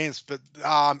two-time champs, but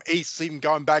East, even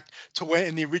going back to when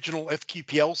in the original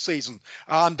FQPL season,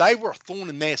 they were a thorn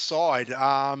in their side,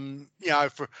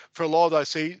 for a lot of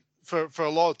those for a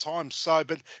lot of times. So,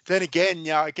 but then again,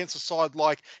 against a side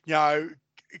like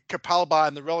Capalaba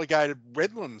and the relegated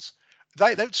Redlands,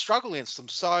 they would struggle against them.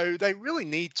 So they really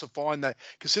need to find that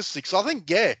consistency. So I think,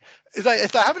 if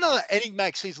they have another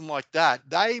enigmatic season like that,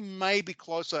 they may be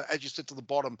closer, as you said, to the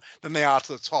bottom than they are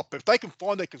to the top. But if they can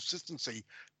find their consistency,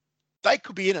 they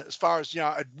could be in it as far as,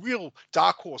 a real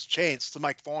dark horse chance to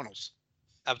make finals.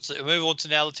 Absolutely. We'll move on to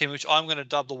now the team, which I'm going to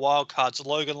dub the Wildcards.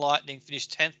 Logan Lightning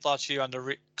finished 10th last year under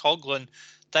Rick Coughlin.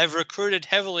 They've recruited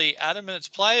heavily, Adam, and it's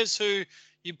players who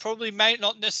you probably may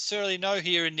not necessarily know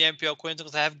here in the NPL Queensland,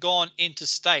 because they have gone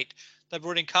interstate. They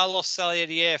brought in Carlos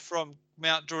Salierier from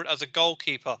Mount Druitt as a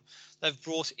goalkeeper. They've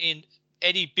brought in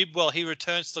Eddie Bidwell. He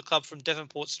returns to the club from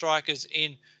Devonport Strikers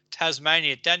in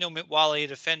Tasmania. Daniel Mitwali, a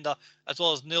defender, as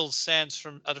well as Nils Sands,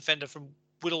 a defender from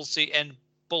Whittlesea and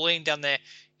Bulleen down there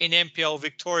in NPL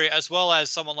Victoria, as well as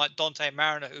someone like Dante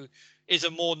Mariner, who is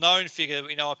a more known figure that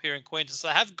we know up here in Queensland. So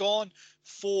they have gone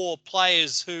for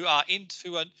players who are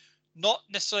not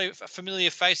necessarily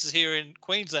familiar faces here in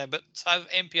Queensland, but have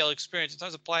NPL experience in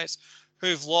terms of players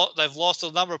they've lost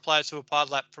a number of players who were part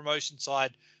of that promotion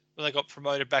side when they got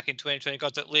promoted back in 2020.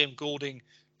 Guys like Liam Goulding,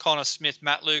 Connor Smith,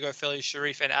 Matt Lugo, Feli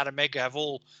Sharif, and Adam Edgar have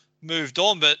all moved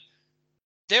on, but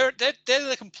they're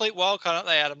the complete wildcard, aren't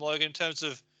they, Adam Logan, in terms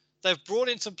of they've brought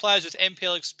in some players with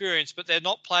NPL experience, but they're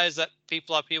not players that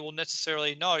people up here will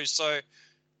necessarily know. So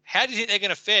how do you think they're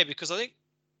going to fare? Because I think,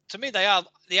 to me, they are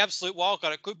the absolute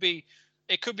wildcard. It could be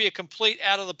a complete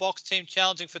out-of-the-box team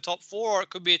challenging for top four, or it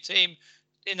could be a team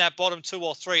in that bottom 2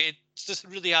 or 3. It's just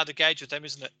really hard to gauge with them,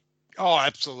 isn't it? Oh,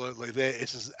 absolutely.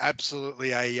 This is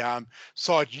absolutely a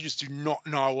side you just do not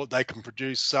know what they can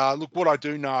produce. Look, what I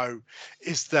do know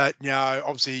is that,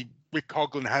 obviously Rick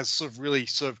Coughlin has sort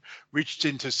of reached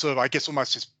into I guess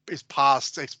almost his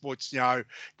past exploits,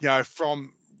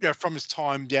 from his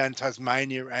time down in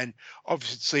Tasmania, and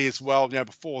obviously as well,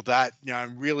 before that,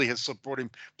 really has sort of brought in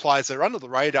players that are under the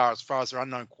radar as far as their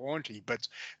unknown quantity. But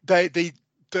they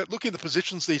looking at the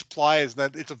positions of these players,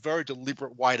 that it's a very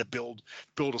deliberate way to build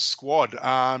a squad.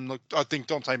 Look, I think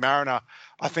Dante Mariner,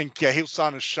 he'll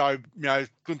start to show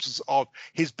glimpses of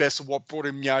his best of what brought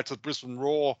him to the Brisbane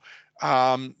Roar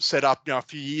set up a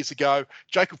few years ago.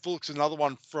 Jacob Fullick's another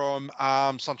one from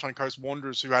Sunshine Coast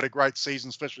Wanderers, who had a great season,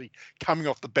 especially coming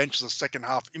off the bench as a second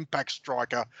half impact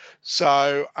striker.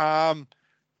 So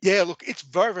look, it's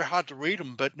very, very hard to read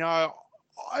them, but no,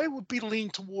 I would be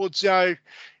leaning towards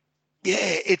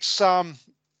it's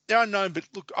they're unknown. But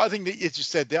look, I think that, as you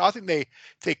said, I think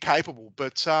they're capable.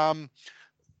 But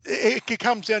it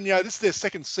comes down. This is their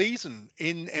second season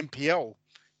in NPL.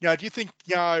 Do you think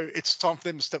it's time for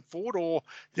them to step forward, or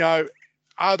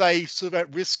are they sort of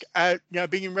at risk at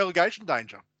being in relegation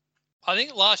danger? I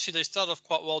think last year they started off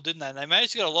quite well, didn't they? And they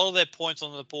managed to get a lot of their points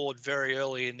on the board very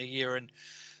early in the year, and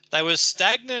they were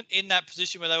stagnant in that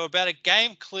position where they were about a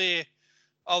game clear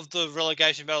of the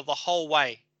relegation battle the whole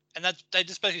way, and they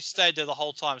just basically stayed there the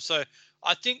whole time. So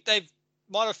I think they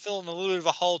might have fallen a little bit of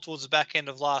a hole towards the back end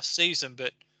of last season,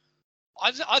 but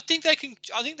I think they can.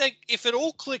 I think if it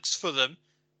all clicks for them,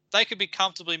 they could be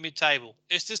comfortably mid-table.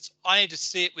 It's just I need to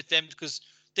see it with them because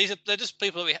they're just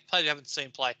people that we haven't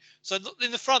seen play. So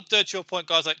in the front third, to your point,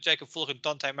 guys like Jacob Fullock and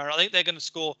Dante Merritt, I think they're going to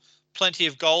score plenty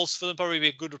of goals for them. Probably be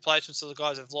a good replacement to the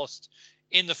guys they've lost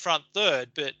in the front third.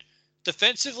 But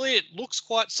defensively, it looks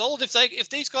quite solid. If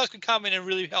these guys can come in and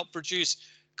really help produce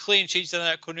clean sheets down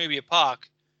at Cornubia Park,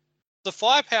 the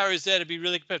firepower is there to be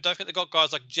really competitive. Don't forget they've got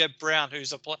guys like Jeb Brown,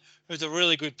 who's a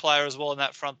really good player as well in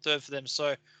that front third for them.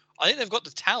 So I think they've got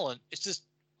the talent. It's just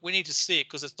we need to see it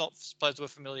because it's not players we're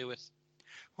familiar with.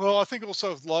 Well, I think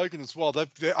also with Logan as well.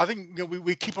 I think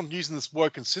we keep on using this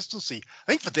word consistency.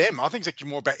 I think for them, I think it's actually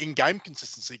more about in-game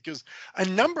consistency because a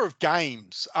number of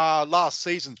games last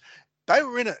season, they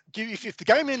were in it. If the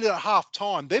game ended at half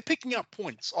time, they're picking up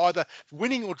points, either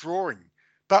winning or drawing.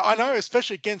 But I know,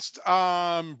 especially against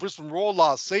Brisbane Roar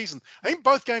last season, I think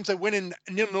both games they went in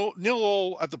nil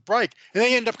all at the break, and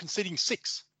they end up conceding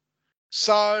 6.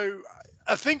 So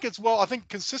I think as well, I think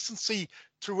consistency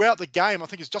throughout the game, I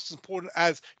think is just as important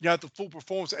as the full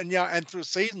performance and through a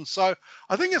season. So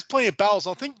I think there's plenty of battles.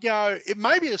 I think it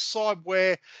may be a side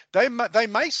where they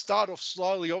may start off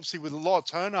slowly, obviously with a lot of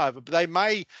turnover, but they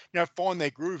may find their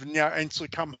groove and sort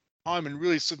of come home and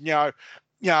really sort of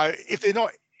if they're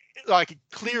not like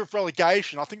clear of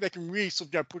relegation, I think they can really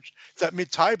sort of push that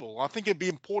mid-table. I think it'd be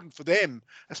important for them,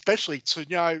 especially to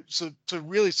to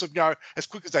really sort of as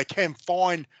quick as they can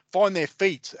find their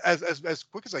feet as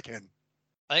quick as they can.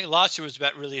 I think last year was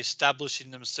about really establishing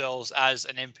themselves as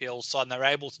an NPL side, and they were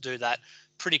able to do that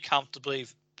pretty comfortably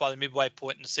by the midway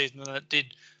point in the season, and it did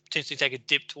potentially take a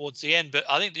dip towards the end. But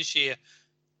I think this year,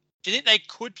 do you think they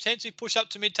could potentially push up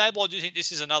to mid-table, or do you think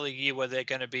this is another year where they're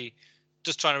going to be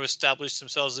just trying to establish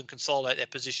themselves and consolidate their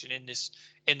position in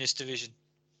this division?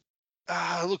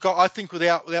 Look, I think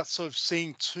without sort of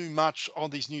seeing too much on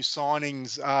these new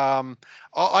signings,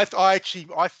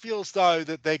 I feel as though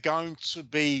that they're going to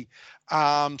be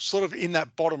sort of in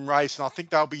that bottom race, and I think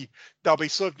they'll be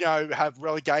sort of have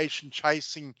relegation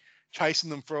chasing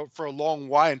them for a long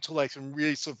way until they can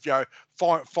really sort of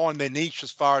find their niche as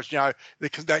far as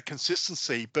that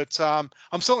consistency. But I'm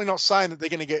certainly not saying that they're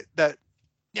going to get that.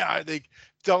 I'm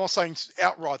not saying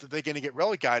outright that they're going to get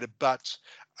relegated, but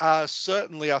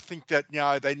certainly I think that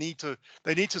they need to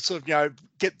sort of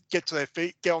get to their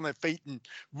feet, get on their feet, and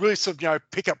really sort of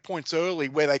pick up points early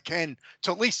where they can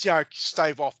to at least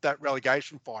stave off that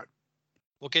relegation fight.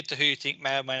 We'll get to who you think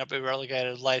may or may not be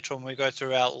relegated later on when we go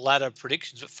through our ladder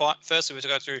predictions. But firstly, we're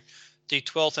going to go through the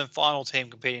 12th and final team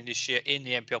competing this year in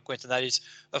the NPL Queensland. That is,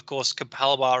 of course,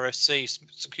 Capalaba FC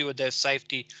secured their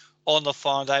safety on the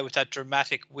final day with that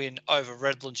dramatic win over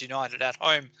Redlands United at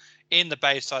home in the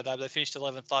Bayside Derby. They finished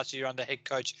 11th last year under head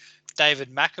coach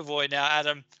David McAvoy. Now,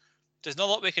 Adam, there's not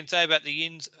a lot we can say about the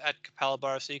ins at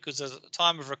Capalaba FC because at the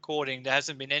time of recording, there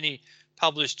hasn't been any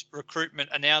published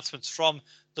recruitment announcements from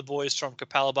the boys from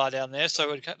Capalaba down there.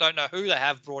 So we don't know who they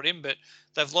have brought in, but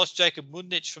they've lost Jacob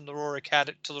Mudnich from the Roar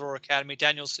Academy.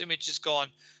 Daniel Simic has gone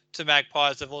to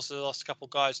Magpies. They've also lost a couple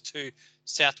of guys to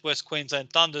Southwest Queensland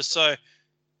Thunder. So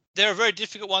they're a very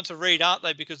difficult one to read, aren't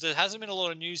they? Because there hasn't been a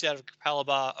lot of news out of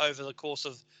Capalaba over the course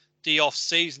of the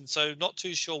off-season. So not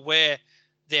too sure where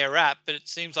they're at, but it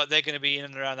seems like they're going to be in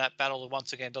and around that battle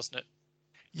once again, doesn't it?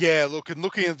 Yeah, look, and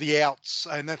looking at the outs,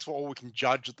 and that's what all we can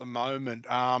judge at the moment.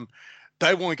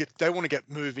 They want to get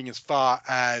moving as far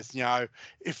as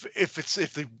if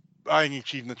the only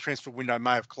achieving the transfer window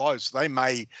may have closed, they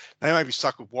may be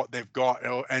stuck with what they've got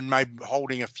and maybe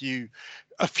holding a few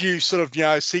sort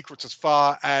of secrets as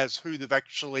far as who they've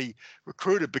actually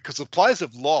recruited, because the players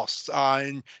have lost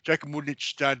in Jacob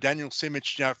Mudnich, Daniel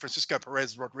Simic, Francisco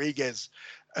Perez Rodriguez,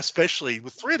 especially,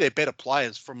 with 3 of their better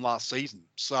players from last season.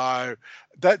 So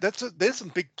there's some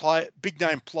big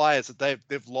name players that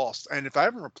they've lost, and if they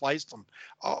haven't replaced them,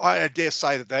 I dare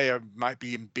say that they might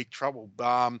be in big trouble.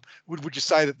 Would you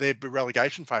say that they're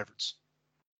relegation favourites?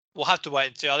 We'll have to wait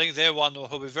and see. I think they're one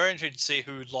who'll be very interested to see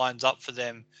who lines up for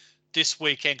them this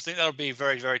weekend. I think that'll be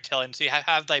very, very telling to see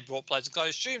have they brought players. I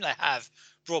assume they have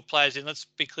brought players in. Let's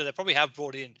be clear, they probably have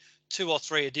brought in 2 or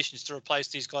 3 additions to replace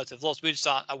these guys they've lost. We just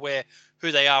aren't aware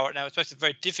who they are right now. It's makes it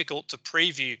very difficult to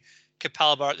preview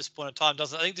Capalaba at this point in time,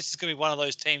 doesn't it? I think this is going to be one of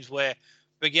those teams where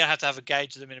we're going to have a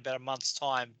gauge of them in about a month's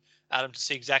time, Adam, to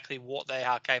see exactly what they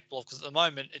are capable of. Because at the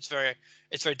moment, it's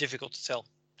very difficult to tell.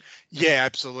 Yeah,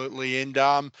 absolutely. And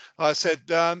like I said,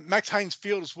 Max Haynes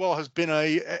Field as well has been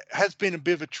a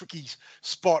bit of a tricky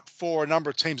spot for a number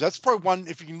of teams. That's probably one,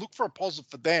 if you can look for a positive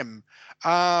for them.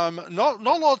 Not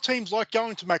a lot of teams like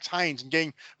going to Max Haynes and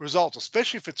getting results,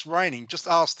 especially if it's raining. Just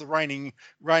ask the reigning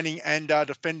and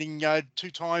defending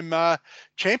 2-time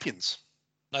champions.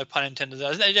 No pun intended.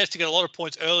 They used to get a lot of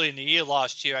points early in the year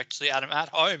last year, actually, Adam, at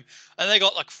home. And they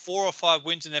got like 4 or 5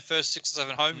 wins in their first 6 or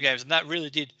 7 home games. And that really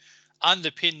did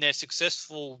underpin their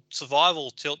successful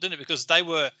survival tilt, didn't it? Because they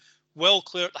were well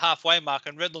clear at the halfway mark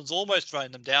and Redlands almost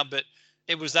running them down. But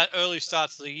it was that early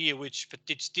start to the year which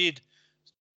did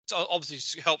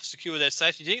obviously help secure their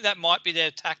safety. Do you think that might be their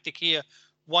tactic here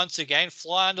once again?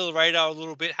 Fly under the radar a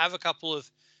little bit, have a couple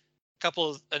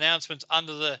of announcements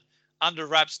under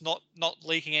wraps, not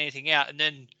leaking anything out, and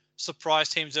then surprise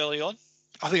teams early on?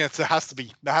 I think that has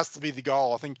to be the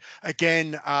goal. I think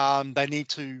again, they need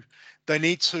to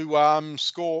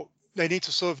score. They need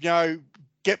to sort of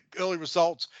get early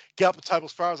results, get up the table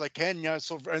as far as they can,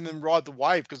 sort of, and then ride the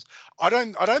wave. Because I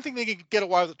don't think they can get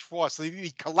away with it twice.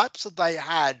 The collapse that they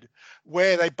had,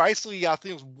 where they basically, I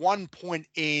think it was 1 point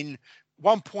in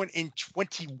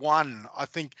 21, I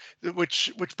think,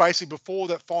 which basically before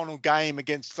that final game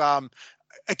against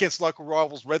local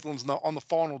rivals Redlands on the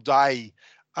final day.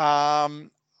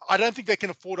 I don't think they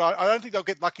can afford. I don't think they'll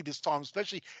get lucky this time,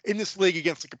 especially in this league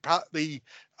against the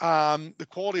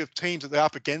quality of teams that they're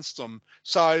up against them.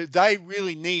 So they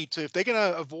really need to, if they're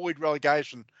going to avoid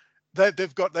relegation,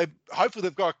 hopefully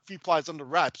they've got a few players under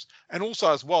wraps, and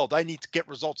also as well they need to get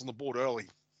results on the board early.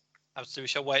 Absolutely. We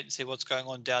shall wait and see what's going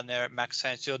on down there at Max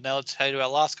Haynes Field. Now let's head to our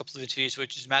last couple of interviews,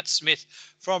 which is Matt Smith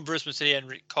from Brisbane City and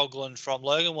Rick Coghlan from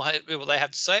Logan. We'll hear what they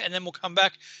have to say, and then we'll come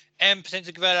back and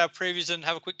potentially give out our previews and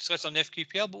have a quick discussion on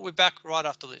FQPL, but we're back right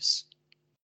after this.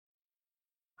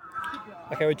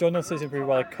 Okay, we're joined on season preview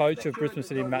by the coach of Brisbane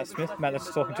City, Matt Smith. Matt, thanks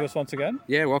for talking to us once again.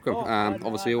 Yeah, welcome.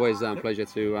 Obviously, always a pleasure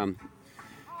to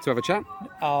have a chat.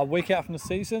 Week out from the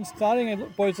season starting,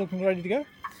 and boys looking ready to go.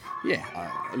 Yeah,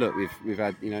 look, we've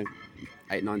had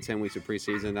 8, 9, 10 weeks of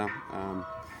pre-season now.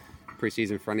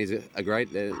 Pre-season friendlies are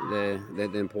great. They're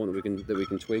important that we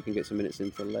can tweak and get some minutes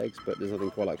into the legs. But there's nothing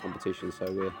quite like competition. So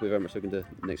we're very much looking to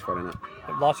next Friday night.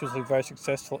 Last year was very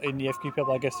successful in the FQPL,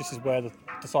 but I guess this is where the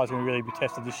side's going to really be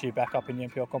tested this year, back up in the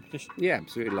NPL competition. Yeah,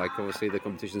 absolutely. Like obviously the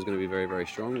competition is going to be very, very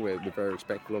strong. We're very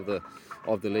respectful of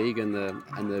the league and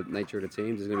the nature of the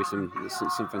teams. There's going to be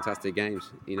some fantastic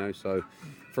games. So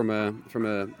from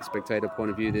a spectator point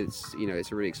of view, it's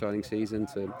a really exciting season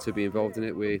to be involved in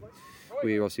it.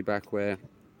 We're obviously back where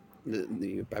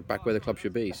the club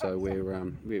should be, so we're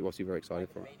obviously very excited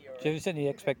for it. Do you have any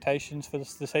expectations for the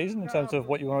season in terms of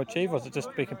what you want to achieve, or is it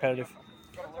just be competitive?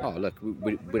 Oh, look,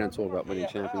 we don't talk about winning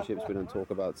championships. We don't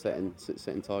talk about setting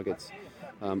targets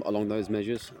along those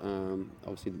measures.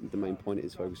 Obviously, the main point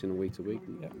is focusing on week to week.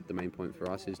 Yeah. The main point for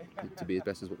us is to be as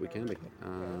best as what we can be.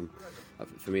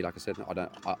 For me, like I said,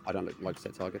 I don't like to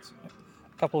set targets. Yeah.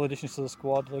 Couple of additions to the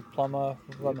squad, Luke Plummer,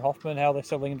 Roman Hoffman. How are they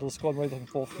settling into the squad? What are you looking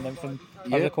for from them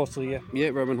over the course of the year? Yeah,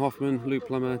 Roman Hoffman, Luke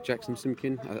Plummer, Jackson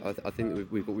Simkin. I think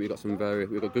that we've got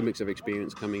a good mix of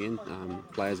experience coming in.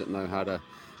 Players that know how to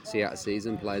see out a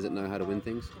season, players that know how to win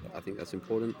things. I think that's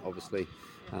important. Obviously,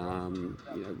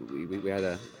 we had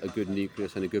a good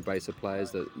nucleus and a good base of players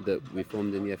that we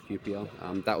formed in the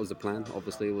FQPL. That was the plan.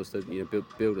 Obviously, was to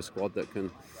build a squad that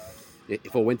can.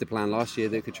 If all went to plan last year,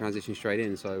 they could transition straight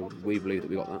in. So we believe that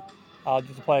we got that.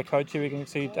 Did the player coach here, we can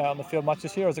see out on the field much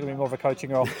this year, or is it going to be more of a coaching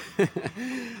role?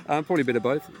 Probably a bit of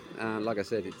both. Like I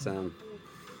said, it's I'm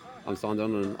signed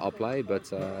on and I'll play.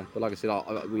 But like I said,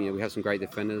 we have some great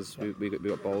defenders. We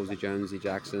got Bowlesy, Jonesy,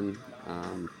 Jackson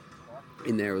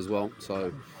in there as well.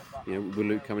 So with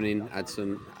Luke coming in, add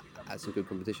some good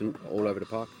competition all over the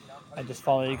park. And just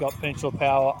finally, you got Peninsula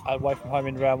Power away from home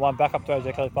in round 1, back up to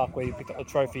AJ Kelly Park where you picked up the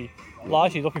trophy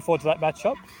last year. Looking forward to that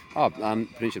matchup?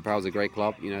 Peninsula Power is a great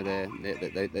club.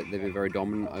 They've been very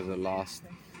dominant over the last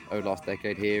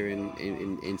decade here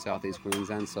in Southeast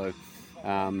Queensland. So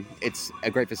it's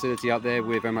a great facility out there.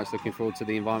 We're very much looking forward to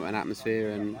the environment and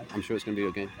atmosphere, and I'm sure it's going to be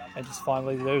a good game. And just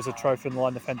finally, there is a trophy on the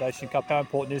line, the Foundation Cup. How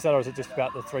important is that, or is it just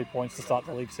about the 3 points to start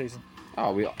the league season?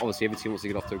 Obviously every team wants to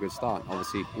get off to a good start.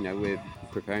 Obviously, we're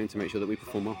preparing to make sure that we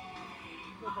perform well.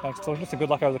 Thanks, Tom. Just a good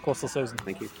luck over the course of the season.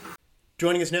 Thank you.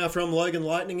 Joining us now from Logan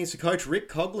Lightning is the coach Rick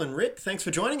Coghlan. Rick, thanks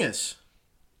for joining us.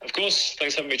 Of course.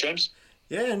 Thanks for having me, James.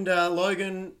 Yeah, and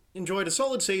Logan, enjoyed a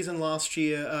solid season last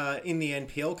year in the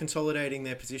NPL, consolidating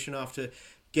their position after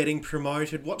getting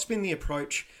promoted. What's been the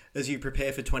approach as you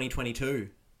prepare for 2022?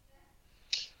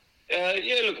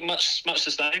 Look, much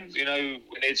the same. You know,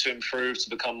 we need to improve to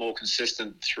become more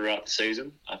consistent throughout the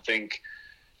season. I think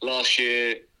last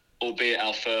year, albeit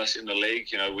our first in the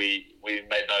league, you know, we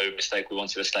made no mistake. We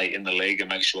wanted to stay in the league and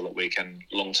make sure that we can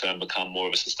long-term become more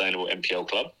of a sustainable NPL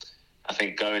club. I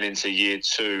think going into year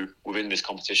 2 within this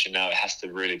competition now, it has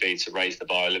to really be to raise the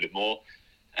bar a little bit more,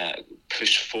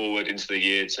 push forward into the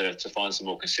year to find some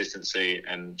more consistency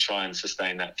and try and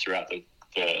sustain that throughout the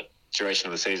duration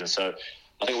of the season. So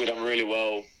I think we've done really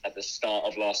well at the start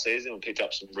of last season. We picked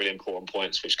up some really important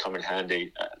points which come in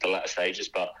handy at the latter stages,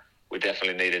 but we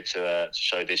definitely needed to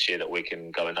show this year that we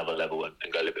can go another level and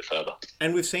go a little bit further.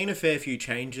 And we've seen a fair few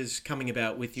changes coming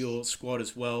about with your squad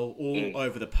as well, all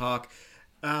over the park.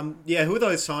 Who are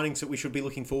those signings that we should be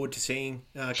looking forward to seeing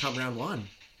come round 1?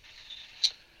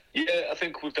 Yeah, I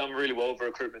think we've done really well with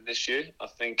recruitment this year. I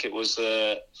think it was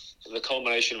the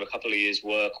culmination of a couple of years'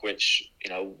 work, which,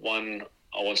 you know, one,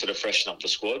 I wanted to freshen up the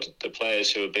squad. The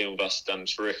players who have been with us done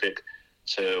terrific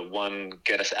to, one,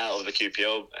 get us out of the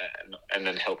QPL and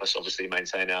then help us obviously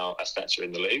maintain our stature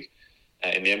in the league,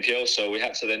 in the NPL. So we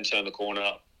had to then turn the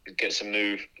corner, get some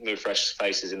new fresh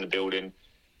faces in the building.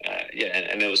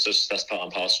 And it was just, that's part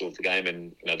and parcel of the game.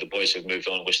 And, you know, the boys who've moved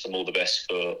on, wish them all the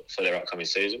best for their upcoming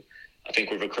season. I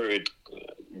think we've recruited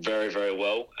very, very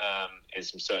well in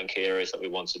some certain key areas that we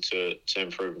wanted to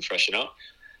improve and freshen up.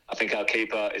 I think our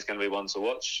keeper is going to be one to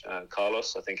watch,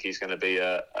 Carlos. I think he's going to be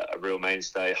a real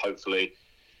mainstay, hopefully,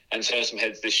 and turn some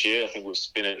heads this year. I think it's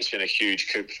been a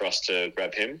huge coup for us to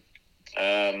grab him.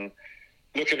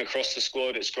 Looking across the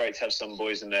squad, it's great to have some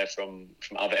boys in there from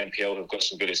other NPL who've got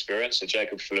some good experience. So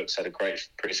Jacob Phillips had a great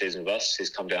pre-season with us. He's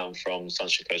come down from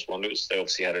Sunshine Coast Wanderers. They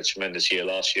obviously had a tremendous year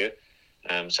last year.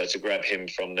 So to grab him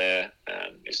from there,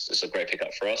 it's a great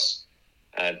pickup for us.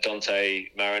 Dante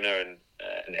Mariner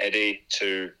and Eddie,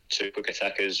 two quick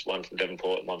attackers, one from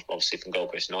Devonport and one obviously from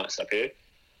Gold Coast Knights up here.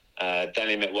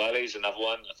 Danny Metwally is another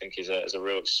one. I think he's a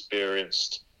real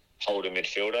experienced holder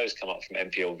midfielder. He's come up from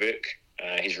NPL Vic.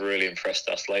 He's really impressed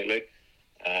us lately,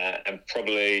 and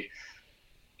probably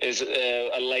is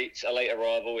a late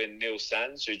arrival in Neil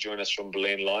Sands, who joined us from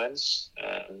Boleyn Lions.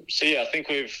 I think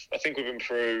we've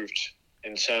improved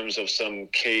in terms of some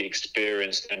key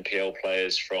experienced NPL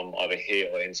players from either here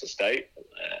or interstate.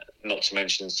 Not to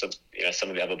mention some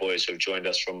of the other boys who have joined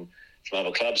us from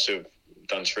other clubs who have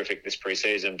done terrific this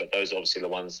pre-season. But those are obviously the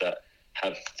ones that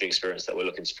have the experience that we're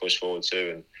looking to push forward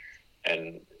to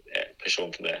and push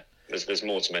on from there. There's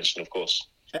more to mention, of course.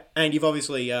 And you've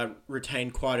obviously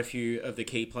retained quite a few of the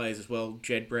key players as well,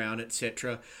 Jed Brown,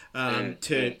 etc.,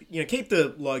 to keep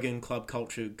the Logan club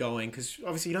culture going, because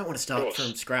obviously you don't want to start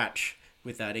from scratch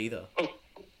with that either.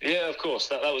 Yeah, of course.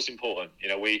 That was important. You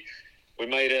know, we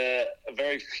made a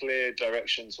very clear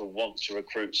direction to want to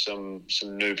recruit some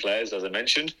new players, as I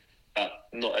mentioned, but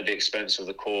not at the expense of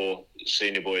the core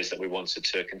senior boys that we wanted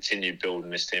to continue building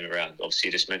this team around. Obviously,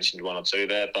 you just mentioned one or two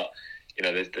there, but you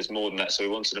know, there's more than that. So we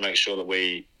wanted to make sure that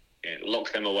we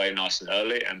lock them away nice and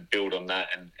early and build on that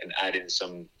and add in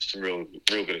some real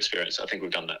good experience. I think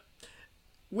we've done that.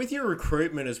 With your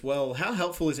recruitment as well, how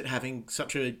helpful is it having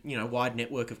such a wide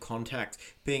network of contacts,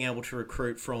 being able to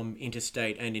recruit from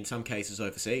interstate and in some cases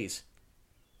overseas?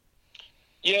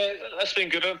 Yeah, that's been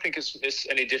good. I don't think it's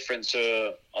any different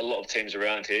to a lot of teams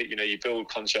around here. You know, you build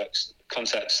contacts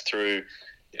through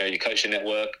your coaching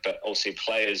network, but also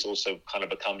players also kind of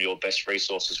become your best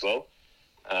resource as well.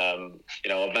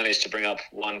 I've managed to bring up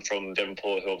one from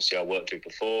Devonport, who obviously I worked with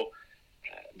before.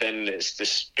 Then it's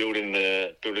just building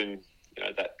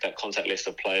that contact list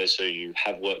of players who you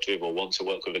have worked with or want to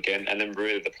work with again, and then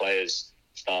really the players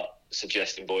start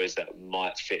suggesting boys that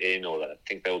might fit in or that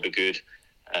think they will be good,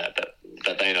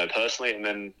 that they know personally, and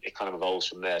then it kind of evolves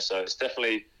from there. So it's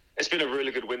been a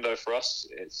really good window for us.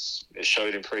 It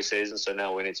showed in pre-season, so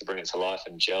now we need to bring it to life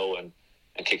and gel and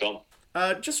kick on.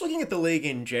 Just looking at the league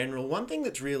in general, one thing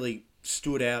that's really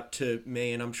stood out to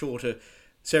me, and I'm sure to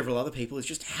several other people, is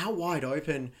just how wide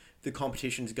open the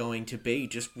competition's going to be,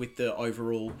 just with the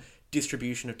overall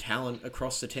distribution of talent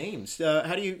across the teams.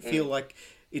 How do you feel like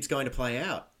it's going to play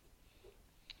out?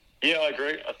 Yeah, I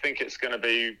agree. I think it's going to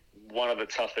be one of the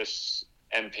toughest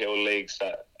NPL leagues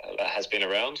that has been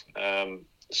around.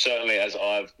 Certainly as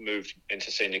I've moved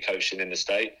into senior coaching in the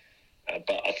state,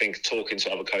 but I think talking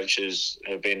to other coaches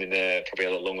who have been in there probably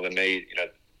a lot longer than me,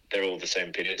 they're all the same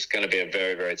opinion. It's going to be a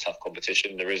very, very tough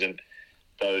competition. There isn't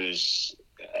those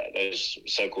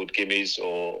so-called gimmies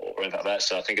or anything like that.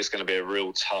 So I think it's going to be a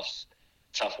real tough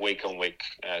tough week-on-week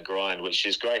grind, which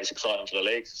is great. It's exciting for the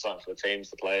league, it's exciting for the teams,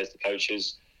 the players, the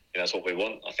coaches. That's what we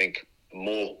want. I think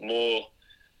more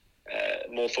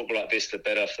football like this, the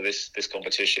better for this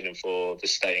competition and for the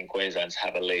state in Queensland to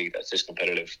have a league that's this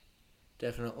competitive.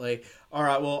 Definitely. All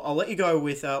right, well, I'll let you go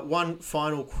with one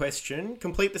final question.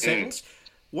 Complete the sentence.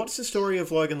 What's the story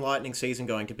of Logan Lightning season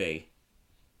going to be?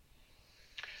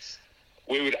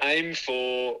 We would aim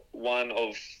for one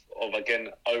of again,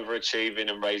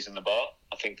 overachieving and raising the bar.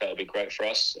 I think that would be great for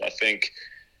us. I think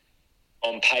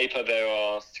on paper there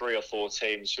are 3 or 4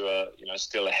 teams who are,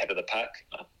 still ahead of the pack.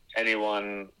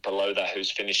 Anyone below that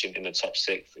who's finishing in the top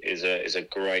 6 is a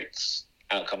great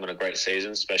outcome and a great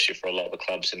season, especially for a lot of the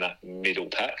clubs in that middle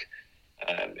pack.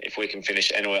 If we can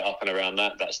finish anywhere up and around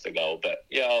that, that's the goal. But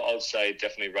yeah, I'd say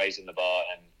definitely raising the bar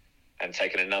and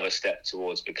taking another step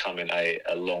towards becoming a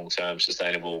long-term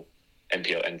sustainable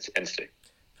NPL entity.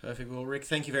 Perfect. Well, Rick,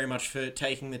 thank you very much for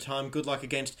taking the time. Good luck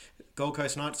against Gold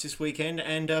Coast Knights this weekend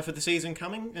and for the season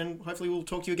coming, and hopefully we'll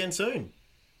talk to you again soon.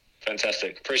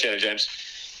 Fantastic. Appreciate it, James.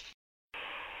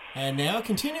 And now,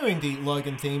 continuing the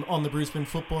Logan theme on the Brisbane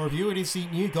Football Review, it is the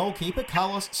new goalkeeper,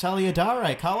 Carlos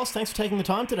Saliadare. Carlos, thanks for taking the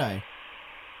time today.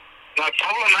 No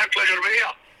problem, mate. Pleasure to be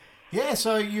here. Yeah,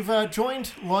 so you've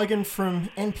joined Logan from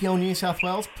NPL New South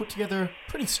Wales, put together a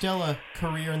pretty stellar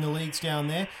career in the leagues down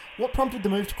there. What prompted the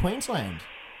move to Queensland?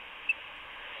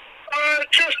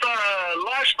 Just a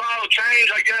lifestyle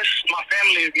change, I guess. My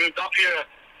family moved up here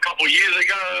a couple of years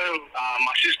ago.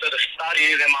 My sister to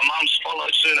study, then my mum's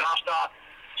followed soon after.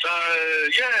 So,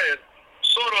 yeah,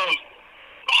 sort of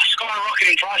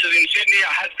skyrocketing prices in Sydney.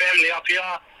 I had family up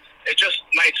here. It just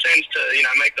made sense to,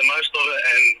 make the most of it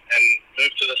and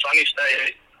move to the sunny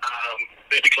state, a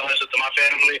bit closer to my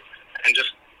family, and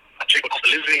just a cheaper cost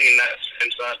of living in that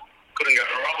sense. So couldn't go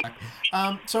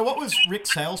wrong. So what was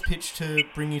Rick's sales pitch to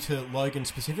bring you to Logan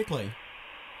specifically?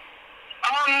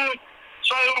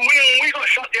 So when we got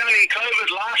shut down in COVID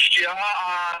last year,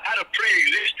 I had a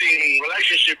pre-existing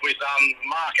relationship with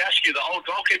Mark Askew, the old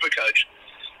goalkeeper coach.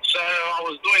 So I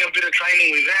was doing a bit of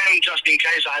training with them just in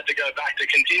case I had to go back to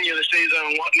continue the season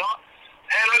and whatnot.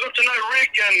 And I got to know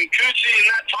Rick and Cootsy in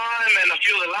that time and a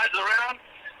few of the lads around.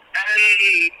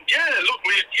 And yeah, look,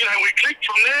 we clicked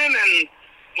from then, and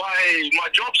my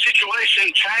job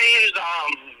situation changed.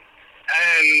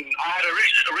 And I had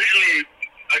originally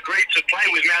agreed to play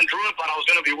with Mount Druitt, but I was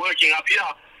going to be working up here.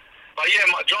 But yeah,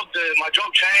 my job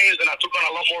changed, and I took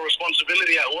on a lot more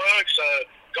responsibility at work. So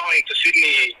going to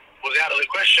Sydney was out of the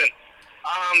question.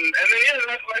 And then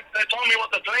yeah, they told me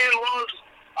what the plan was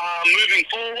moving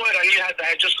forward. I knew they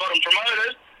had just gotten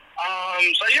promoted.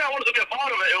 So yeah, I wanted to be a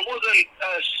part of it. It wasn't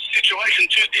a situation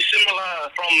too dissimilar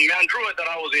from Mount Druitt that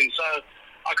I was in. So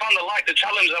I kind of liked the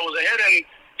challenge that was ahead, and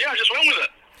yeah, I just went with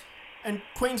it. And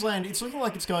Queensland, it's looking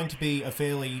like it's going to be a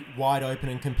fairly wide open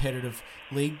and competitive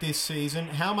league this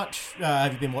season. How much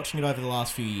have you been watching it over the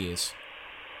last few years?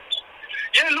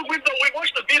 Yeah, look, we've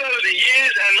watched a bit over the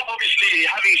years, and obviously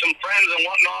having some friends and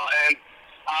whatnot, and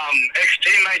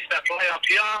ex-teammates that play up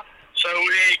here. So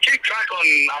we keep track on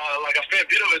like a fair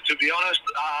bit of it, to be honest.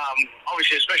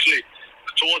 Obviously, especially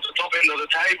towards the top end of the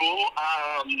table.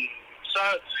 So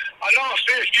I know a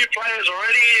fair few players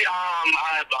already.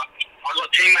 I've got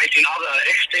ex-teammates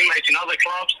in other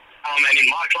clubs, and in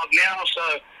my club now. So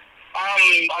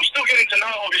I'm still getting to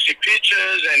know, obviously,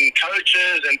 pitches and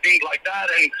coaches and things like that,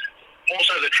 and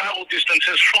also the travel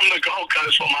distances from the Gold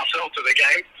Coast for myself to the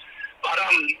game. But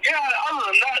yeah,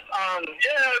 other than that,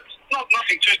 it's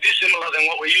nothing too dissimilar than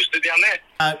what we're used to down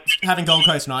there. Having Gold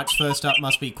Coast Knights first up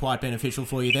must be quite beneficial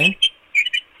for you then?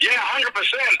 Yeah, 100%.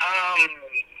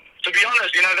 To be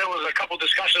honest, there was a couple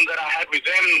discussions that I had with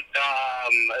them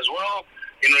as well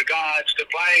in regards to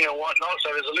playing and whatnot,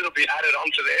 so there's a little bit added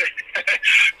onto there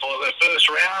for the first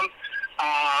round.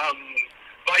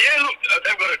 But yeah, look,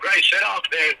 they've got a great setup.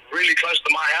 They're really close to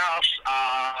my house.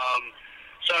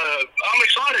 So I'm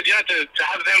excited, to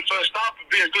have them first up.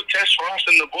 It'll be a good test for us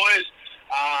and the boys.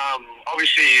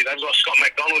 Obviously, they've got Scott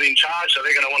McDonald in charge, so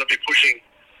they're going to want to be pushing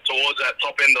towards that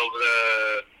top end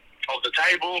of the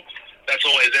table. That's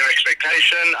always their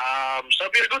expectation. So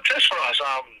it'll be a good test for us.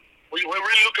 We're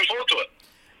really looking forward to it.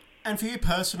 And for you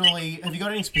personally, have you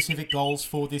got any specific goals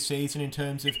for this season in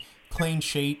terms of clean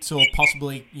sheets or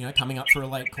possibly, coming up for a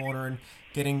late corner and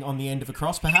getting on the end of a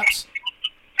cross, perhaps?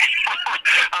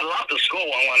 I'd love to score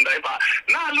one day, but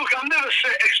no, look, I've never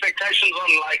set expectations on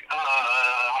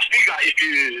a figure,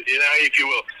 if you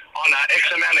will, on X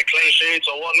amount of clean sheets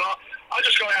or whatnot. I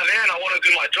just go out there and I want to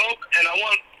do my job, and I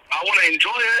want to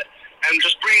enjoy it and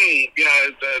just bring,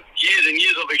 the years and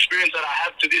years of experience that I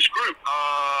have to this group.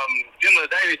 At the end of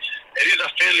the day, it is a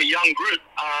fairly young group.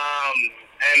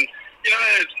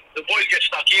 get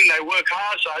stuck in. They work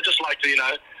hard, so I just like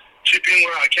to, chip in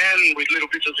where I can with little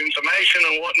bits of information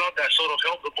and whatnot that sort of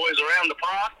help the boys around the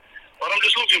park. But I'm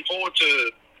just looking forward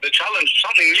to the challenge,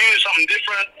 something new, something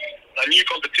different, a new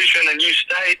competition, a new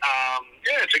state.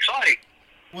 It's exciting.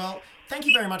 Well, thank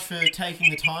you very much for taking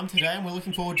the time today, and we're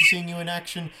looking forward to seeing you in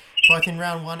action both in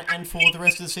round 1 and for the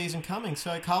rest of the season coming.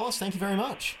 So, Carlos, thank you very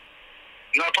much.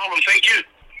 No problem, thank you.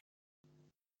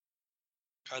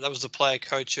 That was the player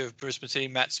coach of Brisbane City,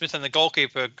 Matt Smith, and the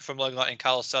goalkeeper from Logan Lightning,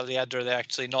 Carlos Saliadra. They're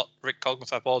actually not Rick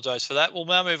Coggins. I apologise for that. We'll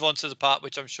now move on to the part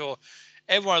which I'm sure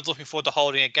everyone is looking forward to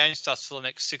holding against us for the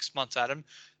next 6 months, Adam,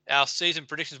 our season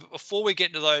predictions. But before we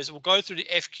get into those, we'll go through the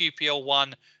FQPL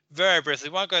 1 very briefly.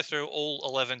 We won't go through all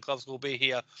 11 clubs. We'll be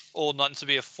here all night. This will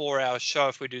be a 4-hour show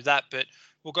if we do that. But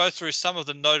we'll go through some of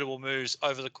the notable moves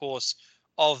over the course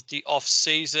of the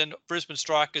off-season. Brisbane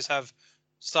Strikers have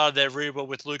started their rebuild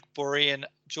with Luke Borean,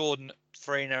 Jordan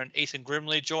Farina and Ethan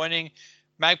Grimley joining.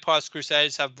 Magpies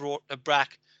Crusaders have brought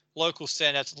back local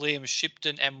standouts Liam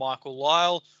Shipton and Michael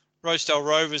Lyle. Rosedale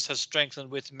Rovers has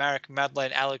strengthened with Marek Madley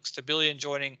and Alex Tabilian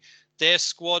joining their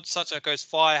squad. Sunshine Coast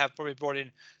Fire have probably brought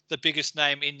in the biggest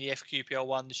name in the FQPL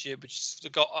 1 this year, which is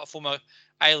the former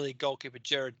A-League goalkeeper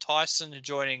Jared Tyson,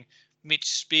 joining Mitch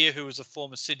Spear, who was a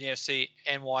former Sydney FC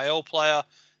NYL player.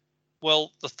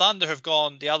 Well, the Thunder have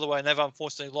gone the other way, and they've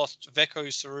unfortunately lost Veku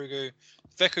Sarugo,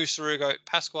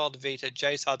 Pasquale DeVita,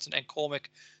 Jace Hudson, and Cormac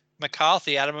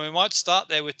McCarthy, Adam. And we might start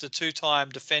there with the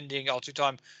two-time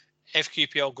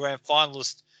FQPL grand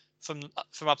finalist from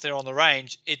up there on the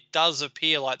range. It does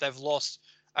appear like they've lost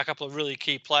a couple of really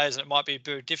key players, and it might be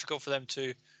very difficult for them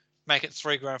to make it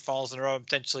 3 grand finals in a row and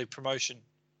potentially promotion.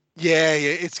 Yeah,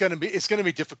 it's going to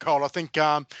be difficult. I think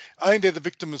they're the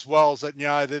victim as well. Is that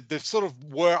they sort of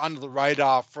were under the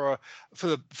radar for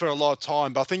a lot of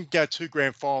time. But I think 2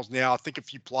 grand finals now. I think a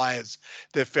few players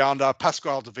they've found.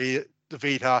 Pasquale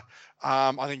DeVita,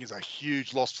 I think is a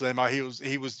huge loss for them. He was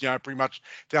pretty much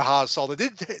their hard soul.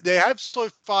 They have so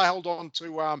far held on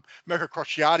to Mirko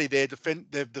Crociati,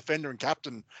 their defender and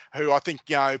captain, who I think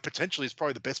potentially is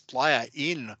probably the best player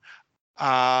in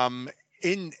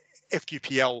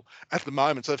FQPL at the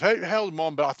moment. So they've held him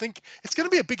on, but I think it's going to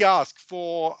be a big ask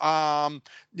for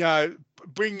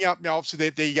bringing up obviously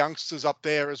their youngsters up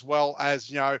there, as well as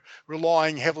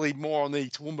relying heavily more on the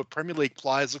Toowoomba Premier League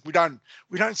players. Look, we don't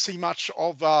see much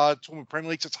of Toowoomba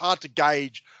Premier League, so it's hard to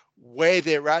gauge where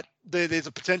they're at. There's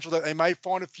a potential that they may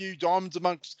find a few diamonds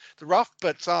amongst the rough,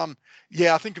 but I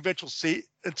think eventually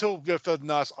until we go further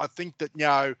than us, I think that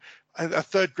a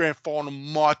 3rd grand final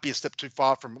might be a step too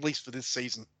far from, at least for this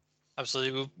season.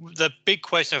 Absolutely. The big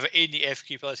question in the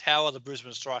FQPL is how are the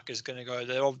Brisbane Strikers going to go?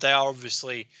 They are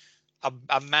obviously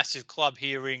a massive club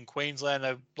here in Queensland.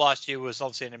 Last year was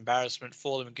obviously an embarrassment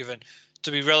for them, given to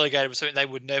be relegated was something they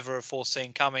would never have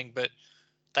foreseen coming. But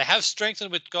they have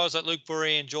strengthened with guys like Luke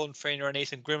Borean, Jordan Farina and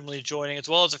Ethan Grimley joining, as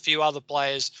well as a few other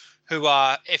players who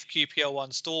are FQPL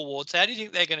 1 stalwarts. How do you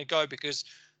think they're going to go? Because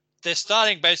they're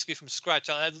starting basically from scratch.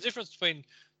 The difference between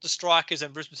the Strikers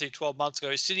and Brisbane City 12 months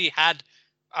ago, City had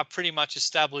a pretty much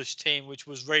established team which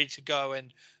was ready to go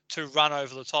and to run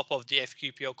over the top of the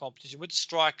FQPL competition. With the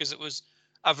Strikers, it was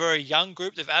a very young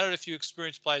group. They've added a few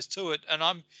experienced players to it, and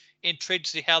I'm intrigued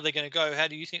to see how they're going to go. How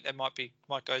do you think they might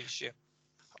go this year?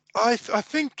 I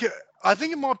think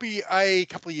it might be a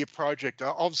couple of year project.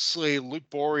 Obviously, Luke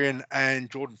Borean and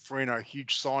Jordan Farina are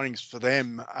huge signings for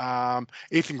them.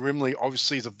 Ethan Grimley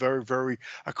obviously is a very, very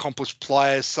accomplished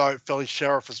player. So Felix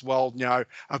Sheriff as well,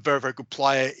 a very, very good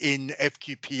player in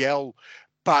FQPL.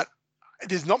 But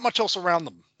there's not much else around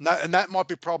them. And that might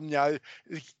be a problem.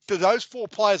 Those 4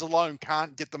 players alone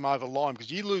can't get them over the line,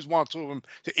 because you lose 1 or 2 of them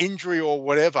to injury or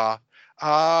whatever.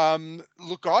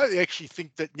 Look, I actually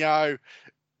think that,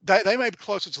 they may be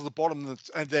closer to the bottom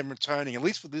than them returning, at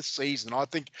least for this season. I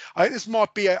think this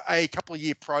might be a couple of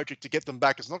year project to get them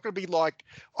back. It's not going to be like,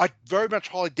 I very much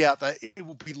highly doubt that it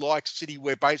will be like City,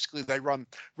 where basically they run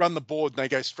the board and they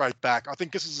go straight back. I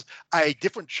think this is a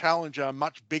different challenge, a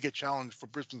much bigger challenge for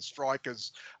Brisbane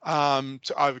Strikers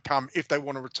to overcome if they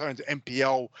want to return to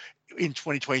NPL in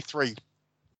 2023.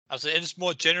 Absolutely. And just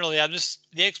more generally,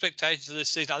 the expectations of this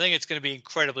season, I think it's going to be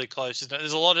incredibly close, isn't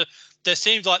it? There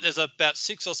seems like there's about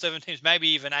 6 or 7 teams, maybe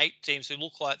even 8 teams who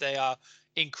look like they are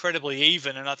incredibly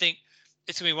even. And I think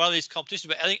it's going to be one of these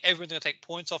competitions, but I think everyone's going to take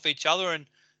points off each other. And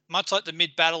much like the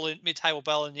mid-table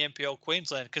battle in the NPL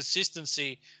Queensland,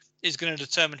 consistency is going to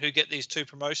determine who get these 2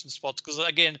 promotion spots. Because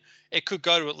again, it could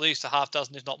go to at least a half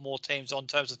dozen, if not more teams in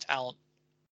terms of talent.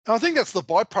 I think that's the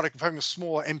byproduct of having a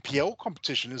smaller NPL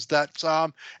competition, is that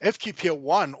FQPL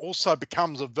 1 also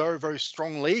becomes a very, very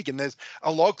strong league, and there's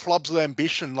a lot of clubs with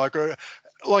ambition. Like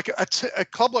like a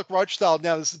club like Rochdale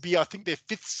now, this would be, I think, their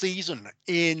 5th season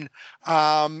in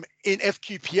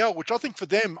FQPL, which I think for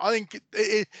them, I think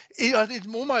it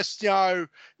almost,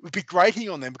 would be grating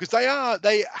on them, because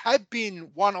they have been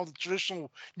one of the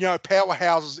traditional,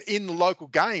 powerhouses in the local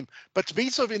game, but to be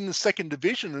sort of in the 2nd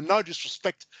division, and no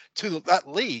disrespect to that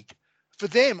league, for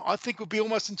them, I think would be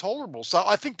almost intolerable. So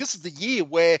I think this is the year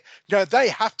where they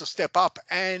have to step up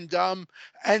and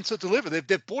to deliver.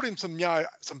 They've brought in some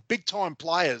some big time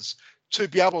players to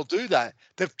be able to do that.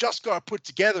 They've just got to put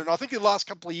together. And I think in the last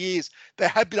couple of years, they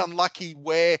have been unlucky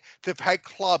where they've had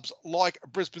clubs like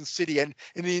Brisbane City. And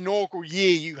in the inaugural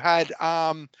year, you had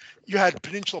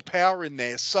Peninsula Power in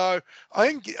there. So I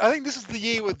think this is the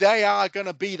year where they are going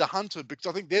to be the hunted, because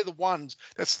I think they're the ones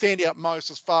that stand out most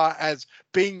as far as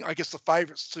being, I guess, the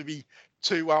favourites to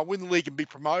win the league and be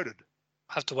promoted.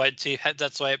 I have to wait and see if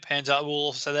that's the way it pans out. We'll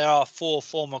also say there are 4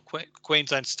 former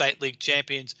Queensland State League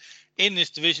champions in this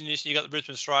division. This year, you got the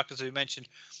Brisbane Strikers, who we mentioned,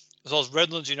 as well as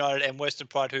Redlands United and Western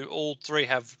Pride, who all 3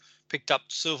 have picked up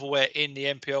silverware in the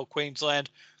NPL Queensland.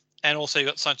 And also you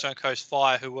got Sunshine Coast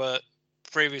Fire, who were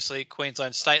previously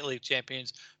Queensland State League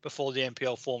champions before the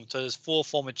NPL formed. So there's 4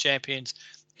 former champions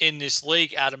in this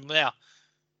league, Adam. Now,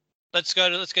 let's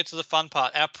get to the fun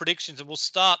part, our predictions, and we'll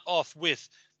start off with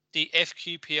the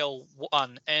FQPL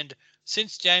 1. And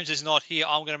since James is not here,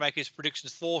 I'm going to make his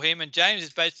predictions for him. And James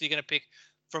is basically going to pick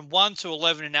from 1 to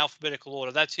 11 in alphabetical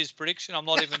order. That's his prediction. I'm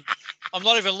not even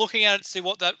looking at it to see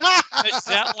what that meshes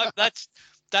out like.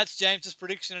 That's James's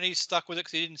prediction, and he's stuck with it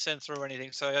because he didn't send through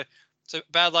anything. So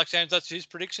bad luck, James. That's his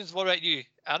predictions. What about you,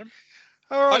 Adam?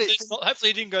 All right.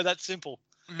 Hopefully it didn't go that simple.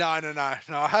 No.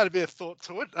 I had a bit of thought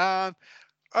to it.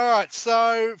 All right,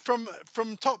 so from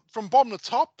bottom to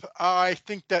top, I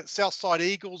think that Southside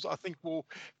Eagles, I think, will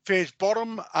finish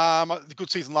bottom. The good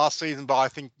season last season, but I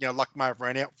think luck may have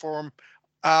ran out for them.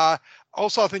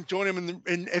 Also, I think joining them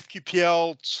in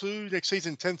FQPL 2 next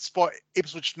season, 10th spot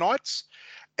Ipswich Knights.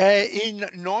 In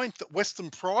 9th, Western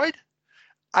Pride.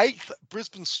 8th,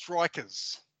 Brisbane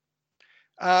Strikers.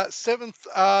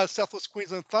 7th, Southwest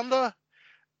Queensland Thunder.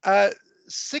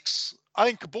 6th, I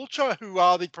think Caboolture, who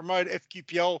are the promoted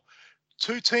FQPL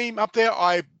 2 team up there.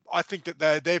 I think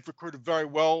that they've recruited very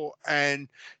well, and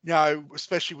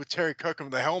especially with Terry Kirkham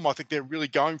at the helm, I think they're really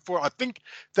going for it. I think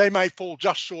they may fall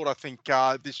just short, I think,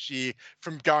 this year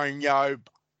from going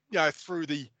through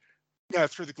the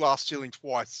glass ceiling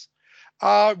twice.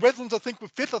 Redlands, I think, were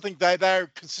 5th. I think they're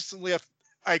consistently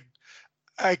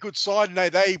a good side, and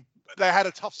they had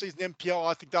a tough season in MPL.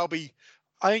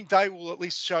 I think they will at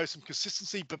least show some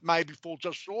consistency, but maybe fall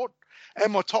just short.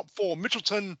 And my top 4,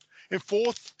 Mitchelton in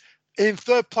 4th. In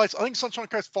 3rd place, I think Sunshine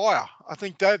Coast Fire. I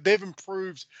think they've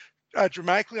improved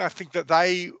dramatically. I think that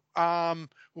they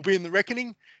will be in the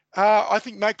reckoning. I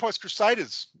think Magpies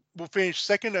Crusaders will finish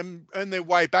 2nd and earn their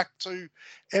way back to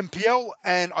MPL.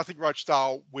 And I think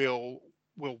Rochdale will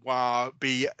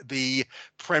be the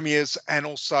premiers and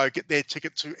also get their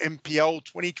ticket to MPL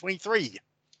 2023.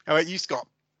 How about you, Scott?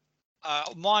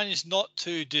 Mine is not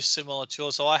too dissimilar to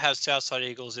yours. So I have Southside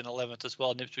Eagles in 11th as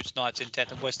well, and Ipswich Knights in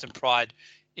 10th, and Western Pride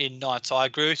in 9th. So I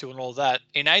agree with you on all that.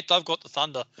 In 8th, I've got the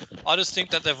Thunder. I just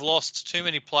think that they've lost too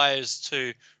many players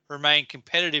to remain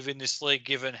competitive in this league,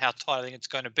 given how tight I think it's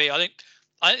going to be. I think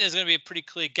there's going to be a pretty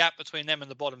clear gap between them and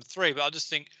the bottom 3, but I just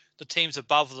think the teams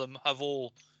above them have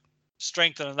all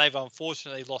strengthened, and they've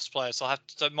unfortunately lost players. So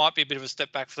it might be a bit of a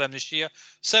step back for them this year.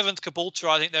 7th, Caboolture.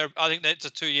 I think that's a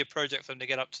 2-year project for them to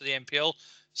get up to the NPL.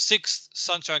 6th,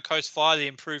 Sunshine Coast Fire, the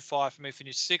improved Fire for me,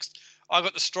 finished 6th. I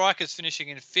got the Strikers finishing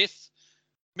in 5th,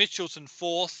 Mitchelton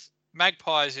 4th,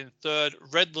 Magpies in 3rd,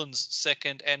 Redlands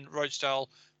 2nd, and Rochdale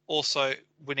also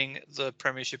winning the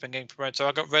premiership and getting promoted. So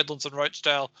I got Redlands and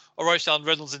Rochdale, or Rochdale and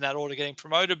Redlands in that order getting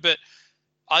promoted. But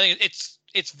I think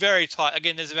it's very tight.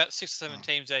 Again, there's about 6 or 7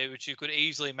 teams there which you could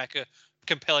easily make a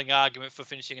compelling argument for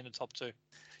finishing in the top 2.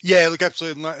 Yeah, look,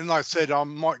 absolutely. And like I said, I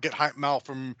might get hate mail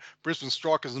from Brisbane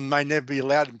Strikers and may never be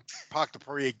allowed to park the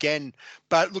Prairie again.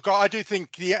 But look, I do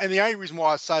think the only reason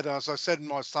why I say that, as I said in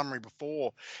my summary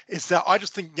before, is that I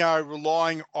just think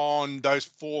relying on those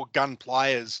 4 gun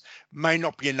players may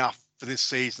not be enough for this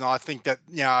season. I think that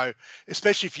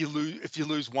especially if you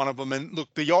lose one of them, and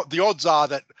look, the odds are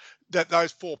that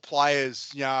those 4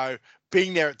 players,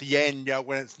 being there at the end,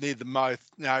 when it's needed the most,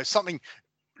 something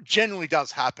generally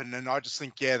does happen. And I just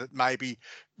think, that maybe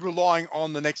relying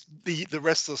on the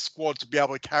rest of the squad to be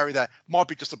able to carry that might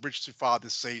be just a bridge too far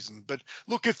this season. But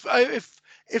look, if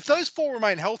those 4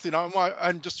 remain healthy,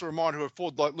 and just a reminder who are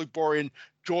forward like Luke Borean,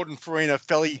 Jordan Farina,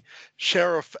 Felly,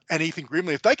 Sheriff, and Ethan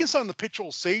Grimley, if they can stay on the pitch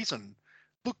all season,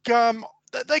 look,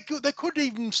 they could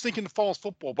even sneak into finals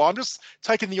football, but I'm just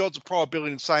taking the odds of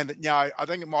probability and saying that, I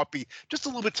think it might be just a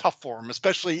little bit tough for them,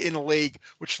 especially in a league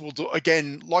which will do,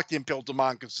 again, like the NPL,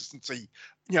 demand consistency,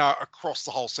 across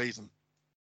the whole season.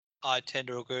 I tend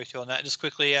to agree with you on that. Just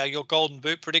quickly, your golden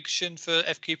boot prediction for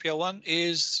FQPL 1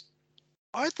 is?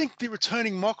 I think the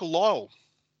returning Michael Lyle.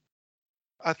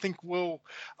 I think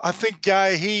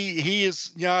he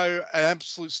is an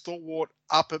absolute stalwart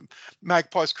up at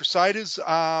Magpies Crusaders.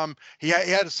 He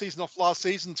had a season off last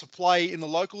season to play in the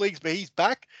local leagues, but he's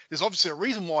back. There's obviously a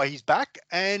reason why he's back,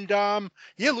 and I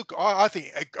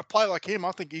think a player like him,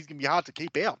 I think he's going to be hard to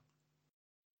keep out.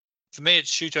 For me,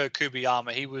 it's Shuto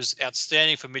Kubiyama. He was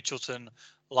outstanding for Mitchelton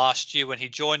last year when he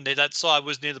joined. That side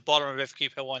was near the bottom of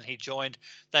FQPL 1. He joined.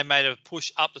 They made a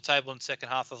push up the table in the second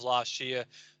half of last year.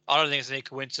 I don't think it's any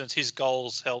coincidence. His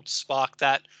goals helped spark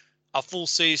that. A full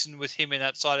season with him in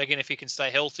that side. Again, if he can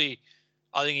stay healthy,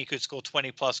 I think he could score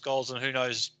 20-plus goals, and who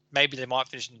knows, maybe they might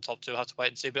finish in the top two. I'll have to wait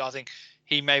and see. But I think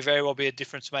he may very well be a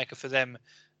difference maker for them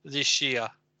this year.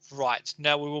 Right.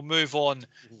 Now we will move on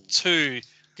to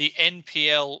the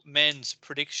NPL men's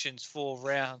predictions for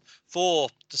the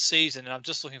season. And I'm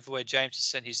just looking for where James has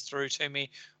sent his through to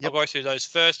me. I'll go through those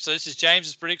first. So this is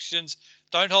James's predictions.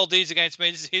 Don't hold these against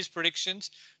me. This is his predictions.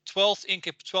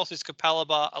 12th is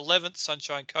Capalaba, 11th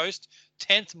Sunshine Coast,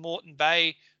 10th Moreton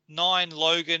Bay, 9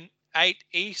 Logan, 8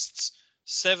 Easts,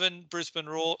 7 Brisbane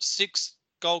Roar, 6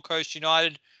 Gold Coast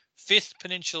United, 5th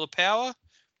Peninsula Power,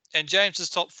 and James's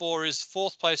top 4 is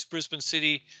 4th place Brisbane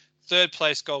City, 3rd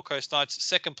place Gold Coast Knights,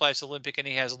 2nd place Olympic, and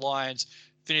he has Lions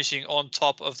finishing on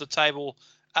top of the table.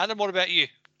 Adam, what about you?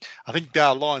 I think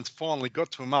Lions finally got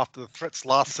to him after the threats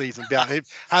last season about him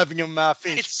having him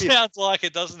finish. It sounds like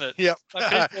it, doesn't it? Yep.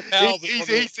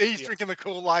 He's Yeah. drinking the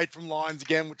Kool-Aid from Lions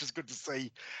again, which is good to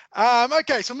see.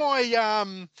 Okay, so my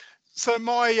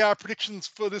predictions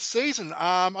for this season,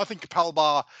 I think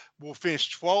Capalaba will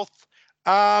finish 12th.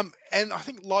 And I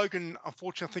think Logan,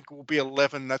 unfortunately, I think it will be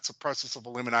 11. That's a process of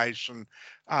elimination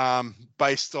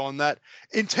based on that.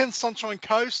 In 10th Sunshine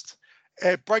Coast,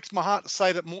 it breaks my heart to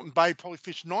say that Moreton Bay probably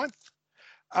finished 9th.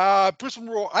 Brisbane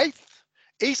Roar 8th.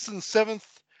 Eastern 7th.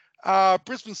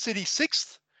 Brisbane City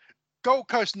 6th. Gold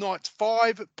Coast Knights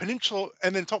 5. Peninsula,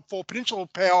 and then top 4. Peninsula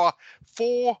Power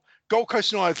 4. Gold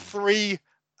Coast United 3.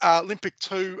 Olympic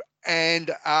 2.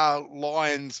 And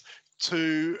Lions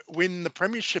to win the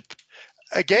premiership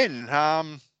again.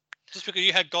 Just because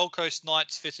you had Gold Coast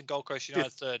Knights 5th and Gold Coast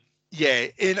United 3rd. Yeah,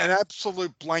 in an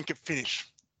absolute blanket finish.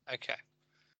 Okay.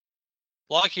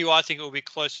 Like you, I think it will be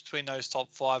close between those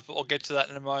top 5, but I'll get to that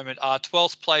in a moment.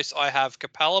 12th place, I have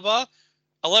Capalaba.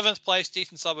 11th place,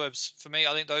 Eastern Suburbs. For me,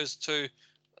 I think those two,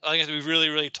 I think it's going to be really,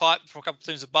 really tight from a couple of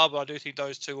teams above, but I do think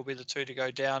those two will be the two to go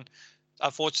down.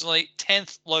 Unfortunately,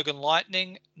 10th, Logan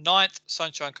Lightning. 9th,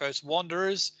 Sunshine Coast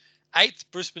Wanderers. 8th,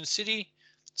 Brisbane City.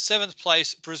 7th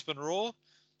place, Brisbane Roar.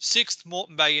 6th,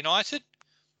 Moreton Bay United.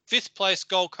 5th place,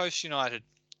 Gold Coast United.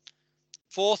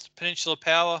 4th, Peninsula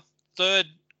Power. 3rd,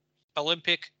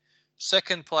 Olympic.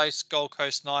 2nd place, Gold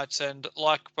Coast Knights. And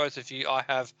like both of you, I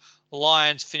have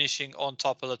Lions finishing on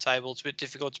top of the table. It's a bit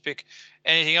difficult to pick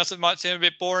anything else. It might seem a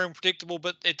bit boring and predictable,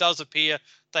 but it does appear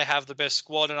they have the best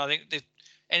squad. And I think that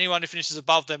anyone who finishes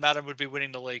above them, Adam, would be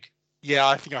winning the league. Yeah,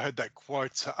 I think I heard that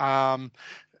quote.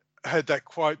 Heard that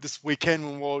quote this weekend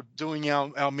when we were doing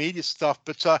our media stuff.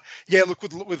 But yeah, look,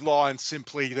 with Lions,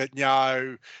 simply that,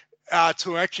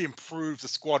 to actually improve the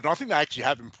squad, and I think they actually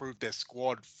have improved their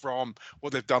squad from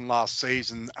what they've done last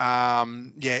season.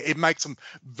 It makes them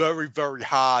very, very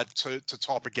hard to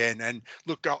top again. And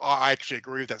look, I actually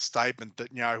agree with that statement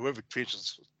that, whoever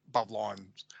finishes above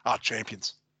Lions are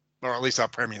champions, or at least are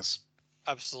premiers.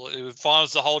 Absolutely. With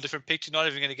finals, a whole different picture. Not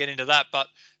even going to get into that, but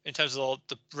in terms of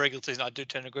the regular season, I do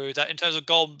tend to agree with that. In terms of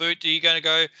Golden Boot, are you going to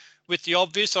go with the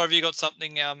obvious, or have you got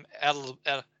something out of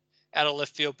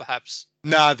left field, perhaps?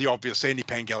 No, the obvious. Andy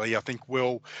Pengelly, I think,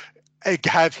 will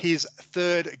have his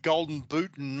 3rd Golden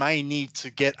Boot and may need to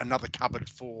get another cupboard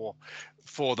for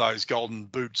those Golden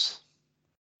Boots.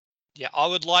 Yeah, I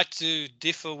would like to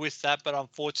differ with that, but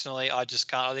unfortunately, I just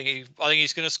can't. I think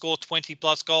he's going to score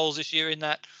 20+ goals this year in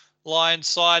that Lions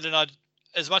side, and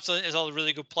as much as all the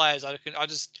really good players, I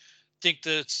just think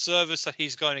the service that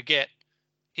he's going to get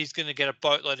a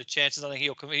boatload of chances. I think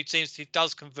he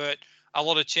does convert a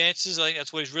lot of chances. I think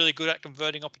that's what he's really good at,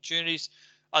 converting opportunities.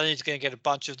 I think he's going to get a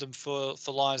bunch of them for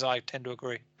Lions. I tend to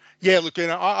agree. Yeah, look,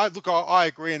 I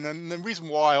agree, and the reason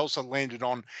why I also landed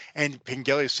on Andy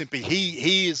Pengelly is simply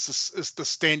he is the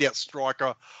standout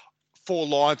striker for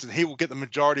Lions, and he will get the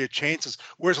majority of chances.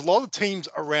 Whereas a lot of teams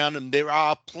around him, there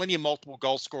are plenty of multiple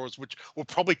goal scorers, which will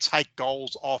probably take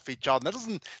goals off each other. That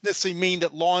doesn't necessarily mean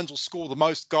that Lions will score the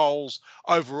most goals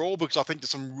overall, because I think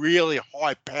there's some really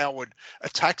high-powered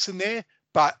attacks in there,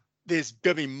 but there's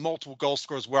going to be multiple goal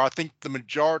scorers where I think the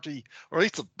majority, or at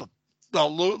least the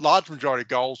large majority of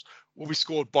goals, will be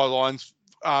scored by Lions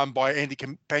by Andy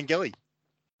Pangeli.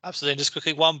 Absolutely. And just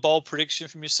quickly, one bold prediction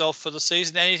from yourself for the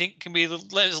season. Anything can be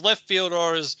as left field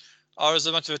or as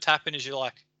much of a tap in as you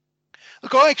like.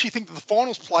 Look, I actually think that the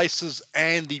finals places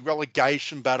and the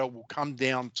relegation battle will come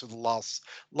down to the last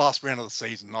round of the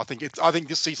season. I think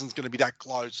this season's going to be that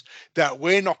close that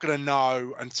we're not going to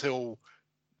know until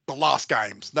the last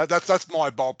games. That's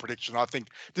my bold prediction. I think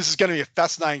this is going to be a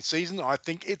fascinating season. I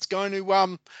think it's going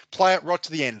to play it right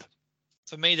to the end.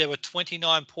 For me, there were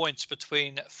 29 points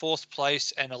between 4th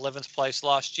place and 11th place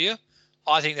last year.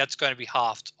 I think that's going to be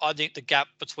halved. I think the gap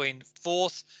between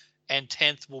 4th and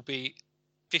 10th will be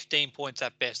 15 points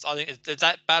at best. I think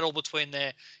that battle between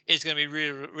there is going to be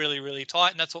really, really, really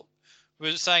tight. And that's what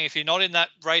we were saying. If you're not in that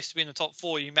race to be in the top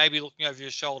 4, you may be looking over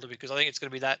your shoulder, because I think it's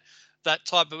going to be that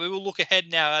tight. But we will look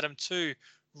ahead now, Adam, to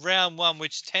round 1,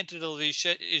 which tentatively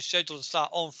is scheduled to start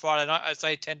on Friday night. I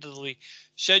say tentatively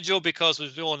scheduled because,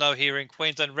 as we all know here in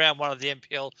Queensland, round 1 of the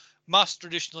NPL must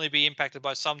traditionally be impacted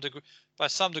by some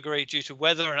degree due to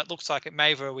weather, and it looks like it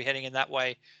may very well be heading in that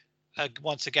way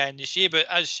once again this year. But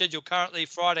as scheduled currently,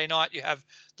 Friday night you have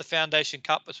the Foundation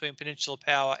Cup between Peninsula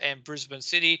Power and Brisbane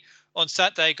City. On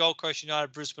Saturday, Gold Coast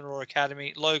United, Brisbane Roar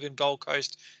Academy, Logan Gold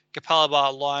Coast,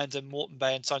 Capalaba Lions, and Moreton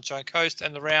Bay and Sunshine Coast.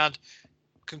 And the round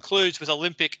concludes with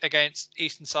Olympic against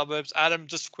Eastern Suburbs. Adam,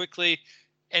 just quickly,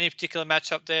 any particular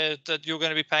matchup there that you're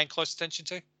going to be paying close attention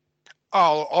to?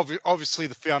 Oh, obviously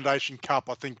the Foundation Cup.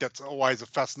 I think that's always a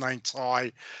fascinating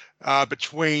tie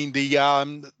between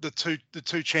the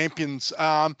two champions.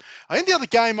 I think the other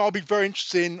game I'll be very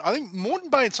interested in, I think Moreton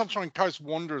Bay and Sunshine Coast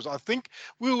Wanderers. I think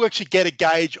we'll actually get a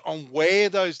gauge on where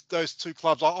those two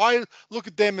clubs are. I look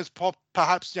at them as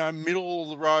perhaps middle of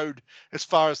the road as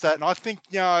far as that, and I think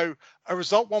a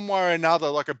result one way or another,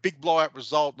 like a big blowout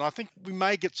result, and I think we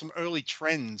may get some early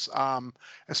trends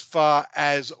as far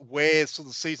as where sort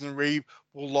of the season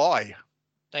will lie.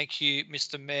 Thank you,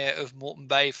 Mr. Mayor of Moreton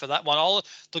Bay, for that one.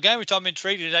 The game which I'm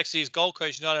intrigued in actually is Gold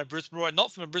Coast United and Brisbane Roar.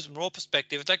 Not from a Brisbane Roar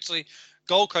perspective. It's actually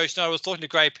Gold Coast United. I was talking to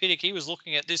Gray Piddock. He was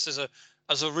looking at this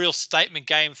as a real statement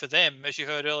game for them, as you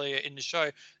heard earlier in the show.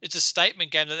 It's a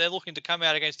statement game that they're looking to come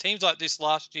out against teams like this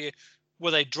last year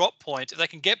where they drop points. If they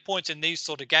can get points in these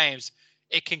sort of games,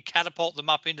 it can catapult them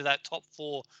up into that top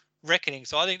 4 reckoning.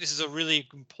 So I think this is a really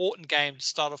important game to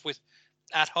start off with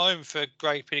at home for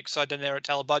Greg Piddock's side down there at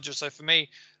Tallabudgera. So for me,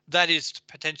 that is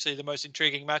potentially the most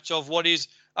intriguing match of what is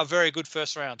a very good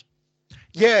first round.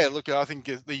 Yeah, look, I think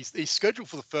the schedule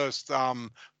for the first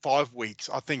 5 weeks,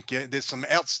 I think there's some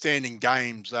outstanding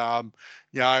games,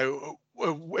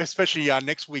 especially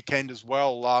next weekend as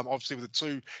well, obviously with the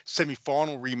 2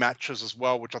 semi-final rematches as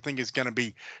well, which I think is going to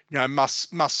be,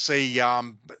 must see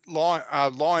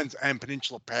Lions and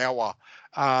Peninsula Power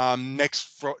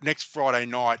next Friday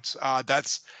night.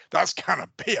 That's going to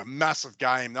be a massive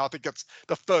game. I think that's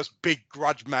the first big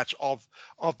grudge match of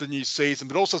the new season,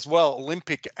 but also as well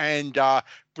Olympic and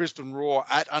Brisbane Roar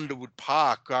at Underwood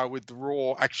Park, with the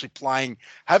Roar actually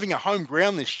having a home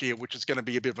ground this year, which is going to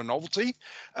be a bit of a novelty.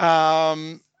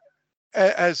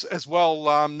 As well,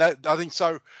 I think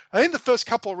so. I think the first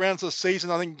couple of rounds of the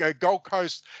season, I think Gold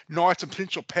Coast Knights and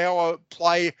Peninsula Power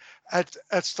play at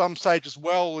some stage as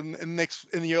well in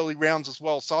the early rounds as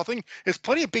well. So I think there's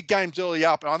plenty of big games early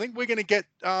up, and I think we're going to get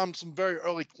some very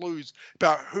early clues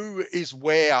about who is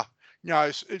where,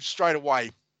 straight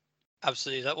away.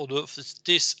 Absolutely, that will do it for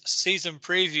this season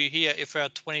preview here for our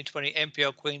 2020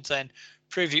 NPL Queensland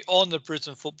preview on the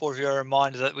Brisbane Football Review. A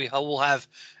reminder that we will have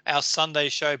our Sunday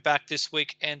show back this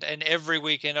week and every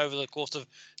weekend over the course of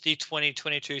the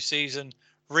 2022 season,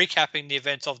 recapping the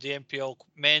events of the NPL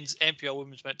men's, NPL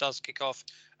women's when it does kick off,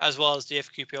 as well as the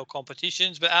FQPL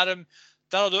competitions. But Adam,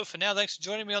 that'll do it for now. Thanks for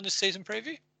joining me on this season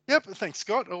preview. Yep, thanks,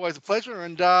 Scott. Always a pleasure,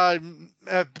 and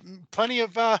plenty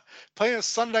of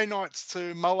Sunday nights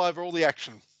to mull over all the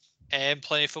action. And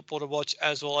plenty of football to watch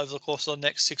as well over the course of the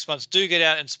next 6 months. Do get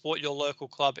out and support your local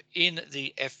club in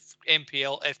the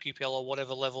NPL, FQPL, or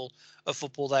whatever level of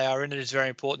football they are in. It is very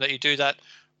important that you do that.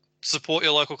 Support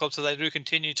your local club so they do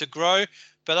continue to grow.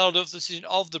 But that'll do it for the season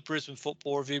of the Brisbane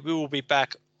Football Review. We will be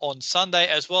back on Sunday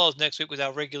as well as next week with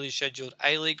our regularly scheduled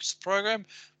A-League program.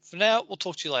 For now, we'll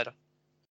talk to you later.